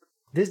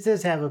 This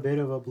does have a bit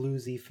of a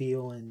bluesy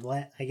feel and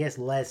I guess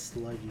less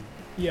sludgy.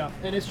 Yeah,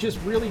 and it's just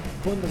really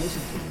fun to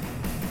listen to.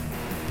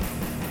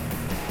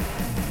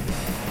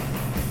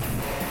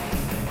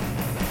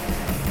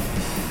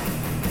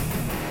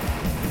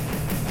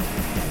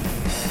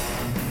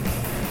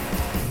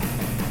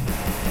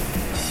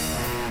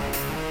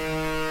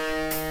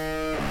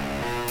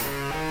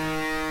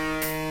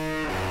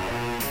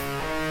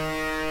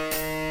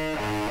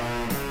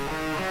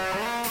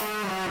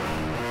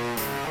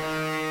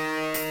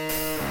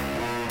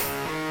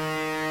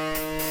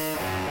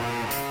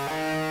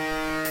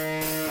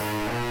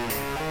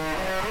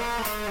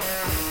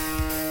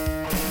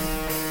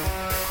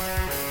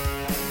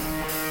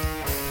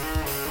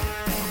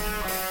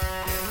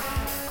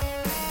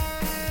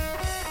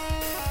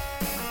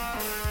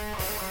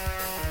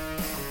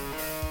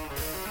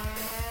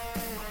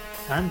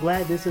 I'm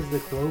glad this is the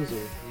closer.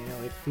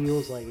 It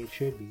feels like it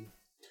should be.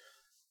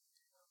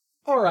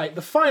 All right,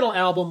 the final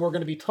album we're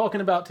going to be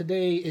talking about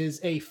today is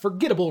a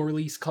forgettable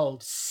release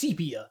called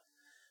Sepia.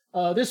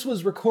 This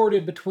was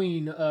recorded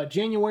between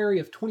January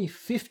of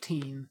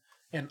 2015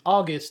 and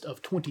August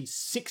of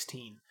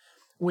 2016,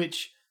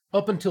 which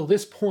up until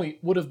this point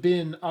would have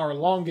been our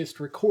longest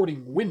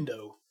recording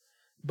window.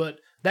 But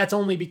that's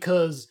only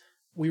because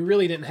we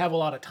really didn't have a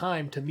lot of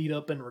time to meet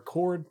up and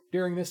record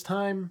during this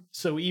time.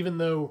 So even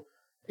though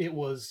it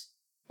was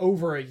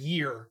over a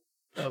year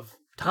of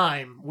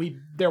time,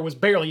 there was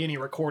barely any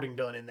recording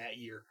done in that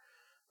year.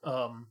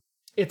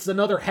 It's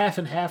another half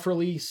and half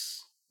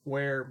release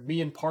where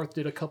me and Parth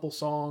did a couple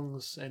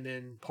songs and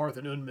then Parth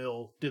and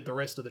Unmil did the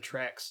rest of the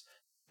tracks.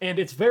 And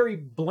it's very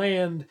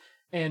bland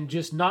and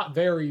just not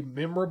very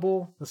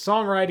memorable. The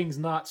songwriting's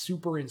not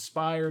super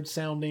inspired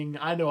sounding.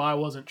 I know I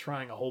wasn't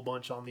trying a whole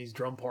bunch on these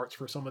drum parts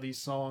for some of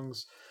these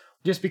songs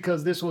just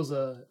because this was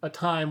a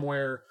time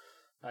where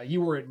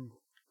you were in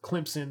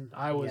Clemson,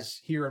 I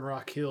was here in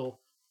Rock Hill.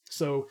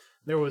 So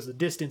there was a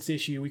distance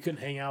issue. We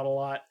couldn't hang out a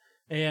lot.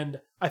 And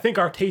I think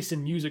our taste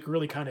in music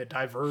really kind of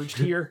diverged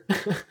here.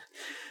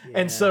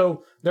 And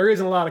so there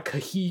isn't a lot of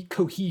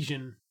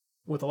cohesion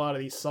with a lot of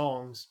these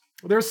songs.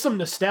 There's some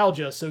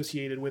nostalgia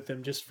associated with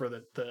them just for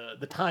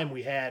the time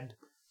we had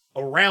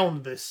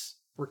around this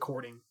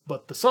recording.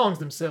 But the songs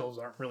themselves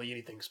aren't really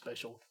anything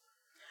special.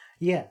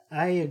 Yeah,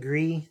 I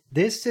agree.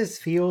 This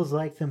just feels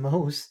like the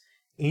most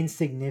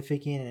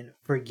insignificant and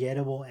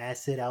forgettable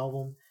Acid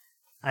album.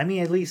 I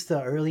mean, at least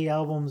the early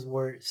albums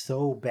were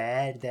so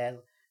bad that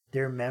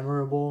they're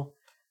memorable,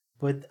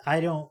 but I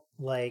don't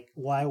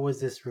why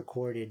was this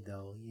recorded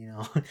though,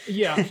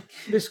 Yeah,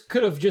 this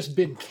could have just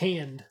been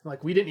canned.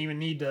 Like we didn't even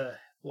need to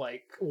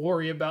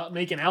worry about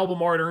making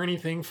album art or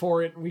anything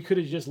for it. We could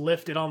have just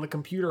left it on the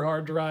computer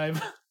hard drive.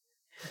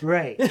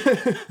 Right.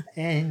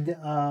 And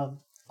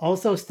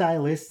also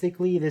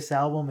stylistically, this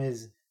album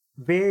is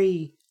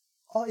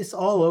it's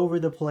all over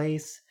the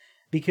place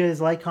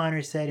because like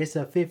Connor said, it's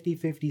a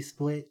 50-50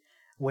 split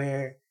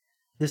where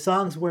the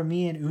songs where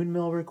me and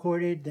Unmil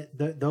recorded,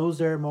 those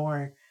are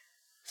more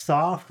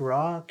soft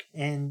rock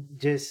and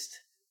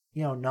just,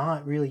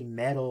 not really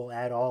metal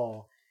at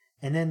all.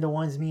 And then the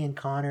ones me and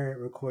Connor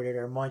recorded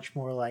are much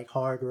more like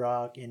hard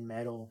rock and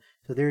metal.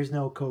 so there's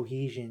no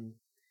cohesion.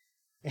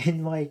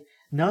 And like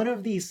none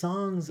of these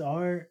songs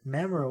are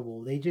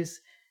memorable.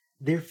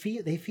 They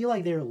feel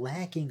like they're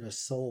lacking a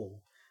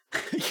soul.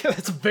 Yeah,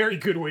 that's a very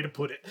good way to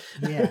put it.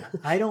 Yeah,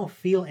 I don't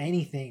feel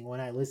anything when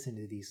I listen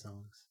to these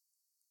songs.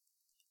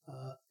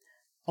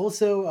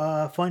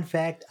 Also, fun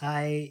fact,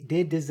 I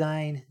did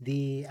design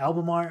the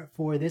album art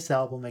for this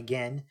album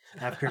again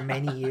after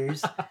many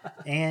years.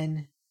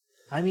 And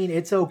I mean,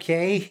 it's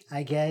okay,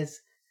 I guess.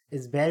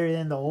 It's better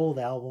than the old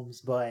albums,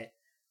 but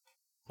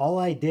all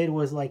I did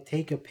was like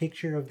take a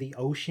picture of the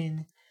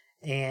ocean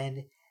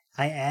and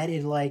I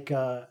added like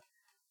a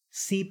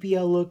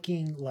sepia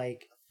looking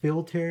like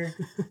filter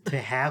to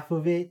half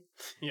of it.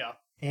 Yeah.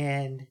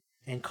 And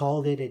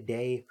called it a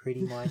day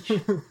pretty much.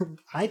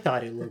 I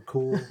thought it looked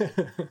cool,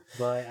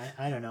 but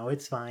I don't know,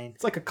 it's fine.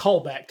 It's like a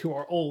callback to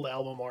our old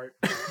album art.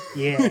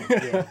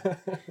 Yeah.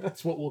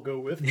 That's what we'll go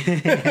with.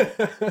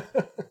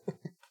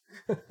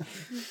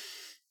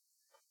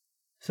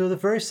 So the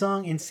first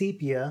song in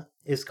Sepia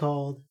is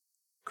called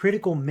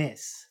Critical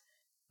Miss,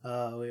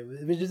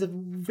 which is a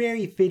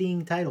very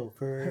fitting title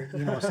for,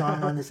 a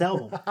song on this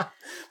album.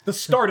 The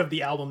start of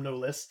the album, no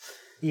less.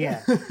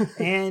 Yeah.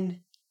 And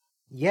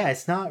yeah,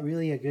 it's not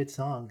really a good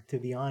song, to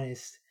be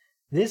honest.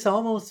 This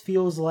almost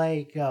feels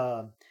like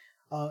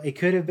it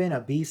could have been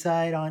a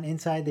B-side on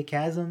Inside the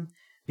Chasm,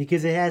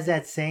 because it has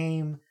that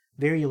same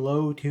very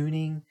low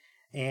tuning,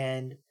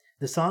 and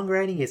the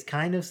songwriting is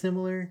kind of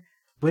similar.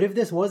 But if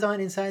this was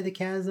on Inside the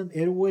Chasm,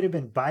 it would have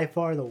been by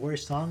far the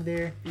worst song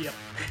there. Yep.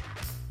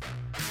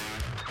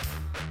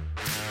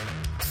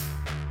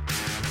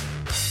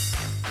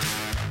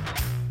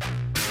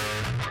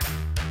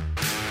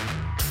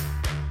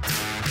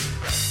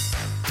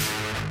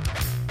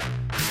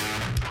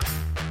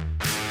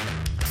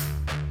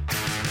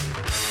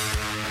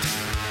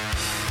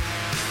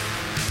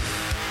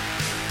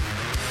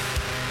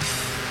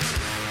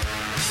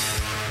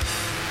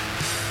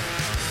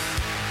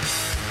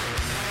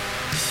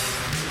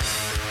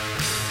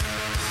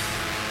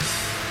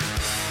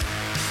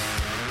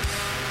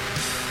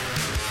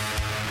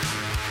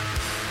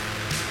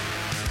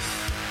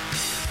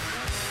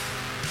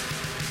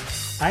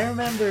 I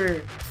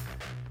remember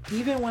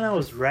even when I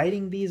was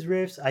writing these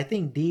riffs, I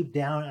think deep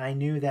down I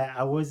knew that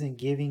I wasn't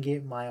giving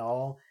it my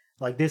all.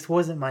 Like, this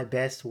wasn't my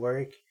best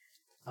work.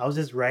 I was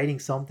just writing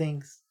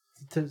something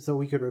so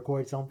we could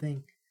record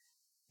something.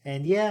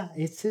 And yeah,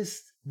 it's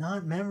just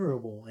not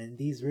memorable, and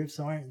these riffs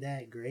aren't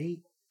that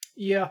great.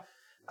 Yeah.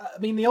 I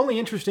mean, the only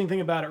interesting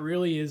thing about it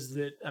really is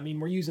that, I mean,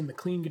 we're using the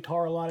clean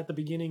guitar a lot at the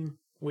beginning,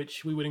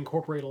 which we would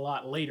incorporate a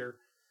lot later.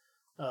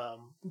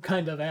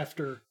 Kind of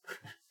after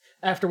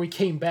we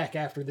came back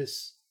after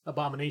this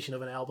abomination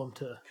of an album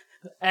to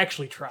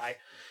actually try.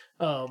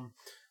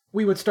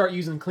 We would start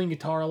using clean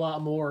guitar a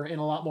lot more in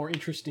a lot more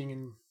interesting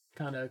and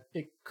kind of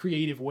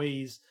creative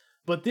ways.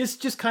 But this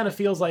just kind of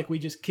feels like we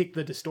just kicked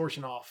the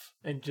distortion off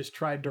and just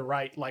tried to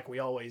write like we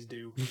always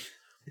do.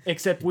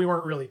 Except we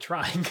weren't really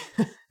trying.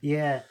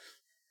 Yeah.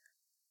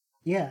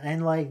 Yeah,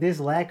 and like this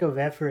lack of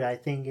effort, I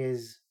think,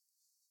 is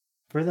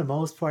for the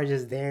most part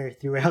just there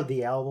throughout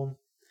the album.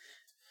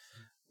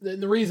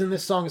 The reason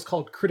this song is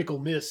called Critical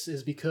Miss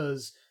is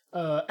because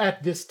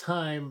at this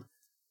time,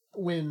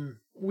 when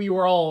we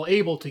were all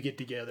able to get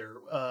together,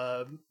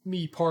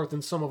 me, Parth,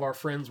 and some of our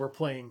friends were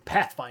playing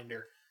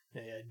Pathfinder,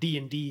 a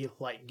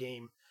D&D-like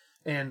game.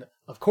 And,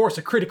 of course,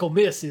 a critical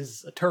miss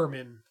is a term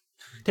in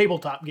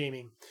tabletop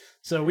gaming.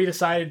 So we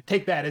decided to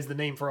take that as the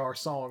name for our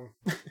song.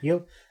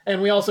 Yep.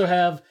 And we also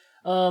have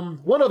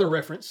one other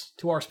reference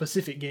to our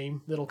specific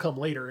game that'll come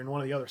later in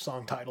one of the other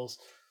song titles.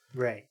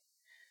 Right.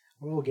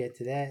 We'll get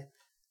to that.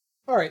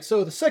 All right,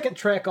 so the second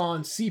track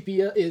on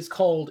Sepia is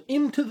called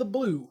Into the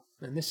Blue,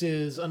 and this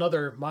is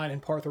another mine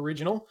and Parth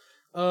original.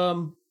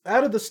 Out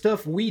of the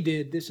stuff we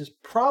did, this is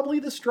probably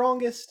the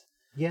strongest.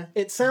 Yeah.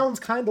 It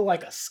sounds kind of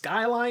like a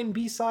Skyline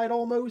B-side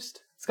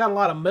almost. It's got a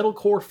lot of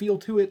metalcore feel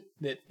to it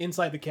that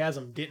Inside the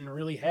Chasm didn't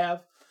really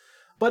have.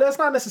 But that's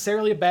not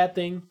necessarily a bad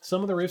thing.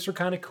 Some of the riffs are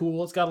kind of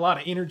cool. It's got a lot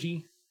of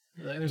energy.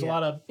 There's a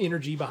lot of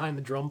energy behind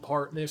the drum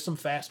part, and there's some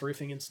fast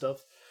riffing and stuff.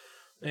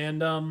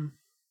 And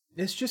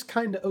it's just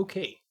kind of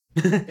okay.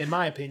 In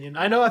my opinion.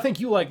 I think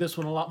you like this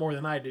one a lot more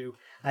than I do.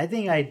 I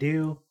think I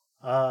do.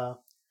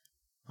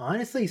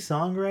 Honestly,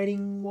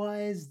 songwriting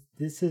wise,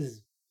 this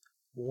is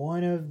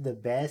one of the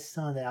best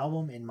on the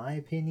album, in my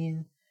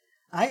opinion.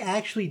 I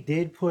actually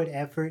did put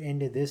effort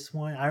into this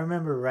one. I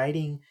remember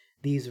writing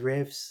these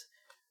riffs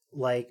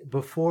like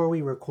before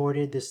we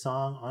recorded the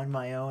song on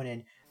my own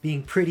and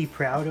being pretty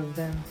proud of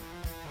them.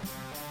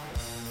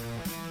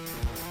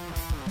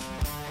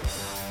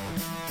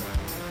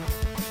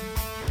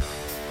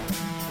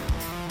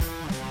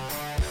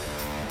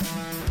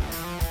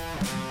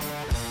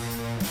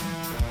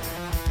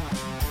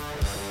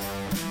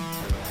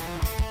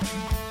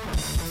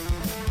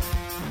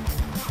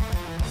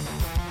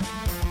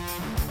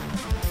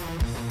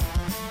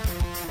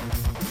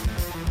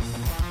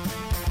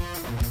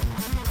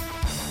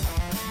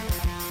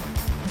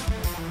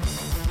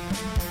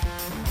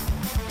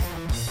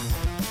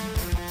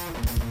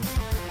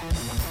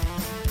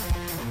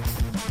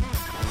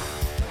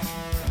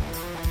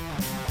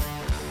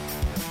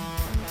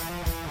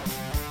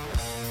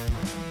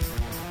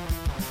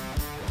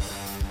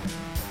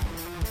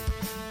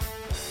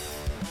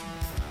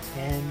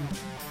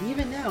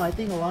 know. I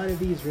think a lot of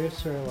these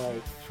riffs are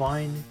like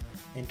fun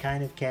and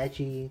kind of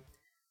catchy.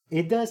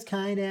 It does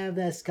kind of have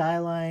that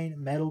Skyline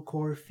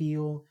metalcore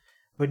feel,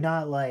 but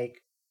not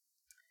like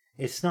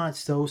it's not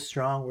so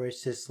strong where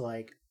it's just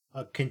like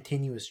a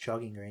continuous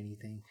chugging or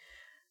anything.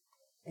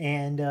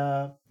 And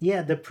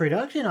yeah, the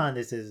production on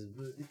this is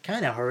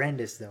kind of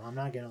horrendous, though. I'm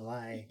not gonna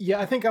lie. Yeah,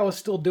 I think I was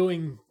still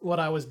doing what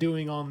I was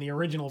doing on the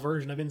original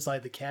version of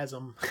Inside the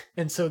Chasm.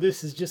 And so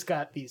this has just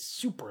got these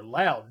super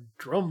loud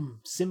drum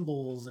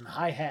cymbals and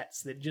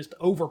hi-hats that just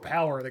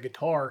overpower the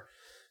guitar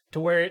to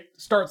where it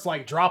starts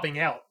like dropping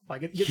out.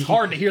 Like it gets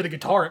hard to hear the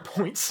guitar at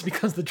points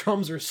because the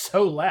drums are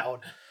so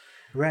loud.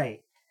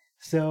 Right.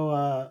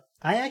 So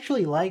I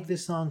actually like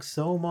this song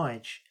so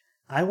much.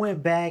 I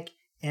went back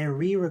and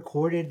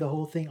re-recorded the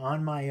whole thing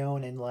on my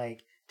own in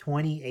like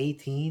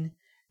 2018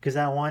 because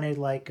I wanted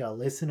like a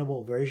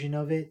listenable version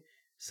of it.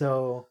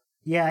 So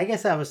yeah, I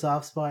guess I have a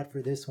soft spot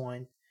for this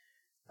one.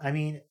 I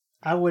mean,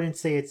 I wouldn't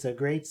say it's a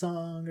great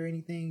song or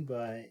anything,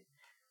 but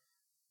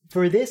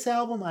for this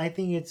album, I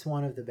think it's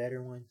one of the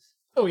better ones.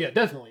 Oh yeah,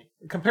 definitely.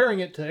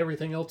 Comparing it to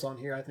everything else on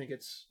here, I think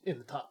it's in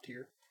the top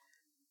tier.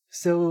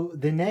 So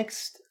the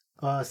next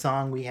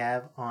song we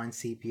have on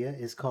Sepia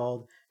is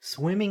called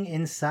Swimming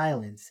in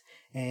Silence.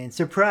 And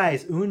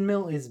surprise,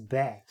 Unmil is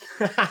back.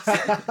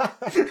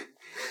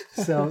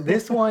 So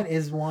this one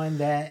is one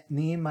that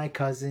me and my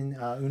cousin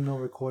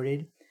Unmil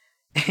recorded.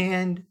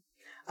 And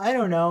I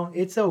don't know,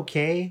 it's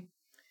okay.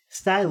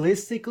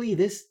 Stylistically,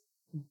 this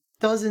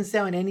doesn't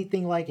sound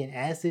anything like an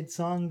acid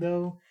song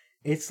though.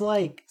 It's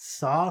like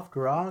soft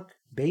rock,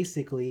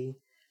 basically,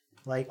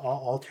 like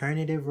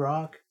alternative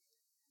rock.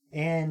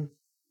 And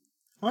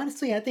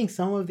honestly, I think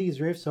some of these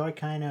riffs are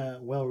kind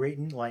of well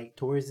written, like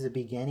towards the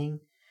beginning.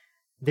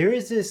 There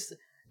is this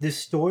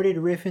distorted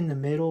riff in the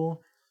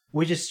middle,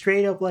 which is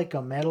straight up like a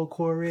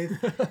metalcore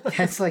riff.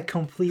 That's like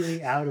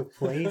completely out of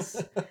place.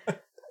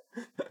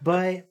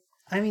 But,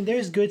 I mean,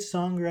 there's good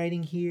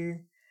songwriting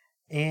here.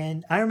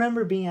 And I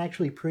remember being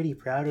actually pretty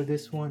proud of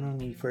this one when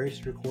we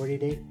first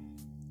recorded it.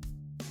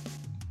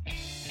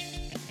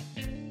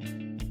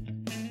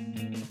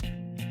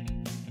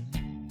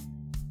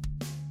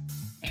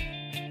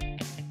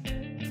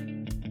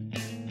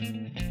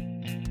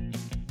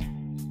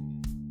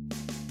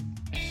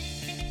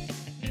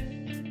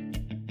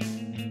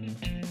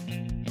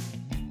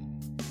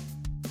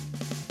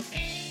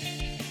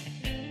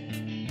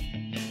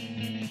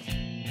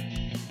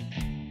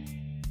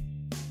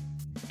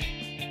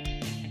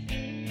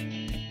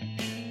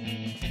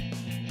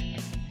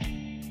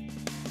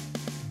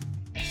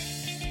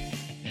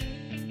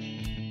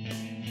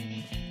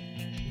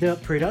 The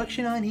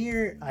production on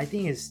here, I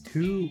think, is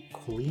too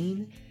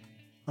clean.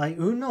 Like,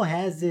 Uno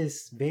has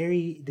this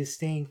very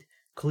distinct,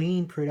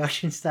 clean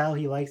production style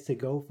he likes to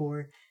go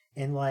for.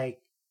 And, like,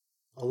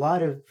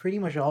 pretty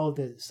much all of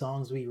the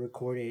songs we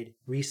recorded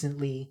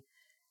recently.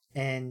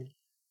 And,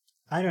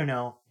 I don't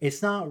know,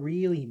 it's not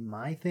really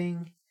my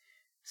thing.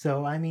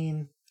 So, I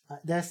mean,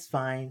 that's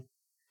fine.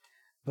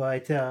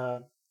 But,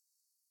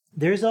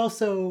 there's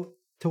also,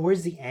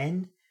 towards the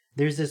end,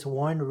 there's this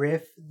one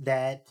riff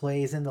that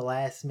plays in the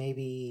last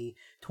maybe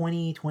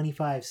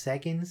 20-25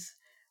 seconds,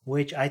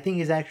 which I think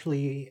is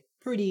actually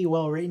pretty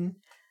well written.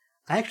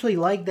 I actually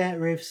like that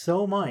riff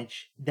so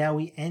much that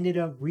we ended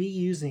up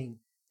reusing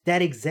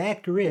that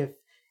exact riff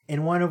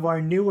in one of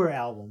our newer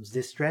albums,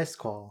 Distress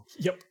Call.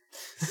 Yep.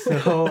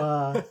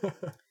 So,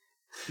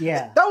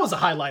 yeah. That was a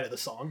highlight of the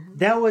song.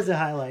 That was a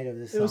highlight of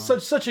the song. It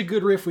was such a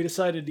good riff, we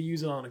decided to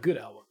use it on a good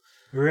album.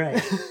 Right.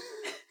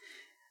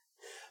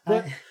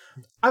 But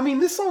I mean,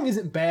 this song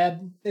isn't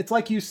bad. It's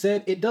like you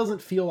said, it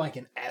doesn't feel like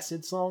an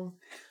acid song.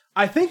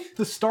 I think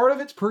the start of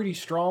it's pretty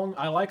strong.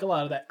 I like a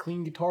lot of that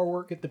clean guitar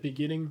work at the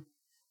beginning.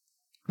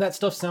 That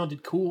stuff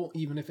sounded cool,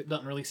 even if it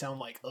doesn't really sound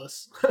like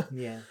us.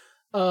 Yeah.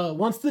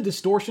 Once the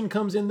distortion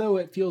comes in, though,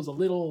 it feels a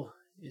little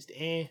just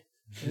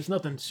There's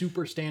nothing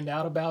super stand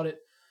out about it.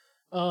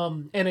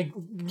 And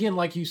again,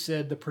 like you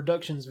said, the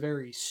production's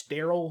very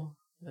sterile.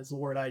 That's the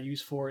word I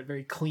use for it.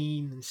 Very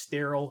clean and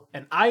sterile.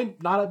 And I'm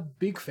not a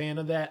big fan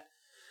of that.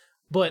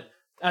 But,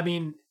 I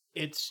mean,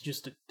 it's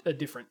just a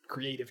different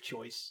creative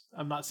choice.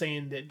 I'm not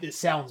saying that this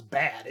sounds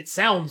bad. It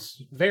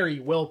sounds very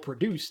well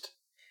produced.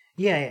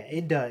 Yeah,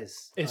 it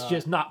does. It's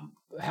just not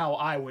how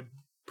I would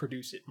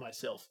produce it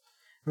myself.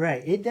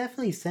 Right. It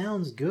definitely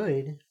sounds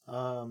good.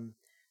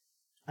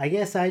 I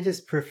guess I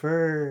just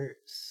prefer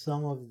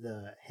some of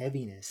the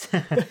heaviness.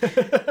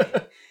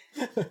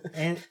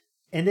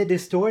 And the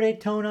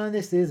distorted tone on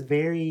this is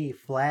very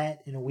flat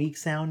and weak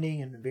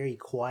sounding and very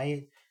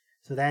quiet.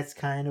 So that's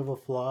kind of a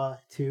flaw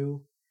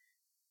too.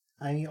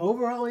 I mean,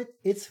 overall,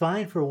 it's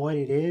fine for what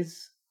it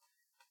is.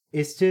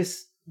 It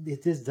just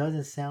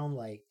doesn't sound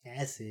like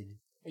acid.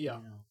 Yeah.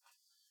 You know?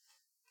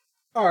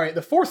 All right,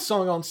 the fourth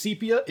song on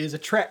Sepia is a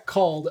track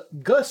called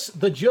Gus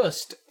the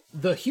Just,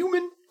 the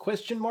Human, ?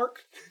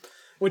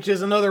 Which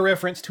is another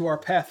reference to our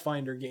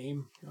Pathfinder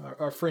game.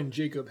 Our friend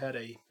Jacob had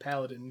a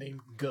paladin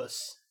named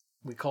Gus.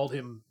 We called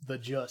him the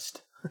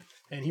Just,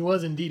 and he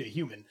was indeed a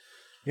human.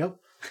 Yep.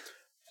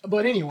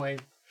 But anyway,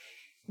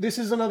 this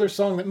is another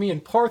song that me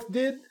and Parth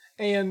did,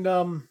 and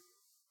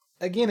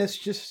again,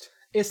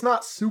 it's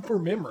not super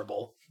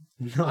memorable.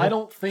 No. I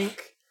don't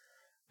think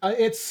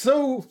it's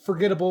so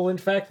forgettable, in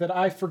fact, that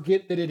I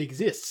forget that it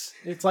exists.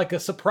 It's like a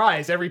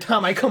surprise every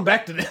time I come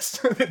back to this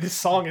that this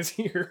song is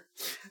here.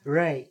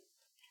 Right.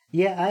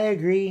 Yeah, I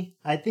agree.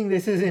 I think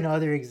this is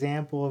another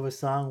example of a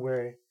song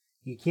where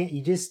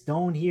you just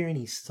don't hear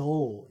any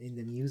soul in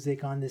the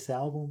music on this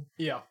album.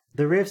 Yeah.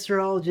 The riffs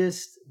are all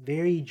just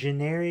very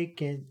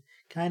generic and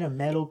kind of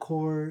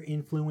metalcore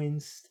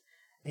influenced.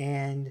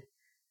 And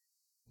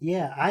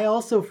yeah, I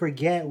also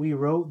forget we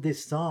wrote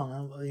this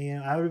song.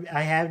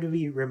 I have to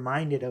be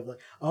reminded of like,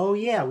 oh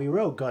yeah, we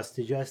wrote Gust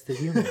to Just the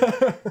Human.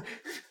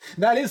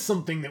 That is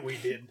something that we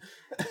did.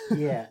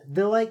 Yeah,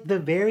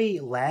 the very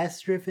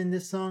last riff in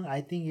this song,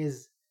 I think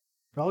is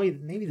probably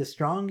maybe the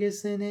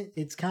strongest in it.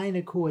 It's kind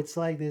of cool. It's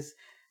like this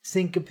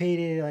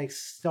syncopated like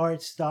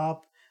start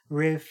stop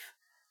riff,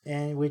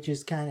 and which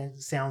is kind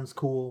of sounds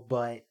cool,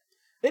 but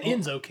it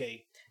ends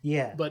okay.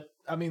 Yeah, but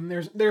I mean,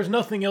 there's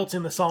nothing else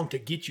in the song to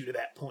get you to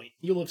that point.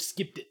 You'll have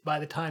skipped it by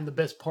the time the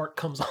best part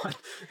comes on.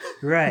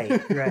 Right.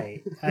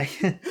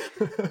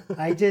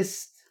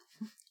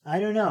 I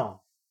don't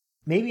know.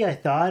 Maybe I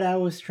thought I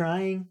was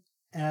trying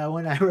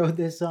when I wrote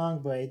this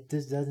song, but it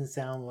just doesn't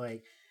sound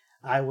like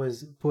I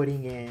was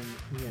putting in,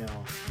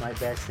 my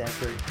best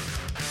effort.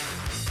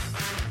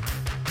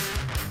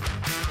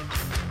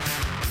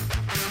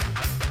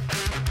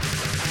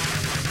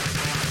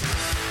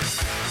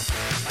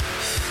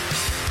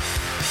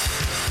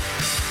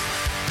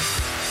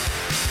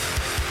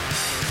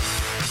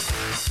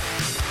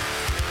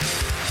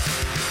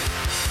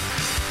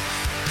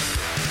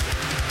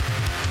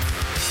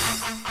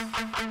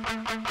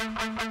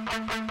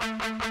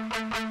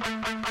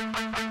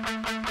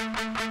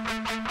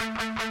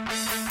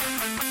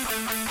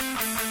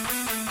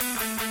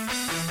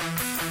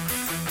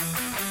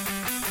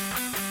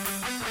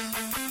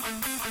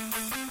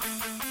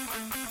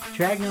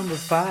 Track number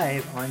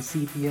 5 on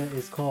Sepia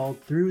is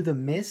called Through the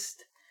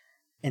Mist,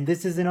 and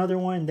this is another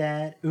one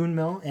that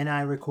Unmil and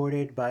I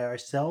recorded by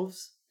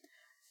ourselves.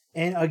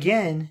 And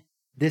again,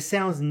 this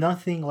sounds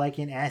nothing like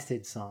an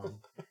acid song.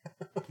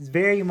 It's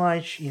very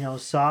much,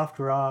 soft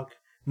rock.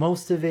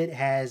 Most of it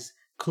has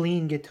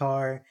clean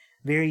guitar,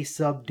 very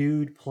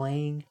subdued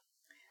playing,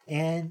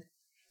 and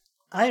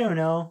I don't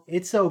know,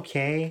 it's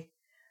okay.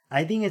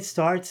 I think it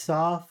starts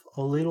off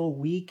a little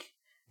weak.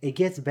 It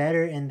gets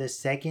better in the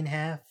second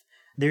half.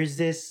 There's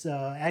this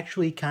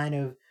actually kind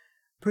of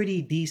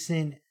pretty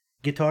decent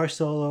guitar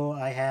solo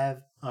I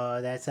have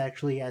that's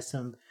actually has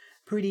some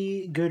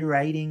pretty good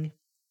writing.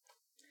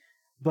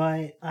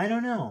 But I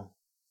don't know.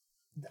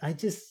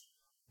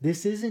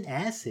 This isn't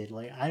acid.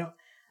 Like,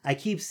 I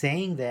keep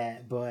saying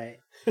that, but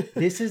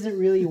this isn't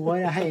really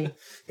what I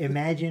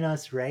imagine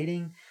us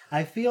writing.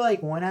 I feel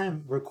like when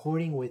I'm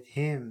recording with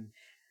him,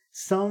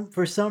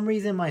 for some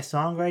reason my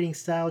songwriting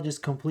style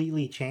just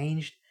completely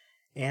changed,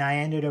 and I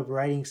ended up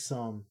writing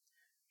some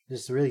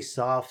just really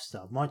soft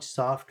stuff, much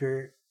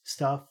softer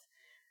stuff.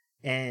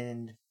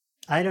 And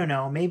I don't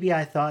know, maybe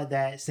I thought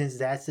that since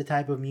that's the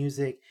type of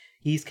music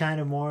he's kind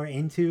of more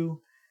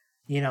into,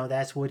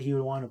 that's what he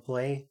would want to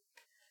play.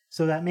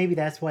 So that maybe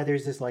that's why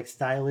there's this like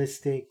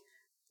stylistic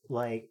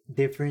like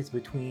difference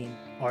between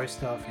our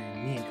stuff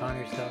and me and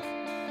Connor's stuff.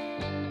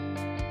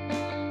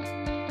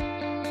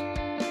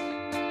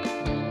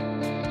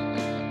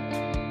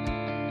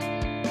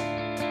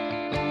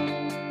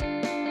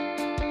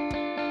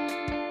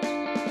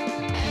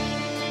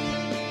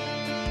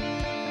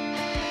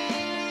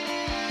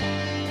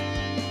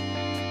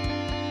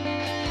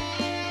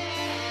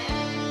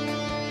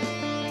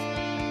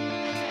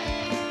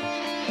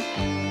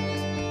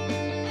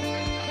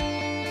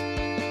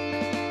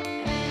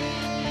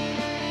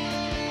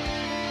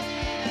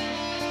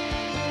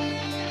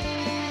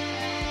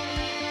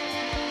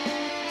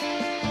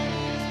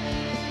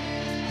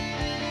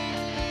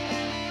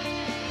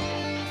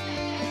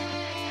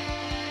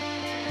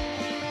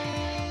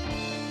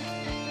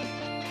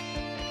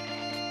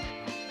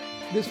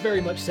 This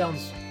very much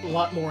sounds a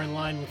lot more in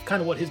line with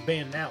kind of what his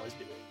band now is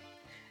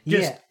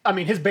doing. I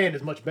mean, his band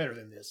is much better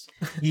than this.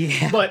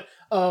 Yeah. But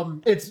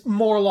it's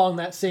more along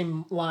that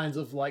same lines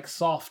of like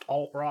soft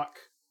alt rock.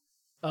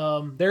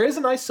 There is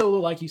a nice solo,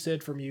 like you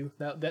said, from you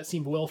that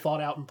seemed well thought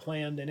out and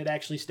planned, and it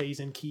actually stays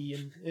in key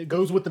and it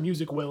goes with the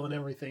music well and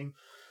everything.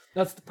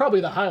 That's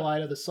probably the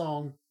highlight of the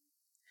song.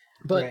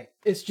 But right.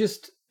 It's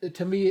just,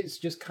 to me, it's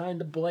just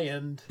kind of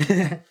bland.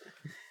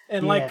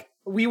 And like,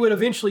 we would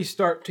eventually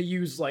start to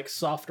use like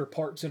softer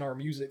parts in our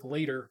music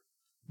later,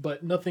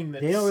 but nothing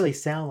that they don't really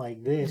sound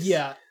like this.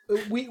 Yeah,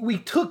 we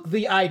took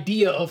the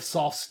idea of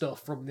soft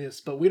stuff from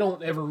this, but we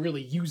don't ever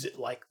really use it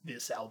like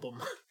this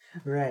album.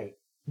 Right.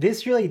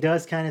 This really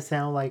does kind of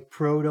sound like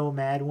proto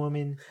Mad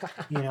Woman.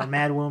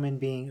 Mad Woman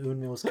being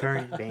Unmil's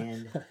current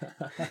band.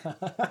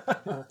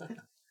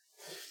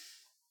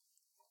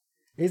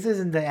 This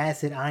isn't the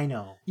acid I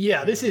know.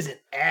 Yeah, this isn't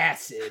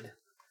acid.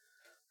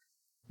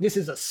 This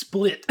is a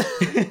split.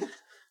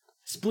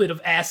 Split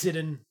of acid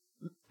and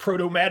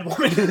proto Mad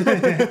Woman.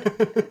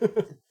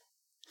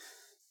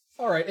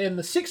 All right, and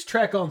the sixth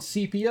track on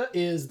Sepia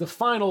is the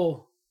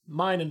final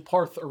Mine and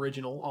Parth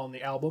original on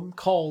the album,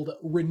 called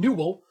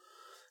Renewal.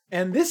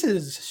 And this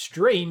is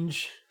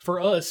strange for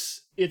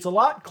us. It's a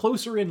lot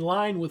closer in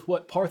line with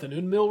what Parth and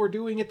Unmil were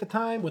doing at the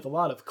time, with a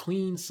lot of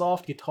clean,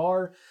 soft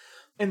guitar.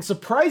 And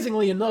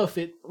surprisingly enough,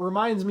 it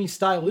reminds me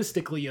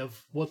stylistically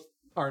of what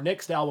our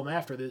next album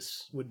after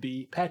this would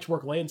be,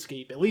 Patchwork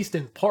Landscape, at least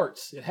in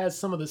parts. It has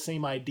some of the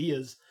same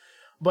ideas,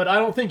 but I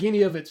don't think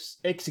any of it's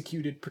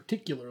executed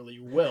particularly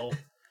well.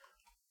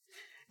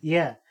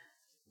 Yeah,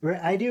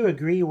 I do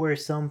agree where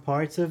some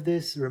parts of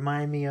this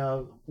remind me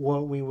of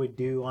what we would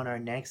do on our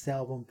next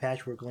album,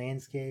 Patchwork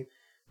Landscape,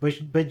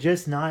 but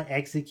just not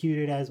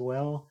executed as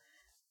well.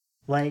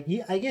 Like,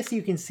 I guess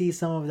you can see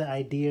some of the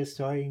ideas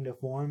starting to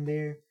form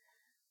there.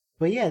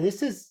 But yeah,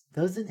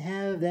 doesn't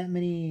have that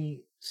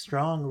many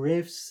strong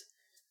riffs.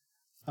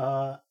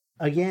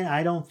 Again,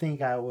 I don't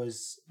think I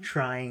was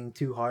trying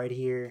too hard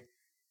here.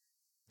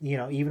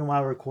 Even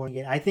while recording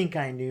it, I think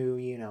I knew,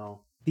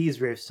 these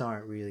riffs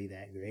aren't really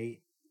that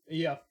great.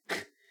 Yeah.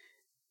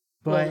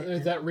 But well,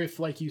 that riff,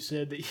 like you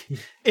said, that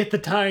at the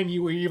time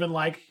you were even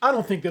like, I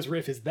don't think this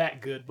riff is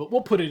that good, but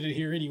we'll put it in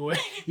here anyway.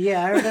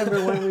 Yeah, I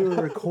remember when we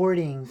were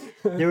recording,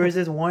 there was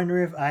this one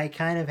riff I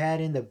kind of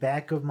had in the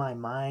back of my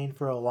mind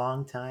for a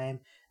long time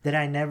that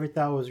I never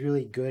thought was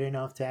really good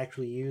enough to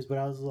actually use, but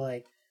I was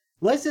like,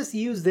 let's just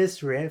use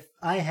this riff.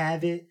 I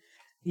have it,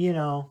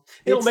 It'll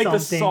make the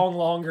song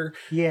longer.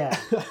 Yeah.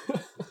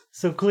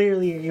 So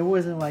clearly it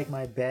wasn't like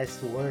my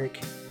best work.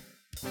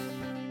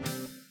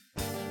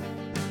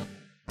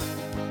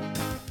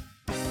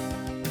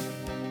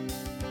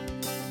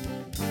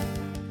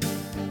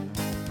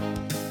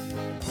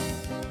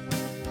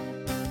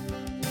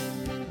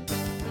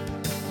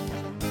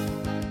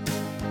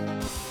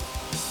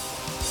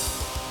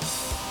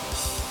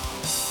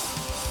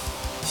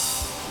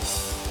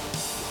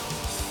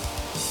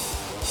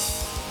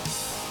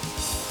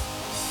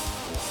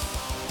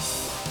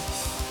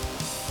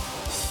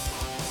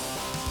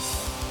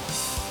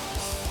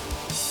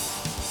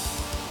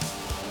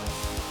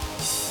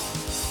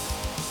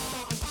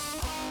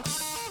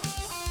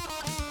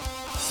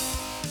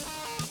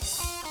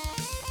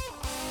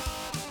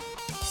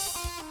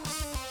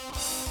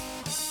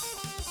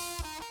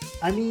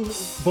 I mean,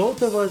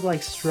 both of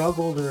us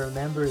struggle to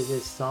remember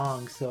this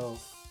song, so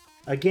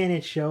again,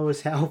 it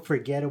shows how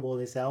forgettable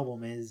this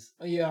album is.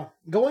 Yeah,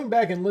 going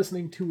back and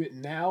listening to it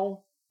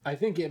now, I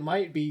think it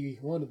might be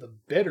one of the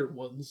better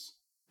ones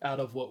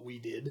out of what we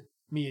did,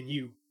 me and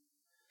you.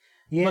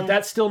 Yeah. But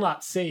that's still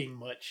not saying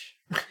much.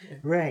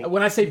 Right.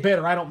 When I say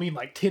better, I don't mean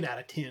 10 out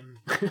of 10.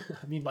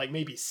 I mean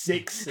maybe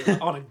 6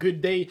 on a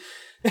good day.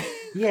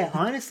 Yeah,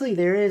 honestly,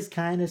 there is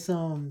kind of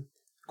some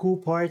cool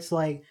parts.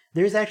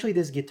 There's actually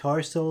this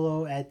guitar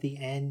solo at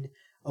the end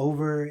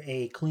over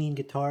a clean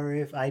guitar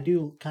riff. I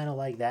do kind of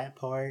like that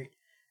part.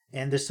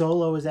 And the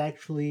solo is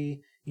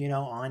actually,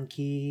 on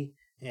key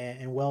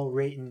and well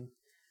written.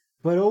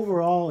 But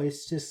overall,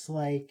 it's just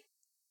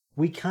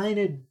we kind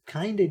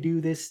of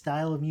do this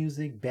style of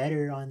music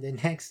better on the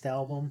next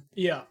album.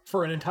 Yeah,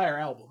 for an entire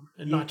album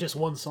and not just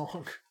one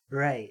song.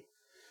 Right.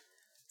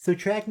 So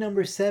track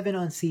number 7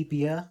 on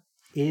Sepia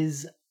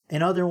is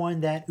another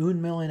one that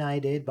Unmil and I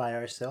did by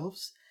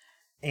ourselves.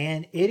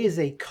 And it is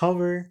a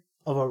cover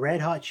of a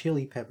Red Hot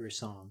Chili Peppers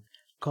song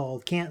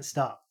called Can't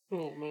Stop.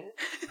 Oh, man.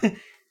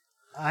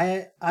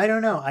 I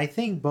don't know. I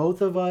think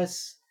both of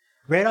us...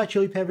 Red Hot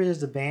Chili Peppers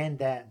is a band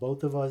that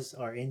both of us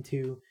are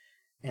into.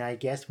 And I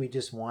guess we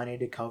just wanted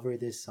to cover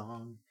this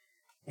song.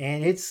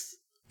 And it's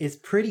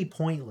pretty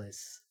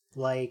pointless.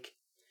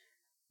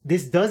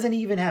 This doesn't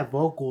even have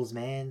vocals,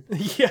 man.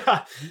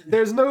 Yeah,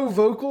 there's no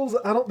vocals.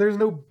 There's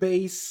no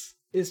bass.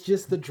 It's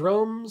just the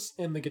drums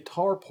and the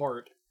guitar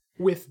part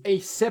with a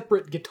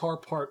separate guitar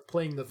part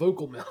playing the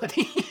vocal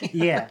melody.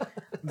 Yeah.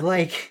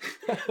 What?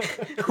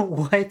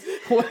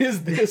 What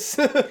is this?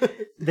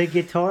 The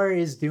guitar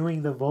is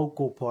doing the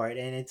vocal part,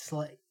 and it's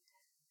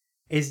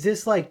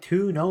just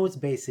 2 notes,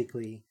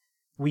 basically.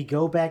 We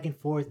go back and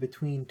forth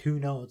between 2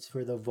 notes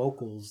for the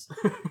vocals.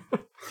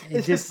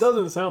 It just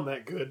doesn't sound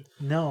that good.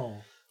 No.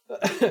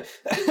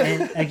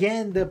 And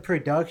again, the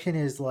production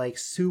is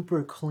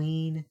super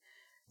clean,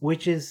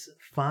 which is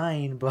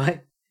fine,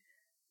 but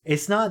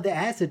it's not the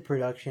acid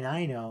production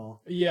I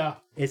know. Yeah.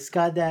 It's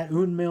got that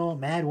Unmil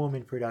Mad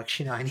Woman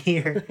production on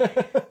here.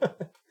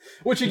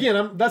 Which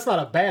again, that's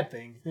not a bad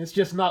thing. It's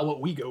just not what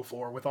we go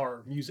for with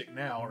our music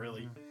now,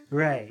 really.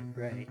 Right.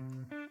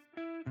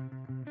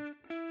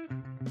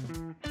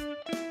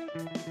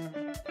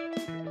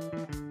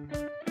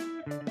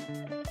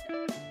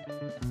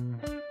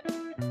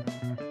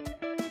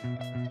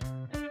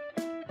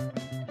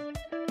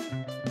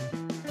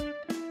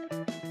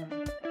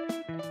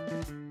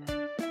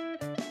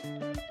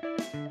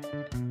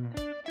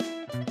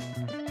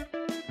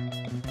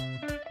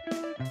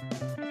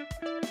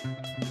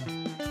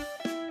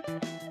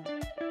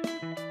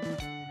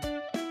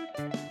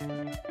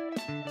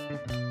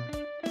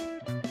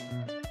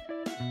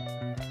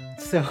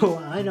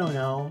 So I don't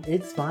know.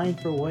 It's fine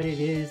for what it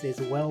is. It's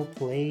well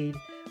played,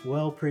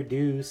 well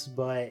produced,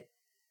 but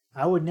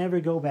I would never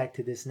go back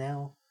to this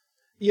now.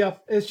 Yeah,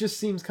 it just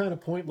seems kind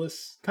of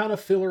pointless, kind of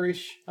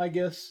fillerish, I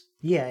guess.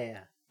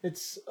 Yeah.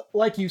 It's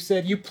like you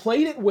said, you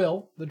played it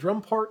well. The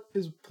drum part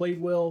is played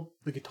well.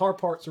 The guitar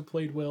parts are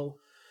played well.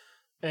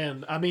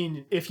 And I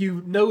mean, if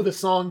you know the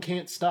song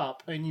Can't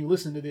Stop and you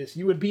listen to this,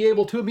 you would be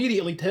able to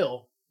immediately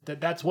tell that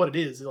that's what it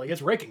is. Like,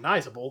 it's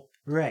recognizable.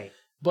 Right.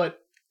 But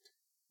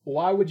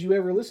why would you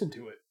ever listen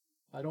to it?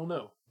 I don't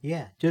know.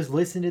 Yeah, just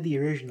listen to the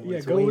original. Yeah,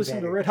 it's go way listen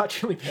better. to Red Hot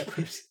Chili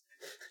Peppers.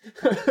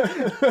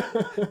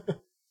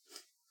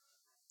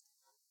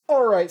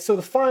 Alright, so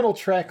the final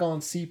track on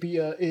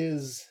Sepia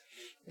is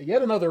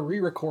yet another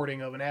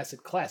re-recording of an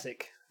acid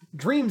classic.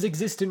 Dreams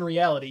Exist in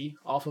Reality,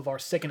 off of our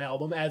second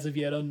album, As of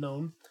Yet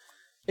Unknown.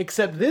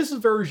 Except this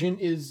version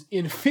is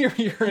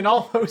inferior in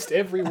almost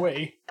every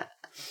way.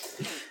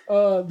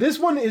 This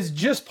one is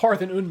just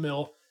Parth and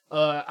Unmil.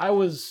 I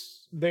was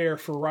there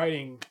for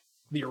writing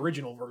the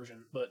original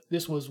version, but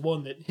this was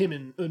one that him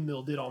and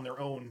Unmil did on their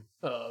own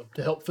to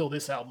help fill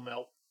this album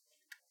out.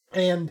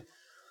 And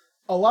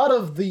a lot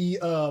of the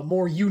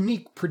more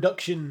unique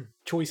production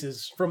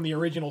choices from the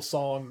original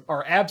song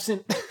are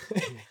absent,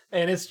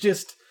 and it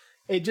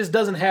just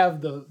doesn't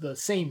have the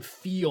same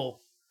feel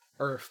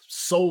or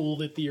soul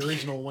that the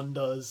original one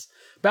does.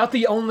 About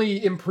the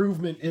only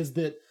improvement is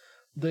that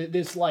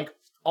this like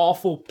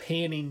awful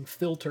panning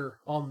filter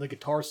on the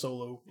guitar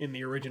solo in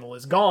the original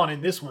is gone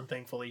in this one,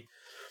 thankfully.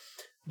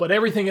 But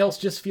everything else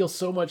just feels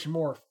so much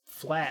more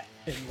flat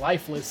and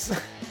lifeless.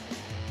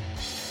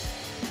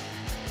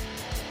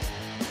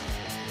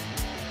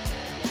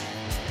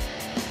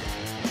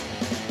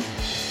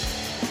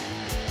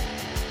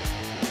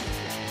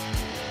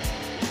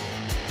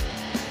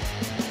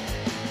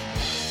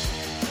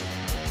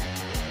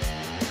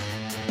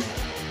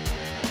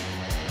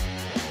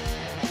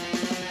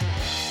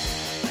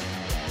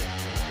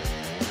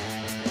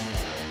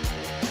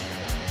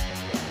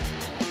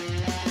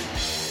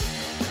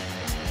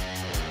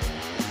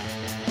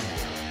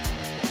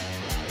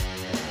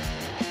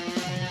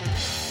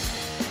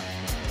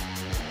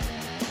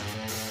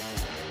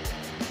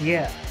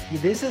 Yeah,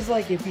 this is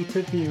like if you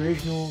took the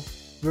original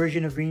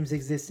version of Dreams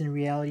Exist in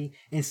Reality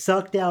and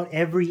sucked out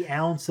every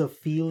ounce of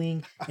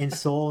feeling and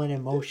soul and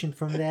emotion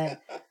from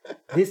that.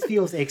 This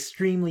feels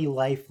extremely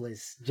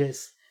lifeless.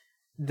 Just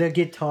the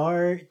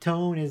guitar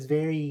tone is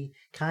very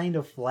kind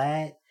of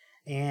flat,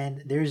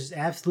 and there's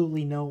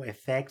absolutely no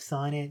effects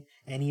on it.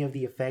 Any of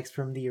the effects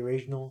from the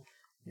original,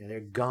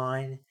 they're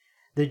gone.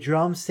 The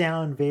drums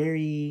sound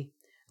very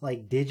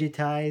like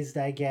digitized,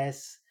 I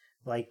guess,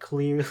 like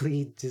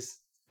clearly just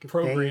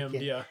Programmed,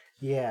 and, yeah.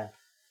 Yeah.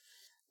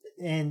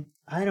 And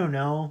I don't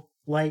know,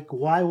 like,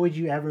 why would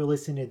you ever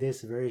listen to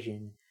this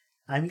version?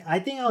 I mean, I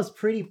think I was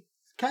pretty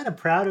kind of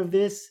proud of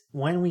this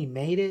when we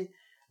made it,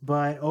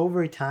 but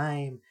over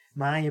time,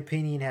 my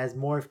opinion has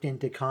morphed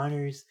into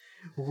Connor's,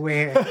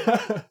 where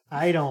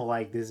I don't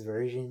like this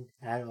version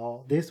at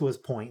all. This was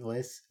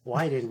pointless.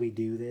 Why did we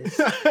do this?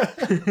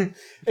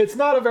 It's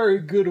not a very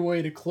good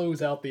way to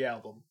close out the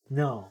album.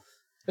 No.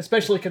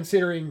 Especially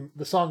considering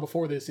the song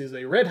before this is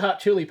a Red Hot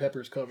Chili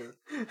Peppers cover.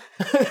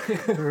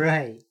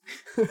 Right.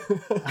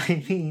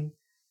 I mean,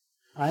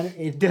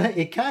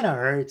 it kind of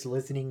hurts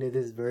listening to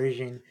this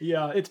version.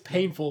 Yeah, it's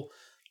painful.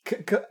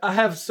 I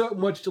have so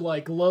much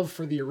like love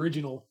for the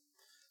original,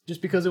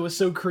 just because it was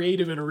so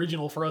creative and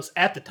original for us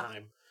at the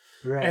time.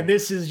 Right. And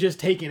this is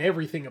just taking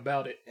everything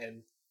about it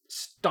and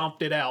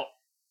stomped it out.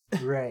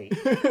 Right.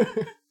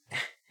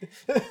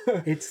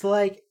 It's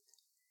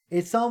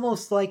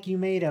almost like you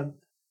made a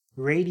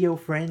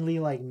radio-friendly,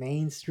 like,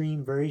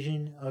 mainstream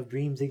version of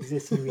Dreams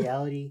Exist in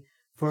Reality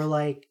for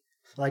like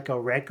a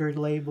record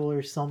label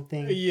or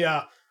something.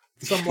 Yeah,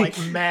 some like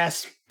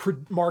mass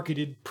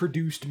marketed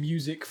produced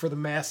music for the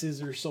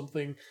masses or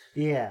something.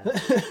 Yeah,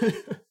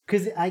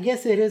 because I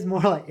guess it is more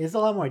like, it's a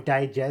lot more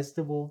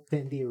digestible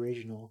than the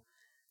original.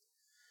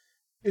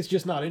 It's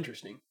just not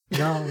interesting.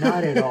 No,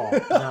 not at all.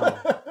 No.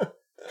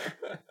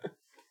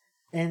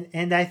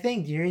 And I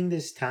think during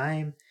this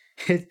time,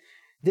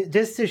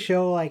 just to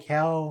show like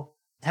how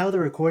the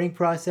recording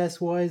process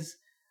was,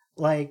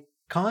 like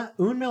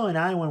Unmil and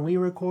I, when we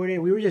recorded,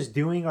 we were just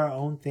doing our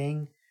own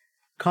thing.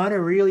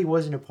 Connor really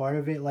wasn't a part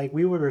of it. Like,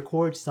 we would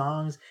record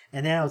songs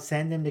and then I would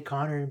send them to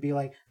Connor and be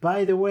like,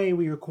 by the way,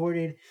 we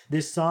recorded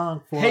this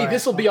song for hey,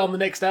 this will be on the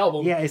next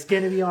album. Yeah, it's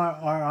gonna be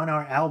on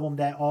our album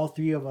that all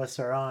three of us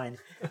are on,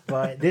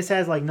 but this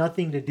has like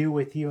nothing to do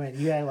with you, and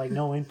you had like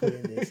no input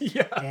in this.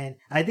 Yeah. And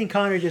I think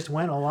Connor just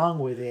went along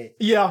with it.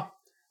 Yeah,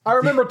 I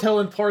remember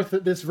telling Parth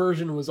that this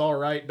version was all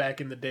right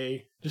back in the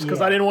day, just because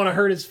I didn't want to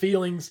hurt his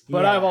feelings.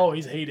 But I've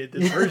always hated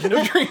this version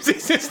of Dreams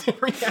Exist in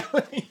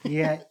Reality.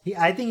 Yeah,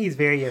 I think he's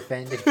very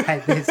offended by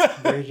this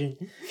version.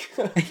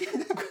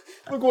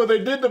 Look what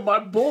they did to my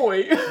boy.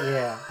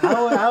 Yeah,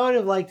 I would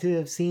have liked to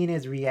have seen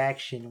his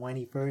reaction when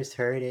he first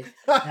heard it.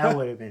 That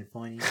would have been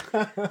funny.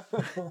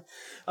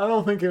 I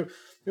don't think it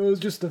was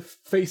just a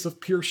face of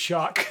pure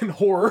shock and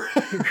horror.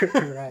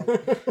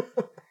 Right.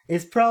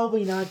 It's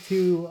probably not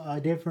too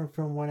different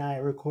from when I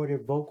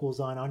recorded vocals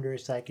on Under a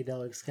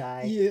Psychedelic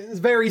Sky. Yeah, it's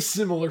very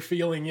similar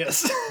feeling,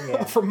 yes,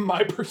 Yeah. from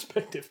my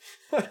perspective.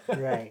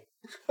 Right.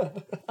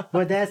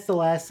 But that's the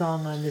last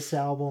song on this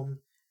album.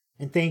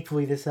 And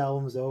thankfully this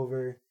album's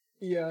over.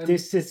 Yeah. And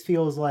This just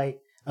feels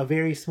like a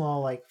very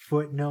small like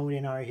footnote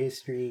in our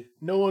history.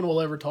 no one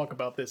will ever talk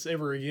about this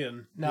ever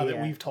again now that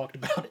Yeah. we've talked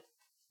about it.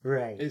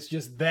 Right. It's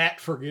just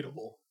that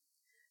forgettable.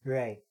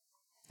 Right.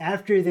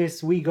 After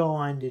this, we go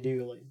on to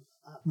do like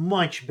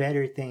much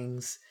better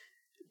things.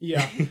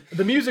 Yeah.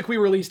 The music we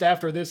released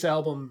after this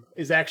album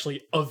is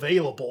actually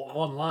available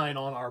online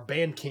on our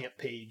Bandcamp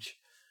page.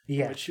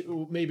 Yeah. Which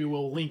maybe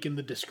we'll link in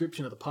the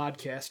description of the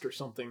podcast or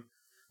something.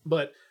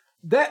 But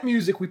that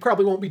music we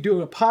probably won't be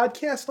doing a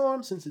podcast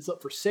on since it's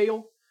up for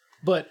sale.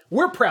 But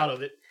we're proud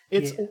of it.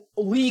 It's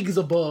leagues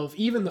above.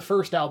 Even the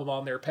first album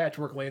on there,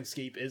 Patchwork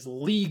Landscape, is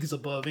leagues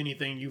above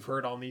anything you've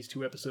heard on these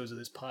 2 episodes of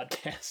this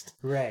podcast.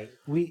 Right.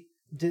 We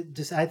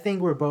just I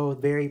think we're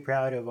both very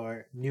proud of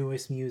our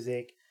newest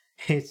music.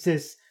 It's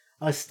just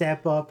a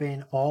step up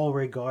in all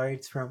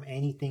regards from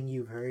anything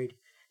you've heard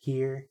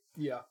here.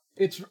 Yeah.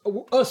 It's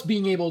us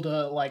being able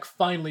to like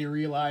finally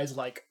realize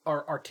like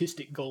our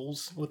artistic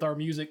goals with our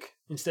music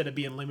instead of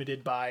being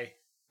limited by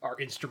our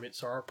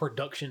instruments or our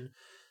production.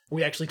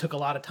 We actually took a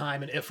lot of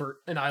time and effort,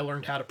 and I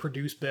learned how to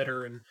produce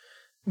better and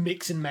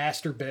mix and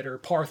master better.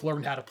 Parth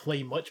learned how to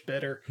play much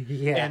better.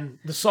 Yeah. And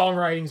the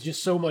songwriting's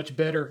just so much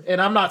better.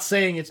 And I'm not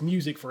saying it's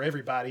music for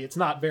everybody. It's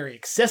not very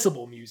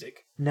accessible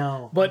music,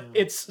 No. but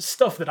it's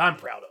stuff that I'm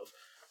proud of.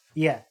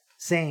 Yeah,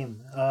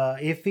 same.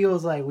 It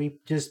feels like we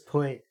just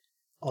put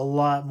a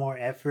lot more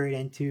effort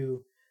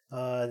into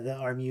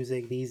our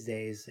music these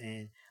days,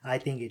 and I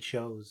think it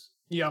shows.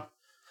 Yeah.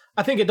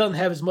 I think it doesn't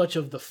have as much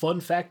of the fun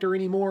factor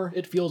anymore.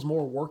 It feels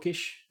more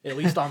workish, at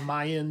least on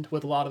my end,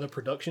 with a lot of the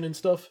production and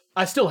stuff.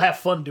 I still have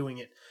fun doing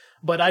it,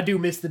 but I do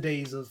miss the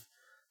days of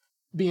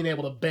being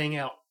able to bang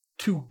out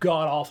 2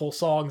 god-awful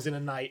songs in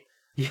a night,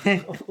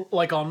 Yeah.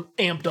 like on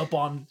amped up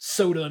on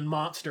Soda and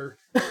Monster.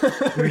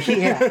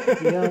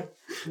 Yeah.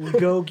 We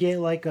go get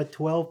like a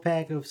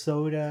 12-pack of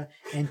soda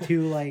and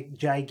 2 like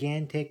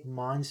gigantic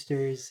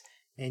monsters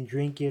and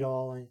drink it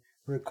all and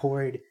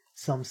record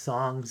some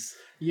songs.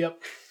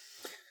 Yep.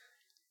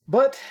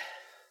 But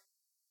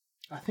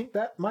I think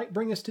that might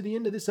bring us to the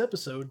end of this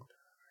episode.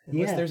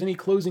 Unless there's any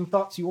closing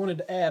thoughts you wanted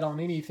to add on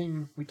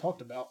anything we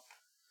talked about.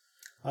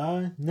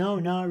 No,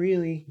 not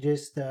really.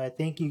 Just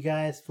thank you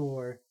guys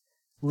for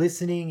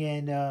listening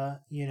and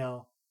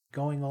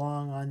going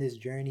along on this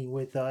journey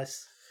with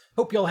us.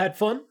 Hope y'all had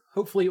fun.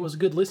 Hopefully it was a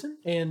good listen.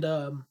 And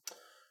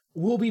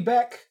we'll be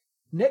back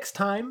next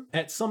time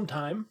at some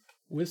time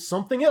with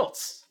something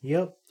else.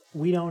 Yep.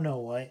 We don't know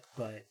what,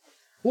 but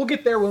we'll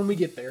get there when we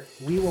get there.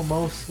 We will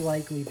most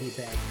likely be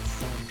back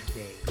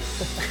someday.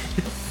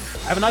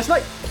 Have a nice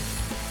night.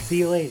 See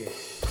you later.